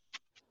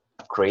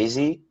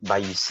crazy,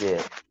 but you see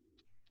it.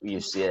 You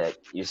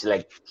see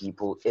like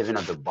people, even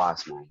at the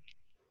bus, man.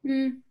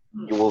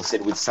 Mm-hmm. You will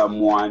sit with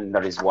someone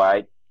that is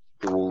white,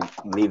 you will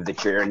leave the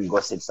chair and go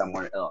sit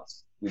somewhere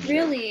else.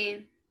 Really?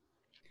 Like,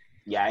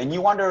 yeah, and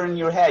you wonder in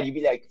your head, you'd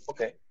be like,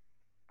 okay,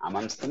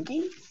 I'm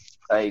stinking?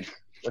 Like,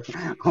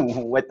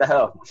 what the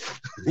hell?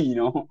 You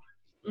know?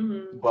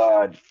 Mm-hmm.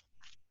 But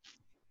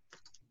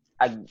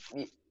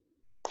it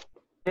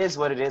is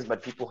what it is,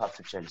 but people have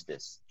to change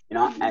this, you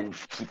know? Mm-hmm. And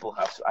people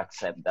have to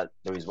accept that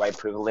there is white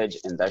privilege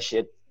and that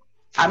shit.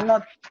 I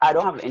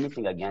don't have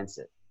anything against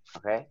it,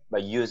 okay?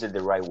 But use it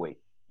the right way.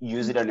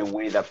 Use it in a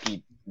way that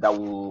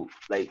will,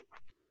 like,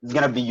 it's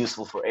gonna be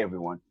useful for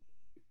everyone,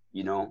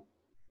 you know?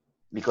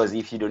 Because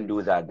if you don't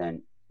do that,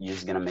 then you're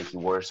just gonna make it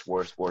worse,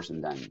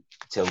 and then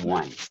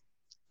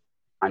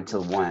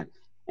until when?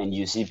 And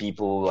you see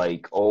people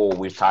like, oh,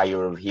 we're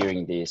tired of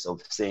hearing this,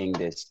 of saying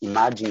this.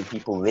 Imagine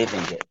people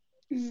living it.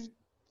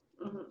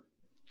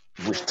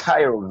 Mm-hmm. We're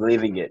tired of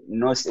living it.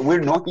 No,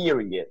 we're not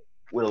hearing it.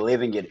 We're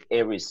living it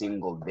every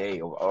single day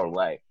of our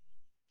life.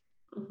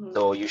 Mm-hmm.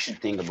 So you should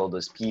think about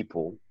those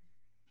people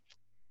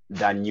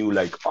that knew,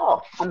 like,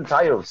 oh, I'm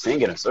tired of seeing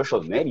it on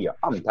social media.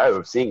 I'm tired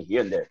of seeing here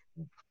and there.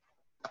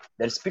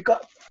 Then speak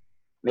up.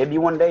 Maybe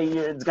one day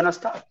it's gonna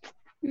stop.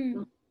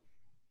 Mm.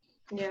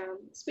 Yeah.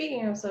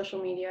 Speaking of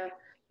social media,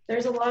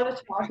 there's a lot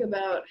of talk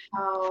about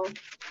how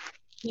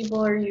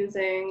people are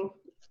using,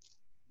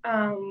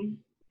 how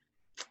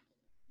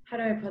do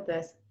I put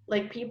this?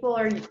 Like, people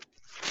are, like,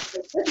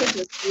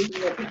 businesses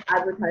using it to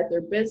advertise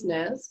their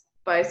business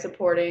by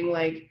supporting,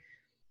 like,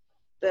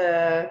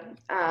 the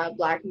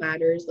Black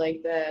Matters,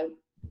 like the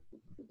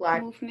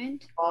Black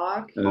movement.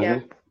 Talk. Mm-hmm. Yeah.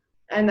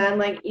 And then,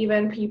 like,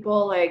 even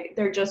people, like,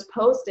 they're just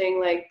posting,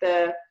 like,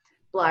 the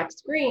black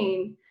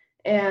screen,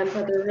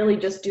 but they're really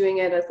just doing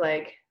it as,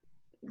 like,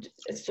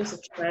 it's just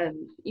a trend,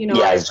 you know?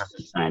 Yeah, it's just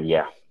a trend,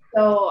 yeah.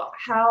 So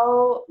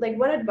how, like,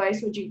 what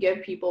advice would you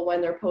give people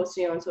when they're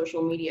posting on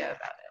social media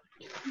about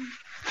it?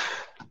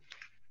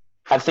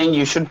 I think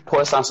you should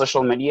post on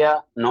social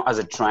media, not as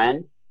a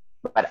trend,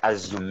 but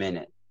as you mean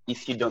it.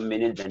 If you don't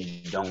mean it, then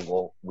don't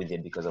go with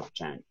it because of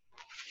trend.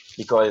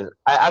 Because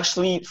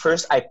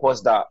first I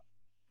post the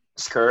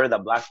skirt, the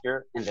black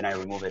skirt, and then I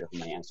remove it from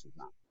my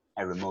Instagram.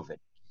 I remove it.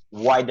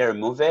 Why did I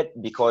remove it?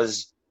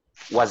 Because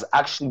was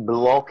actually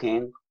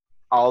blocking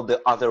all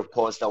the other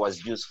posts that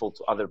was useful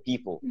to other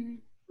people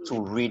to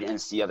read and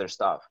see other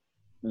stuff,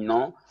 you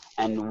know.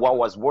 And what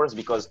was worse,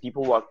 because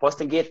people were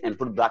posting it and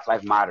put Black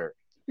Lives Matter,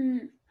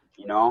 you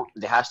know,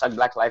 the hashtag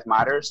Black Lives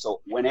Matter.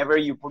 So whenever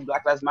you put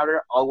Black Lives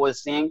Matter, all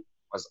was seeing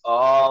was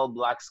all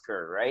black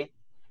skirt, right?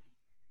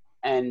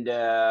 And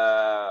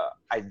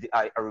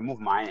I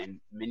removed mine, and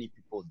many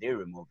people, they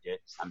removed it.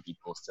 Some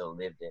people still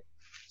lived it.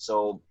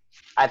 So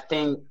I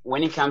think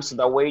when it comes to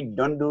that way,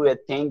 don't do a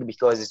thing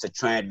because it's a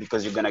trend,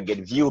 because you're gonna get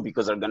view,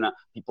 because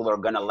people are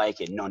gonna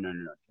like it. No.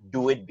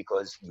 Do it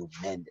because you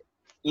meant it.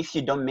 If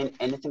you don't mean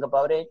anything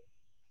about it,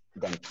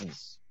 then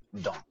please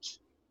don't.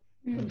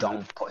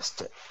 Don't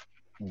post it.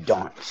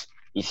 Don't.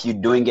 If you're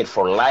doing it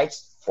for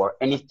likes, for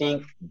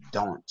anything,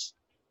 don't.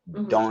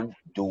 Don't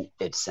do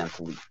it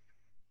simply.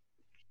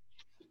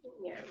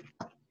 Yeah.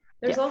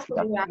 There's also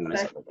the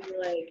aspect of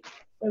like,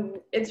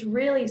 it's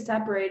really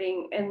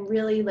separating and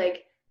really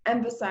like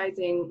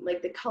emphasizing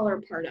like the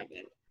color part of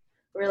it.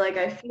 Where like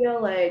I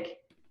feel like,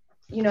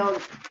 you know,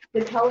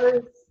 the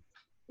colors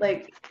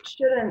like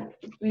shouldn't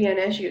be an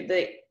issue.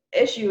 The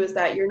issue is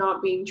that you're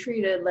not being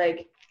treated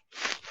like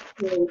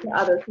to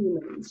other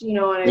humans. You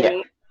know what I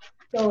mean?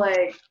 So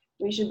like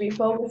we should be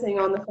focusing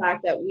on the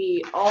fact that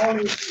we all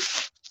need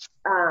to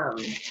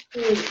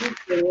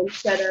equally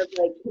instead of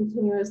like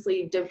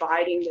continuously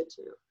dividing the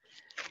two.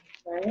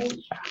 Right?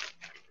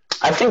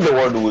 I think the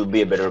world will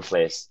be a better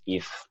place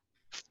if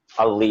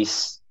at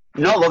least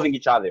not loving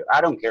each other.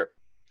 I don't care.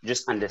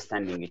 Just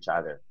understanding each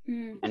other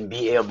and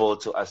be able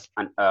to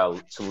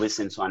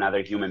listen to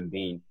another human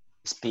being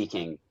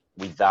speaking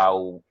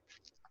without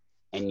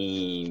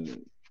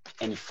any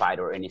fight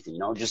or anything. You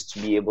know, just to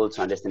be able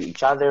to understand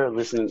each other,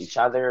 listening to each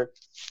other.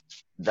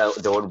 The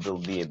world will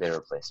be a better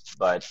place.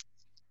 But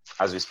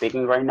as we're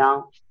speaking right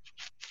now,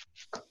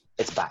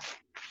 it's bad.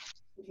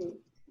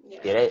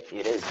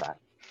 It is bad.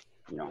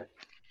 You know.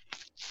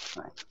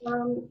 Right.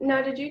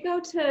 Now, did you go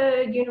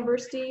to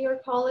university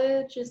or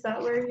college? Is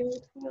that where you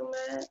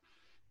met?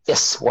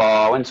 Yes.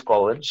 Well, I went to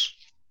college,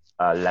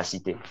 La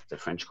Cité, the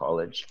French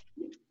college.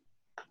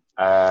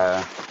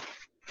 I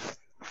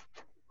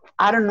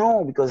don't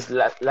know, because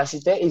La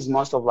Cité is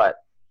most of like,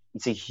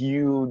 it's a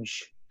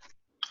huge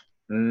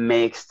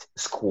mixed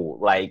school.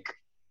 Like,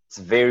 it's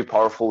very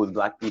powerful with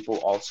Black people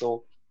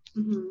also.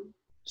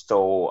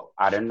 So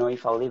I don't know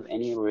if I leave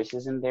any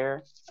racism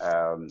there.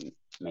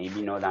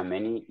 Maybe not that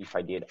many. If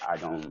I did, I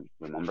don't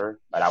remember.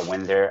 But I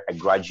went there. I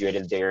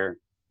graduated there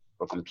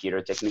for computer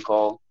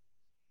technical.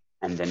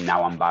 And then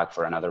now I'm back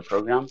for another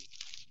program.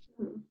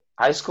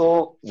 High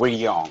school, we're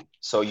young.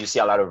 So you see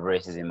a lot of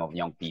racism of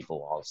young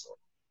people also.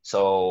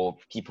 So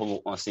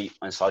people will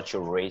insult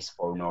your race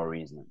for no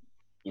reason.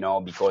 You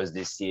know, because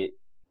they see,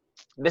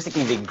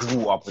 basically they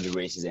grew up with the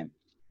racism.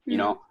 You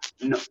know,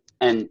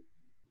 and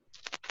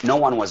no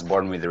one was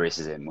born with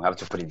racism. We have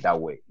to put it that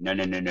way. No.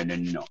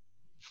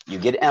 You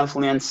get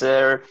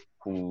influencer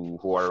who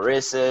are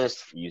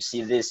racist. You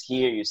see this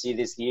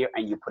here,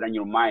 and you put on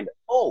your mind,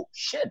 oh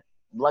shit,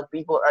 Black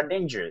people are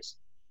dangerous.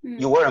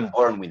 You weren't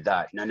born with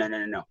that. No.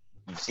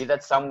 You see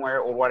that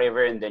somewhere or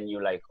whatever, and then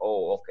you're like,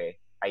 oh, okay,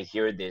 I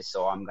hear this,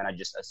 so I'm gonna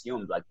just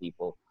assume Black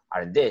people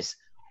are this.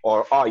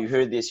 Or, oh, you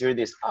hear this.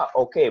 Ah,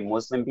 okay,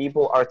 Muslim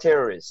people are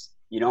terrorists.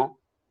 You know,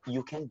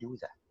 you can do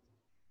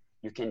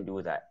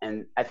that.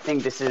 And I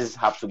think this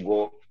have to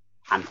go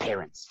on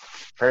parents.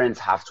 Parents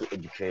have to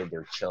educate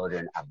their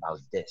children about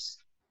this.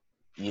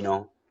 You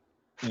know,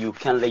 you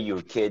can't let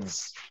your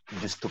kids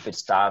do stupid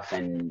stuff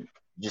and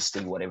just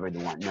say whatever they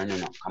want. No,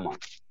 come on.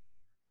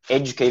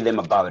 Educate them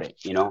about it,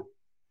 you know?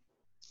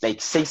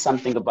 Like, say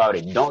something about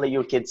it. Don't let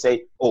your kids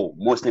say, oh,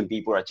 Muslim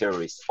people are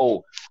terrorists.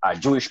 Oh,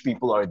 Jewish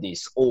people are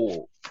this.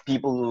 Oh,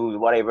 people,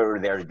 whatever,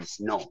 they're this.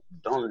 No,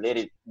 don't let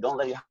it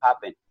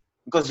happen.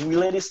 Because we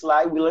let it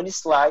slide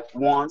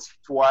once,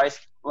 twice,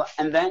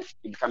 and then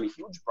it become a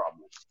huge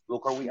problem.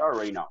 Look where we are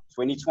right now.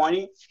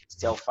 2020,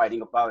 still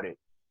fighting about it.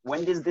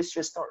 When does this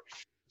just start?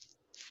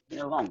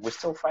 We're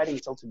still fighting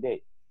till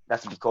today.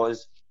 That's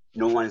because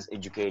no one's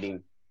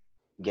getting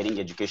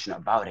education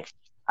about it.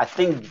 I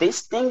think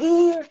this thing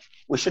here,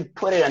 we should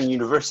put it on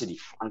university,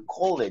 on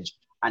college,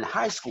 on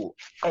high school,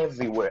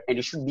 everywhere. And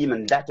it should be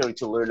mandatory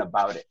to learn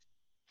about it.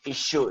 It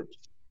should.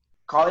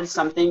 Call it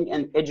something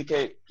and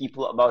educate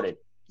people about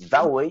it.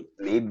 That way,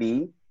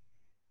 maybe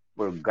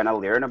we're gonna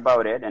learn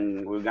about it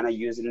and we're gonna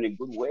use it in a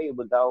good way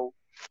without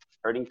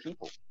hurting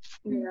people.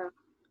 Yeah,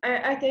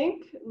 I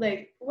think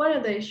like one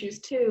of the issues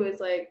too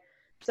is like,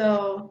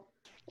 so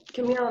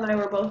Camille and I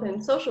were both in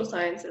social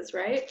sciences,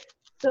 right?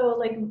 So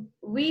like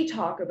we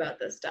talk about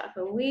this stuff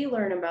and we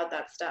learn about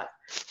that stuff,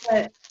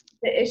 but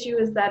the issue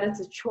is that it's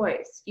a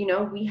choice. You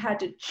know, we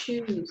had to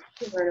choose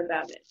to learn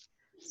about it.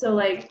 So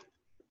like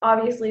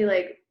obviously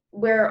like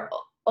we're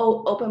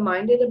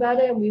open-minded about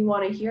it and we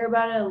want to hear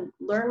about it and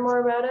learn more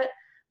about it,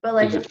 but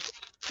like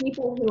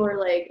people who are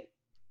like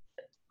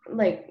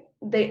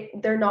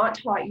they're not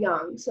taught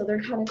young, so they're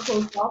kind of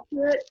closed off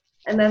to it,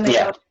 and then they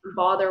don't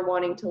bother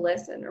wanting to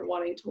listen or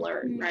wanting to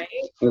learn, right?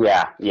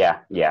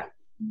 Yeah.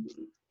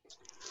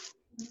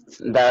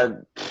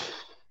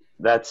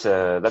 that's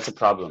a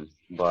problem.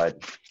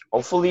 But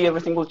hopefully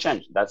everything will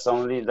change. That's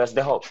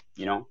the hope,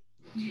 you know.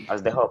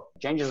 That's the hope.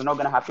 Change is not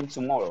gonna happen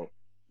tomorrow,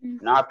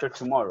 not after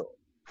tomorrow.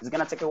 It's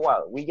gonna take a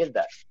while. We get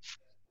that,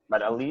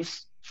 but at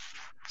least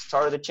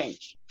start the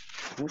change.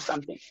 Do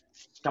something.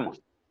 Come on.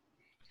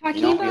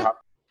 Talking You know, about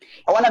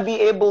I want to be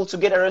able to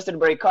get arrested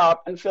by a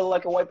cop and feel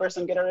like a white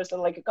person get arrested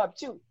like a cop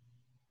too.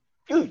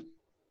 Dude,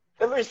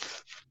 ever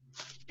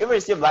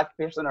see a black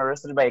person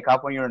arrested by a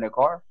cop when you're in a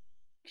car?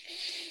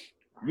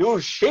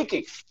 You're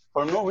shaking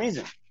for no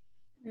reason.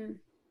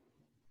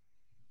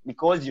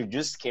 Because you're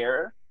just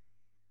scared.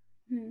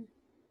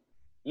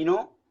 You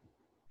know?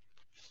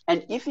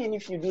 And even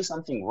if you do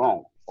something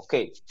wrong,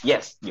 okay,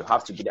 yes, you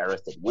have to get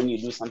arrested. When you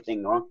do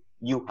something wrong,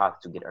 you have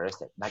to get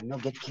arrested, but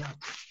not get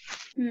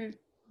killed.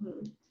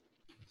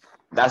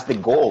 That's the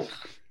goal.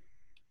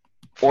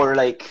 Or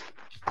like,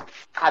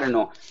 I don't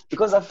know,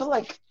 because I feel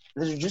like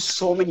there's just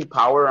so many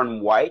power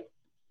on white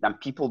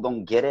that people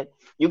don't get it.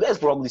 You guys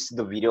probably see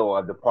the video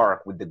of the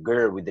park with the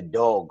girl with the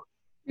dog.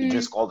 You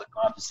just call the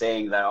cops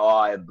saying that,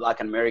 oh, a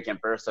black American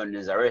person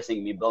is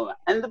arresting me, blah, blah.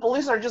 And the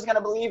police are just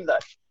gonna believe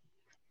that.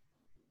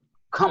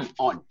 Come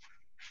on.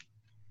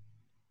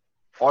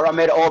 Or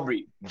Ahmaud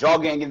Arbery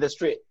jogging in the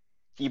street.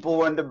 People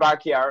were in the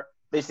backyard.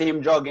 They see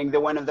him jogging. They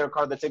went in their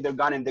car. They take their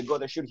gun and they go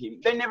to shoot him.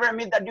 They never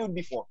met that dude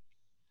before.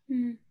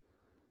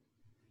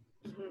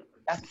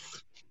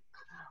 That's,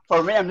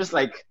 for me, I'm just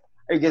like,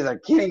 you guys are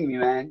kidding me,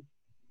 man.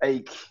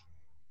 Like,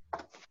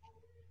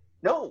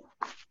 no.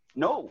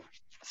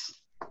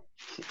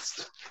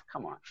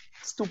 Come on,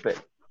 stupid.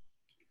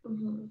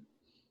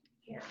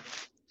 Yeah.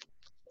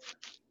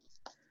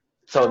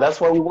 So that's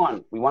what we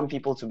want. We want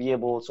people to be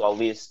able to at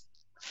least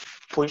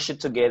push it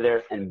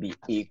together and be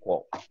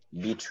equal,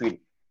 be treated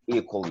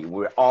equally.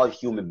 We're all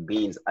human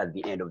beings at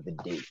the end of the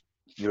day.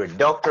 You're a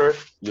doctor,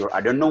 you're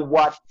I don't know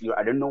what,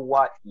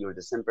 you're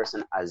the same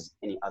person as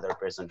any other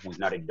person who's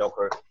not a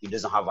doctor. He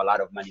doesn't have a lot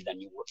of money than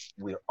you.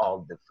 We're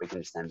all the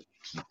freaking same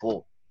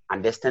people.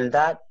 Understand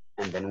that,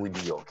 and then we'll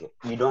be okay.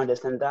 You don't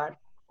understand that?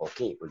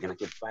 Okay, we're gonna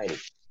keep fighting.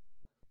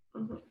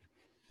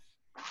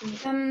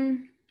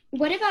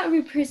 What about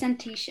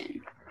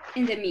representation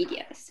in the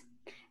medias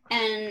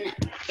and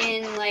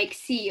in like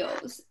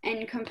CEOs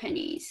and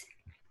companies?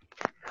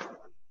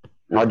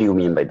 What do you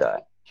mean by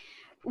that?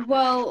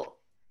 Well,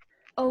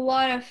 a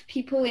lot of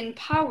people in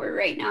power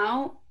right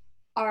now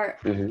are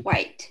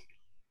white.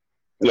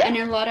 Yeah. And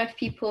a lot of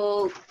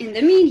people in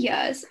the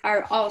medias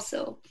are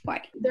also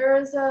white.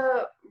 There's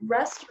a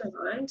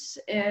restaurant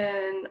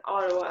in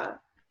Ottawa,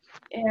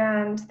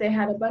 and they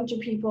had a bunch of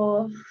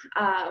people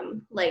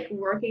like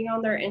working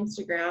on their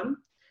Instagram,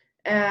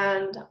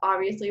 and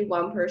obviously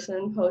one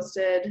person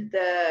posted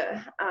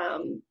the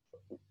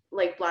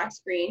like black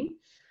screen,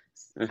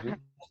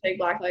 like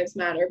Black Lives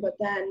Matter, but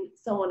then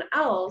someone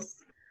else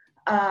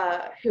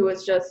who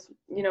was just,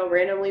 you know,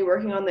 randomly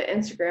working on the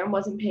Instagram,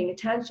 wasn't paying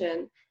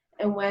attention,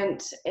 and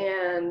went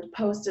and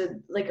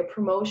posted like a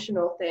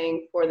promotional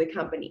thing for the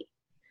company.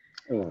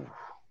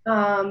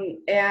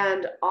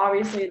 And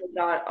obviously they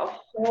got a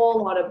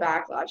whole lot of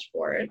backlash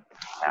for it.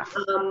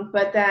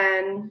 But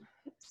then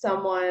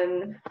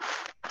someone,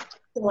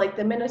 like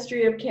the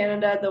Ministry of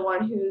Canada, the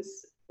one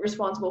who's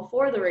responsible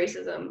for the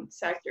racism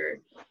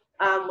sector,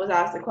 was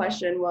asked the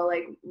question, well,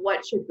 like,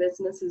 what should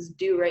businesses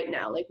do right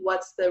now? Like,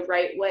 what's the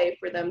right way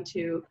for them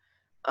to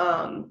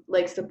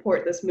like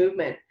support this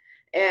movement?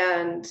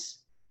 And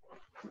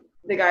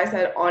the guy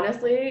said,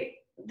 honestly,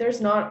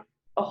 there's not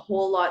a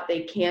whole lot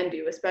they can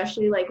do,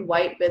 especially like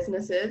white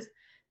businesses,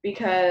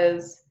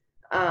 because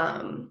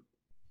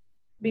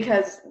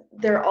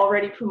they're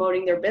already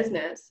promoting their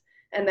business,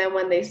 and then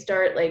when they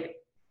start like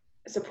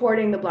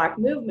supporting the black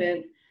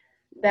movement,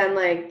 then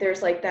like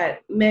there's like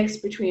that mix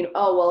between,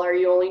 oh well, are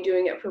you only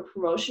doing it for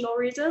promotional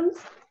reasons,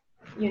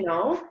 you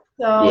know?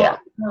 So yeah.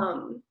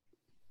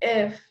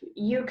 If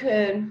you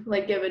could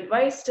like give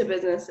advice to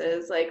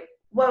businesses, like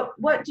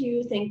what do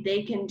you think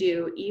they can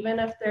do, even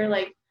if they're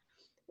like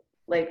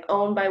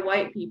owned by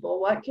white people?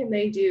 What can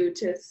they do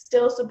to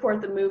still support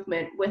the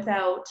movement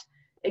without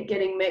it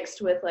getting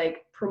mixed with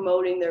like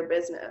promoting their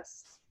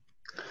business?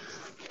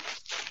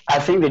 I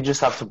think they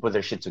just have to put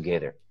their shit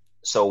together.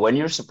 So when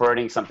you're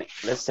supporting something,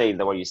 let's say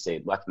the way you say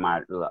Black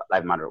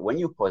Lives Matter, when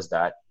you post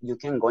that, you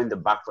can go in the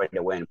back right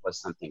away and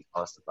post something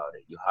else about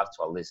it. You have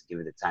to at least give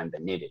it the time they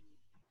need it.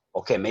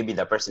 Okay, maybe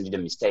that person did a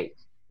mistake,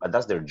 but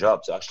that's their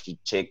job to actually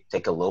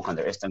take a look on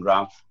their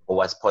Instagram or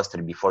what's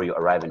posted before you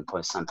arrive and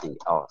post something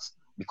else.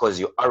 Because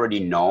you already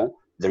know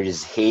there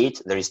is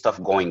hate, there is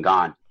stuff going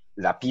on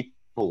that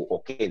people,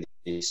 okay,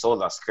 they saw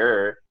that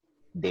scare,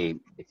 they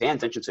pay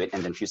attention to it,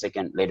 and then a few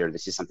seconds later they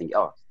see something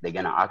else. They're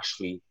gonna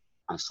actually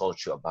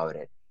insult you about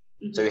it.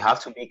 So you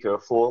have to be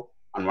careful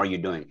on what you're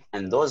doing.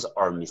 And those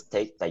are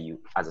mistakes that you,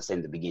 as I said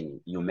in the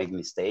beginning, you make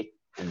mistake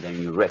and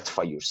then you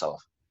rectify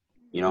yourself.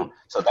 You know,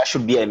 so that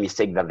should be a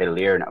mistake that they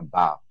learn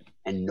about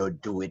and not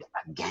do it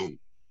again.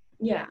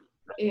 Yeah.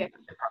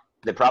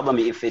 The problem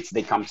if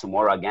they come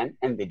tomorrow again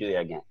and they do it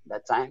again,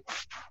 that time,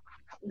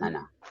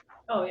 no.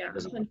 Oh yeah.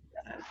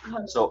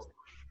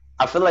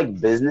 I feel like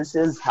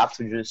businesses have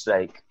to just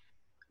like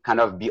kind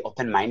of be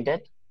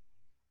open-minded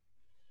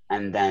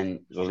and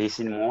then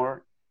listen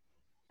more.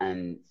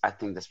 And I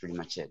think that's pretty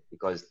much it,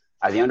 because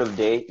at the end of the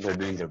day, they're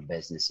doing their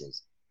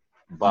businesses,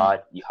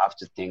 but you have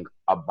to think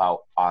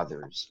about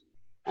others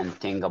and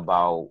think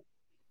about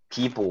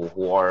people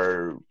who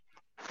are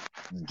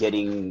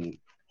getting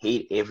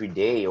hate every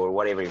day or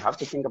whatever. You have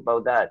to think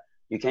about that.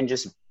 You can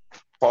just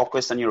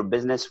focus on your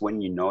business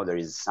when you know there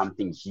is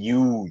something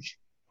huge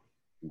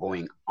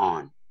going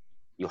on.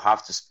 You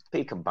have to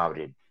speak about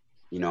it,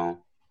 you know.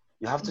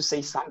 You have to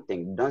say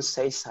something. Don't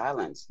say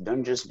silence.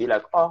 Don't just be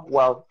like, oh,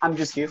 well, I'm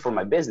just here for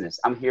my business.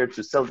 I'm here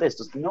to sell this.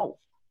 Just no.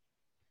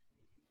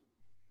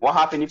 What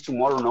happens if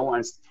tomorrow no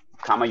one's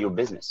come at your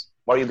business?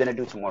 What are you going to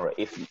do tomorrow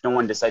if no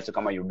one decides to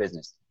come at your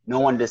business? No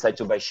one decides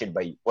to buy shit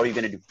by you. What are you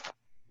going to do?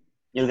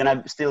 You're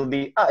going to still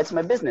be, it's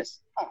my business.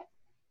 Oh.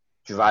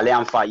 Tu vas aller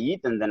en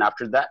faillite, and then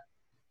after that,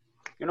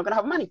 you're not going to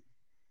have money.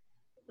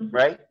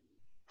 Right?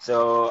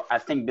 So I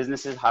think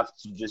businesses have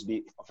to just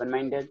be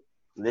open-minded,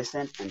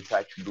 listen, and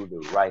try to do the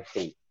right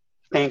thing.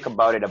 Think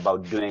about it,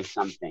 about doing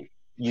something.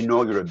 You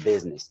know you're a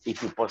business.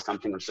 If you post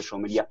something on social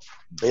media,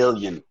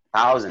 billion,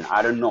 thousand,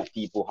 I don't know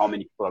people, how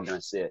many people are going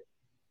to see it.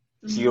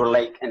 So you're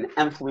like an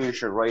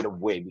influencer right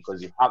away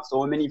because you have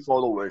so many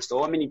followers,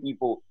 so many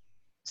people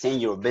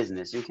saying you're a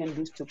business. You can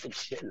do stupid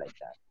shit like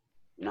that,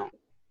 you know?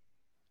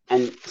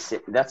 And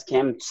that's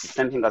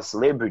something as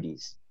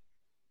celebrities.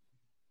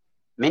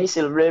 Many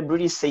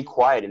celebrities stay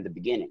quiet in the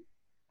beginning.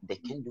 They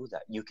can do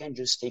that. You can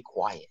just stay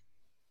quiet.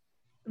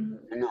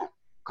 No,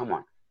 come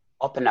on.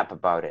 Open up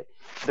about it.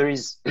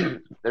 There's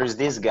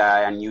this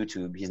guy on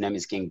YouTube. His name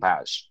is King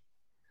Bash.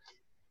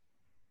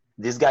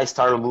 This guy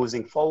started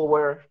losing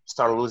follower,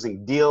 started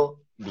losing deal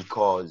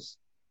because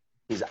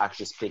he's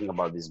actually speaking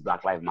about this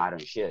Black Lives Matter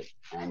and shit.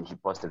 And he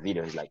posted a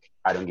video. He's like,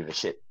 I don't give a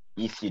shit.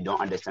 If you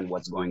don't understand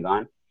what's going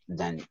on,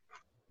 then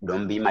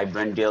don't be my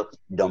brand deal.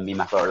 Don't be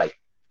my follower. Like,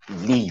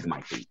 leave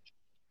my page.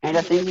 And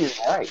I think he's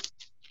right.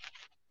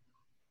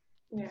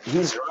 Yeah.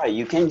 He's right.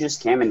 You can't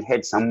just come and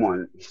hate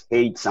someone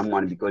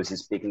because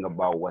he's speaking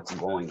about what's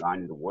going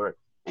on in the world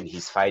and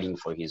he's fighting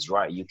for his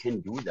right. You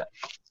can do that.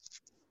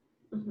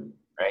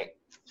 Right?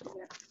 So.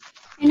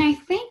 And I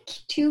think,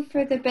 too,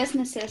 for the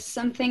businesses,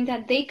 something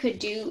that they could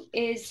do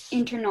is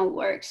internal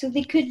work. So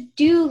they could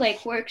do,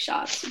 like,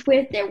 workshops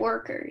with their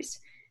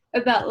workers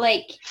about,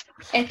 like,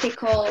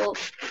 ethical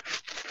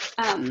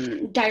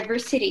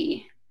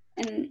diversity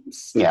and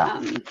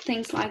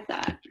things like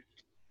that.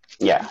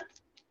 Yeah.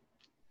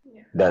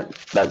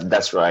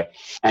 That's right.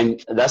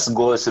 And that's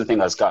goal is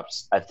something as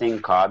cops. I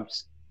think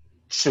cops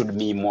should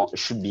be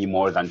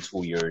more than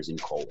 2 years in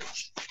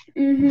college.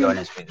 To be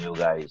honest with you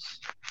guys.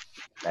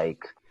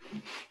 Like,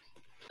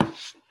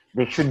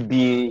 they should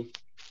be,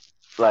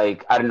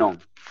 like, I don't know,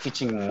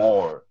 teaching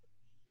more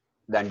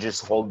than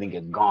just holding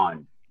a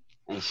gun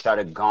and shot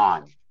a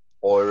gun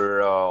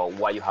or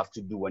what you have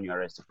to do when you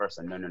arrest a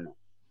person. No.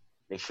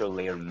 They should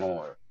learn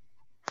more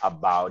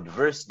about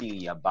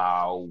diversity,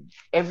 about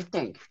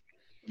everything.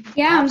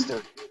 Yeah.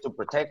 To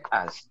protect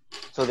us.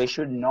 So they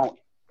should know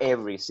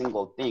every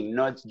single thing,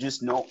 not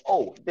just know,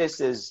 oh, this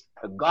is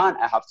a gun,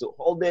 I have to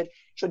hold it,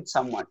 shoot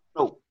someone.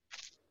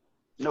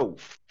 No.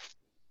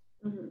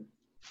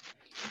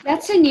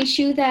 That's an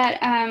issue that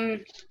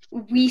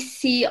we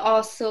see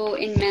also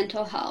in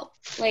mental health.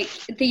 Like,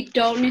 they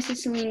don't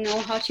necessarily know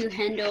how to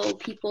handle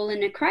people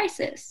in a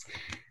crisis.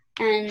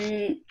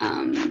 And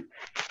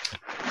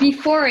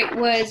before it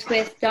was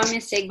with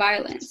domestic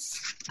violence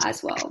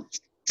as well.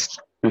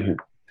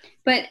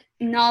 But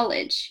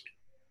knowledge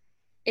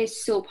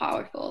is so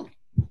powerful.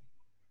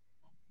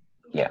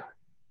 Yeah.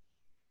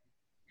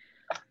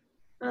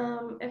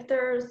 If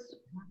there's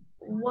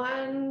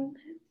one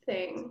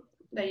thing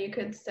that you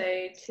could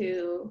say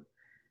to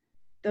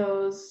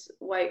those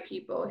white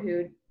people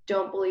who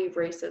don't believe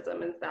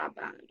racism is that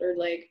bad or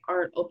like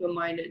aren't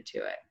open-minded to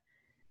it,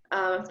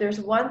 if there's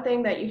one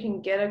thing that you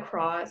can get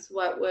across,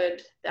 what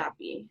would that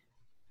be?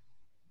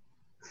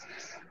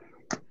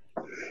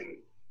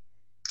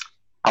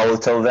 I will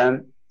tell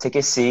them, take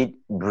a seat,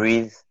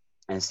 breathe,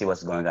 and see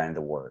what's going on in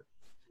the world.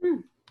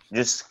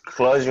 Just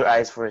close your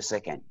eyes for a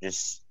second.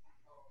 Just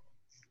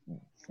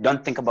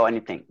don't think about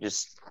anything.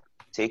 Just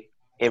take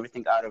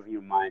everything out of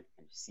your mind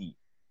and see.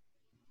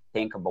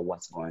 Think about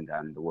what's going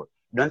on in the world.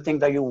 Don't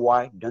think that you're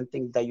white. Don't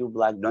think that you're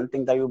black. Don't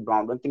think that you're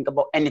brown. Don't think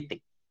about anything.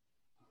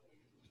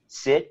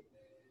 Sit,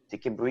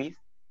 take a breathe,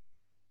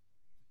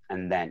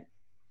 and then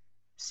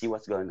see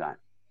what's going on.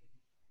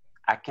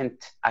 I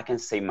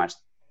can't say much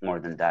more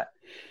than that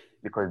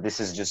because this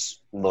is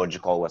just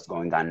logical what's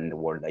going on in the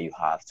world that you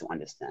have to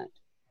understand.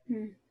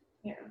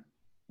 Yeah.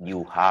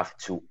 You have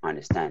to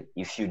understand.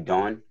 If you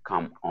don't,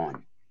 come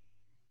on.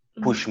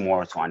 Push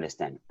more to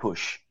understand.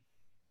 Push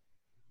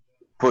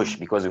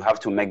because you have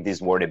to make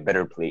this world a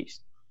better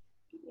place.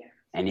 Yeah.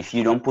 And if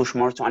you don't push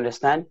more to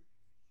understand,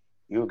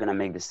 you're going to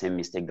make the same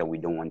mistake that we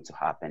don't want to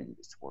happen in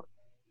this world.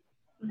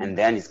 And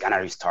then it's going to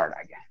restart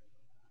again.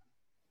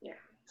 Yeah.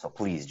 So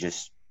please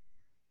just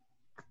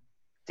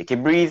take a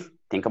breathe,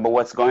 think about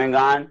what's going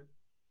on,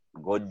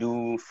 Go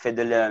do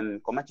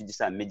comment tu dis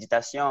ça?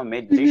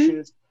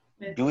 Meditations.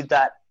 Do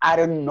that. I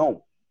don't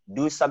know.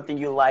 Do something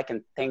you like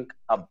and think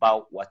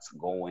about what's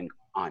going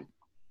on.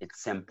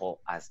 It's simple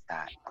as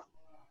that.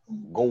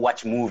 Go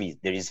watch movies.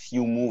 There is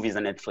few movies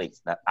on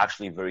Netflix that are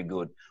actually very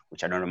good,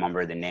 which I don't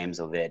remember the names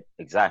of it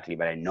exactly,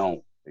 but I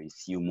know there is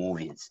few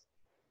movies.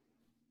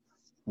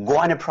 Go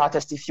on a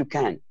protest if you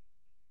can.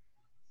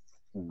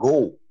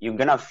 Go. You're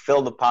gonna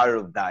feel the power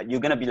of that. You're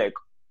gonna be like,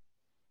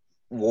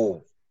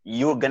 whoa.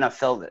 You're gonna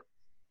feel it.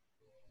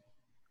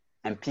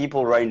 And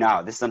people right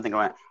now, this is something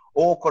like,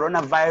 oh,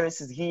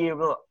 coronavirus is here.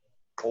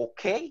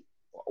 Okay.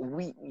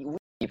 We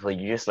people,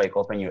 you just like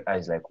open your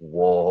eyes like,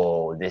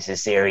 whoa, this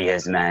is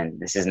serious, man.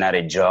 This is not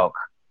a joke.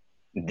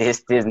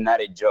 This is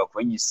not a joke.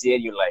 When you see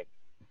it, you're like,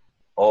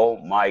 oh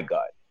my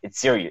God, it's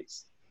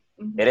serious.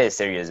 Mm-hmm. It is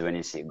serious when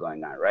you see it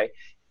going on, right?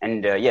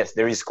 And yes,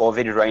 there is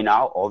COVID right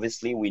now.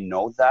 Obviously, we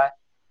know that,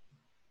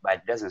 but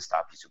it doesn't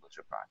stop you to go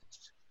to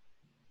protest.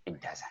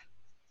 It doesn't.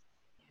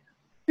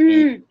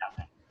 It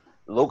doesn't.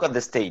 Look at the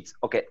states.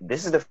 Okay,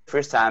 this is the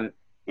first time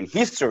in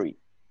history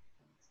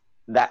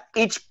that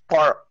each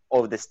part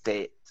of the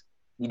state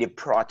did a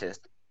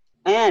protest,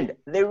 and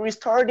they're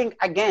restarting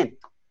again.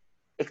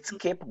 It's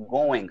kept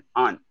going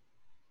on,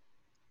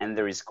 and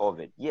there is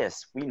COVID.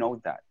 Yes, we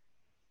know that,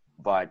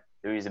 but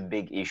there is a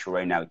big issue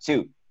right now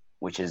too,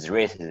 which is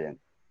racism.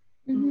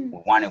 Mm-hmm.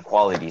 We want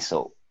equality,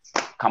 so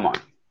come on.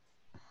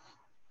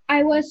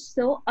 I was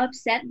so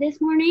upset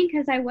this morning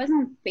because I was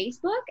on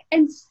Facebook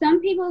and some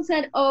people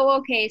said, oh,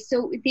 okay,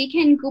 so they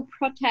can go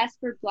protest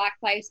for Black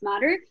Lives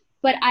Matter,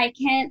 but I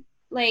can't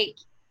like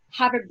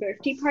have a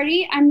birthday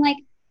party. I'm like,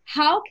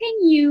 how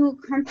can you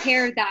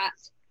compare that?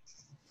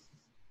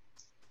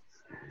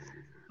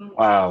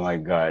 Oh my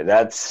God,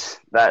 that's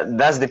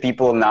the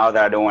people now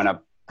that I don't want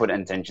to put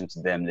attention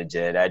to them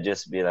legit. I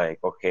just be like,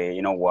 okay,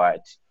 you know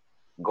what?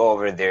 Go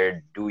over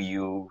there, do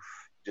you.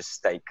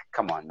 Just like,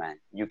 come on, man.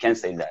 You can't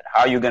say that.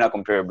 How are you going to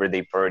compare a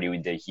birthday party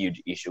with the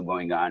huge issue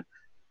going on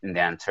in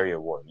the entire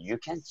world? You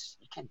can't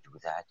do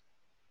that.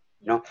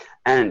 You know?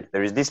 And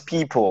there is these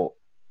people,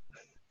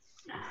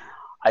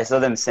 I saw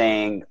them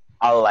saying,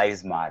 all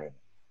lives matter.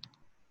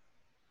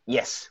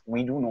 Yes,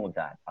 we do know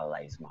that all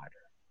lives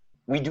matter.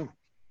 We do.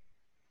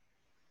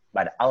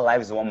 But all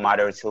lives won't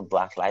matter until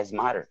Black Lives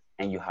Matter.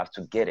 And you have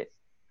to get it.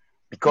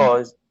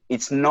 Because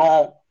it's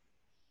not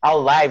our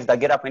lives that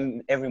get up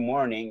every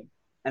morning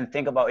and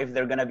think about if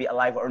they're going to be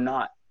alive or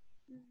not.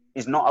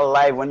 It's not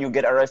alive when you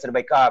get arrested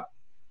by cop.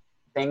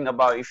 Think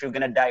about if you're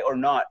going to die or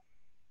not.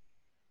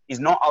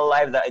 It's not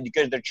alive that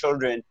educates their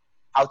children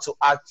how to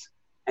act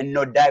and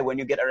not die when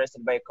you get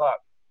arrested by a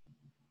cop.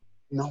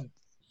 No.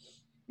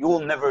 You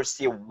will never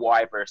see a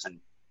white person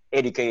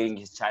educating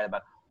his child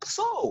about,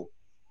 so,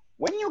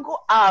 when you go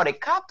out, a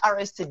cop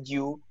arrested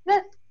you,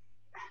 then...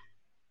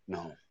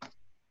 No.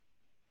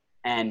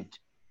 And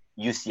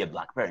you see a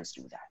Black parents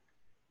do that.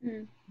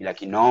 Be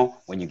like,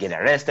 when you get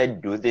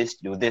arrested, do this,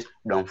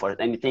 don't force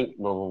anything,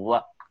 blah, blah,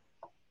 blah.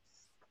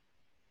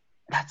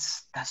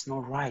 That's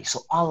not right.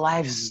 So our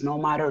lives no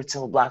matter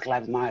till Black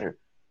Lives Matter.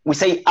 We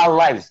say our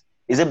lives.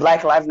 Is it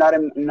Black life not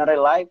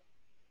alive?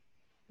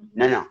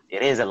 No,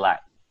 it is alive.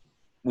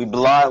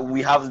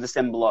 We have the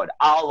same blood,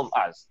 all of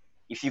us.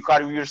 If you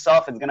cut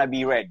yourself, it's gonna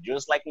be red,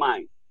 just like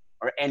mine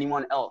or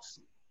anyone else.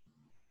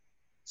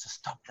 So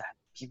stop that.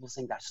 People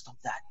saying that, stop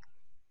that.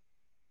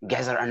 You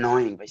guys are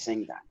annoying by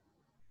saying that.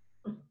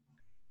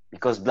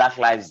 Because Black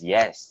lives,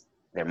 yes,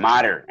 they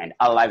matter, and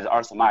our lives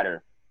also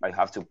matter. But you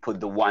have to put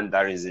the one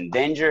that is in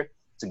danger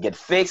to get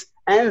fixed,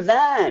 and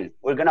then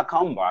we're gonna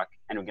come back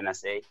and we're gonna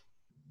say,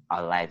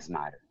 our lives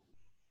matter.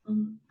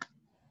 Mm-hmm.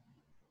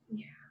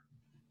 Yeah.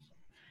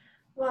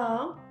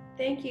 Well,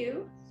 thank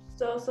you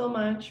so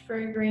much for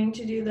agreeing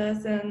to do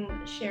this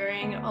and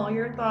sharing all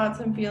your thoughts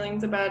and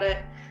feelings about it.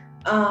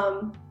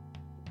 I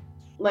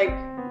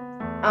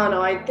don't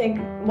know, I think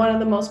one of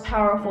the most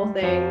powerful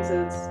things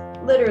is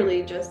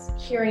literally just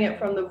hearing it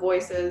from the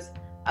voices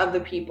of the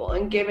people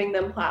and giving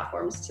them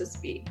platforms to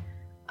speak.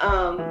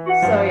 So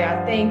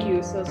yeah, thank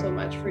you so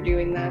much for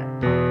doing that.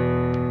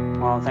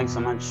 Well, thanks so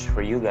much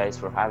for you guys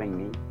for having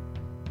me.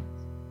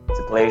 It's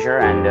a pleasure,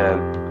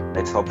 and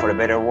let's hope for a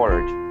better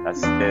world.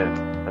 That's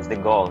the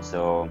goal.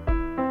 So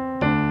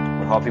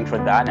we're hoping for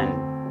that, and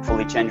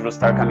hopefully change will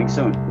start coming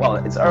soon. Well,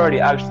 it's already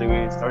actually,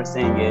 we start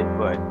seeing it,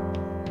 but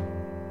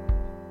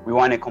we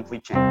want a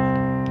complete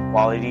change,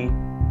 quality,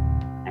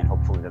 and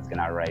hopefully that's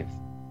gonna arrive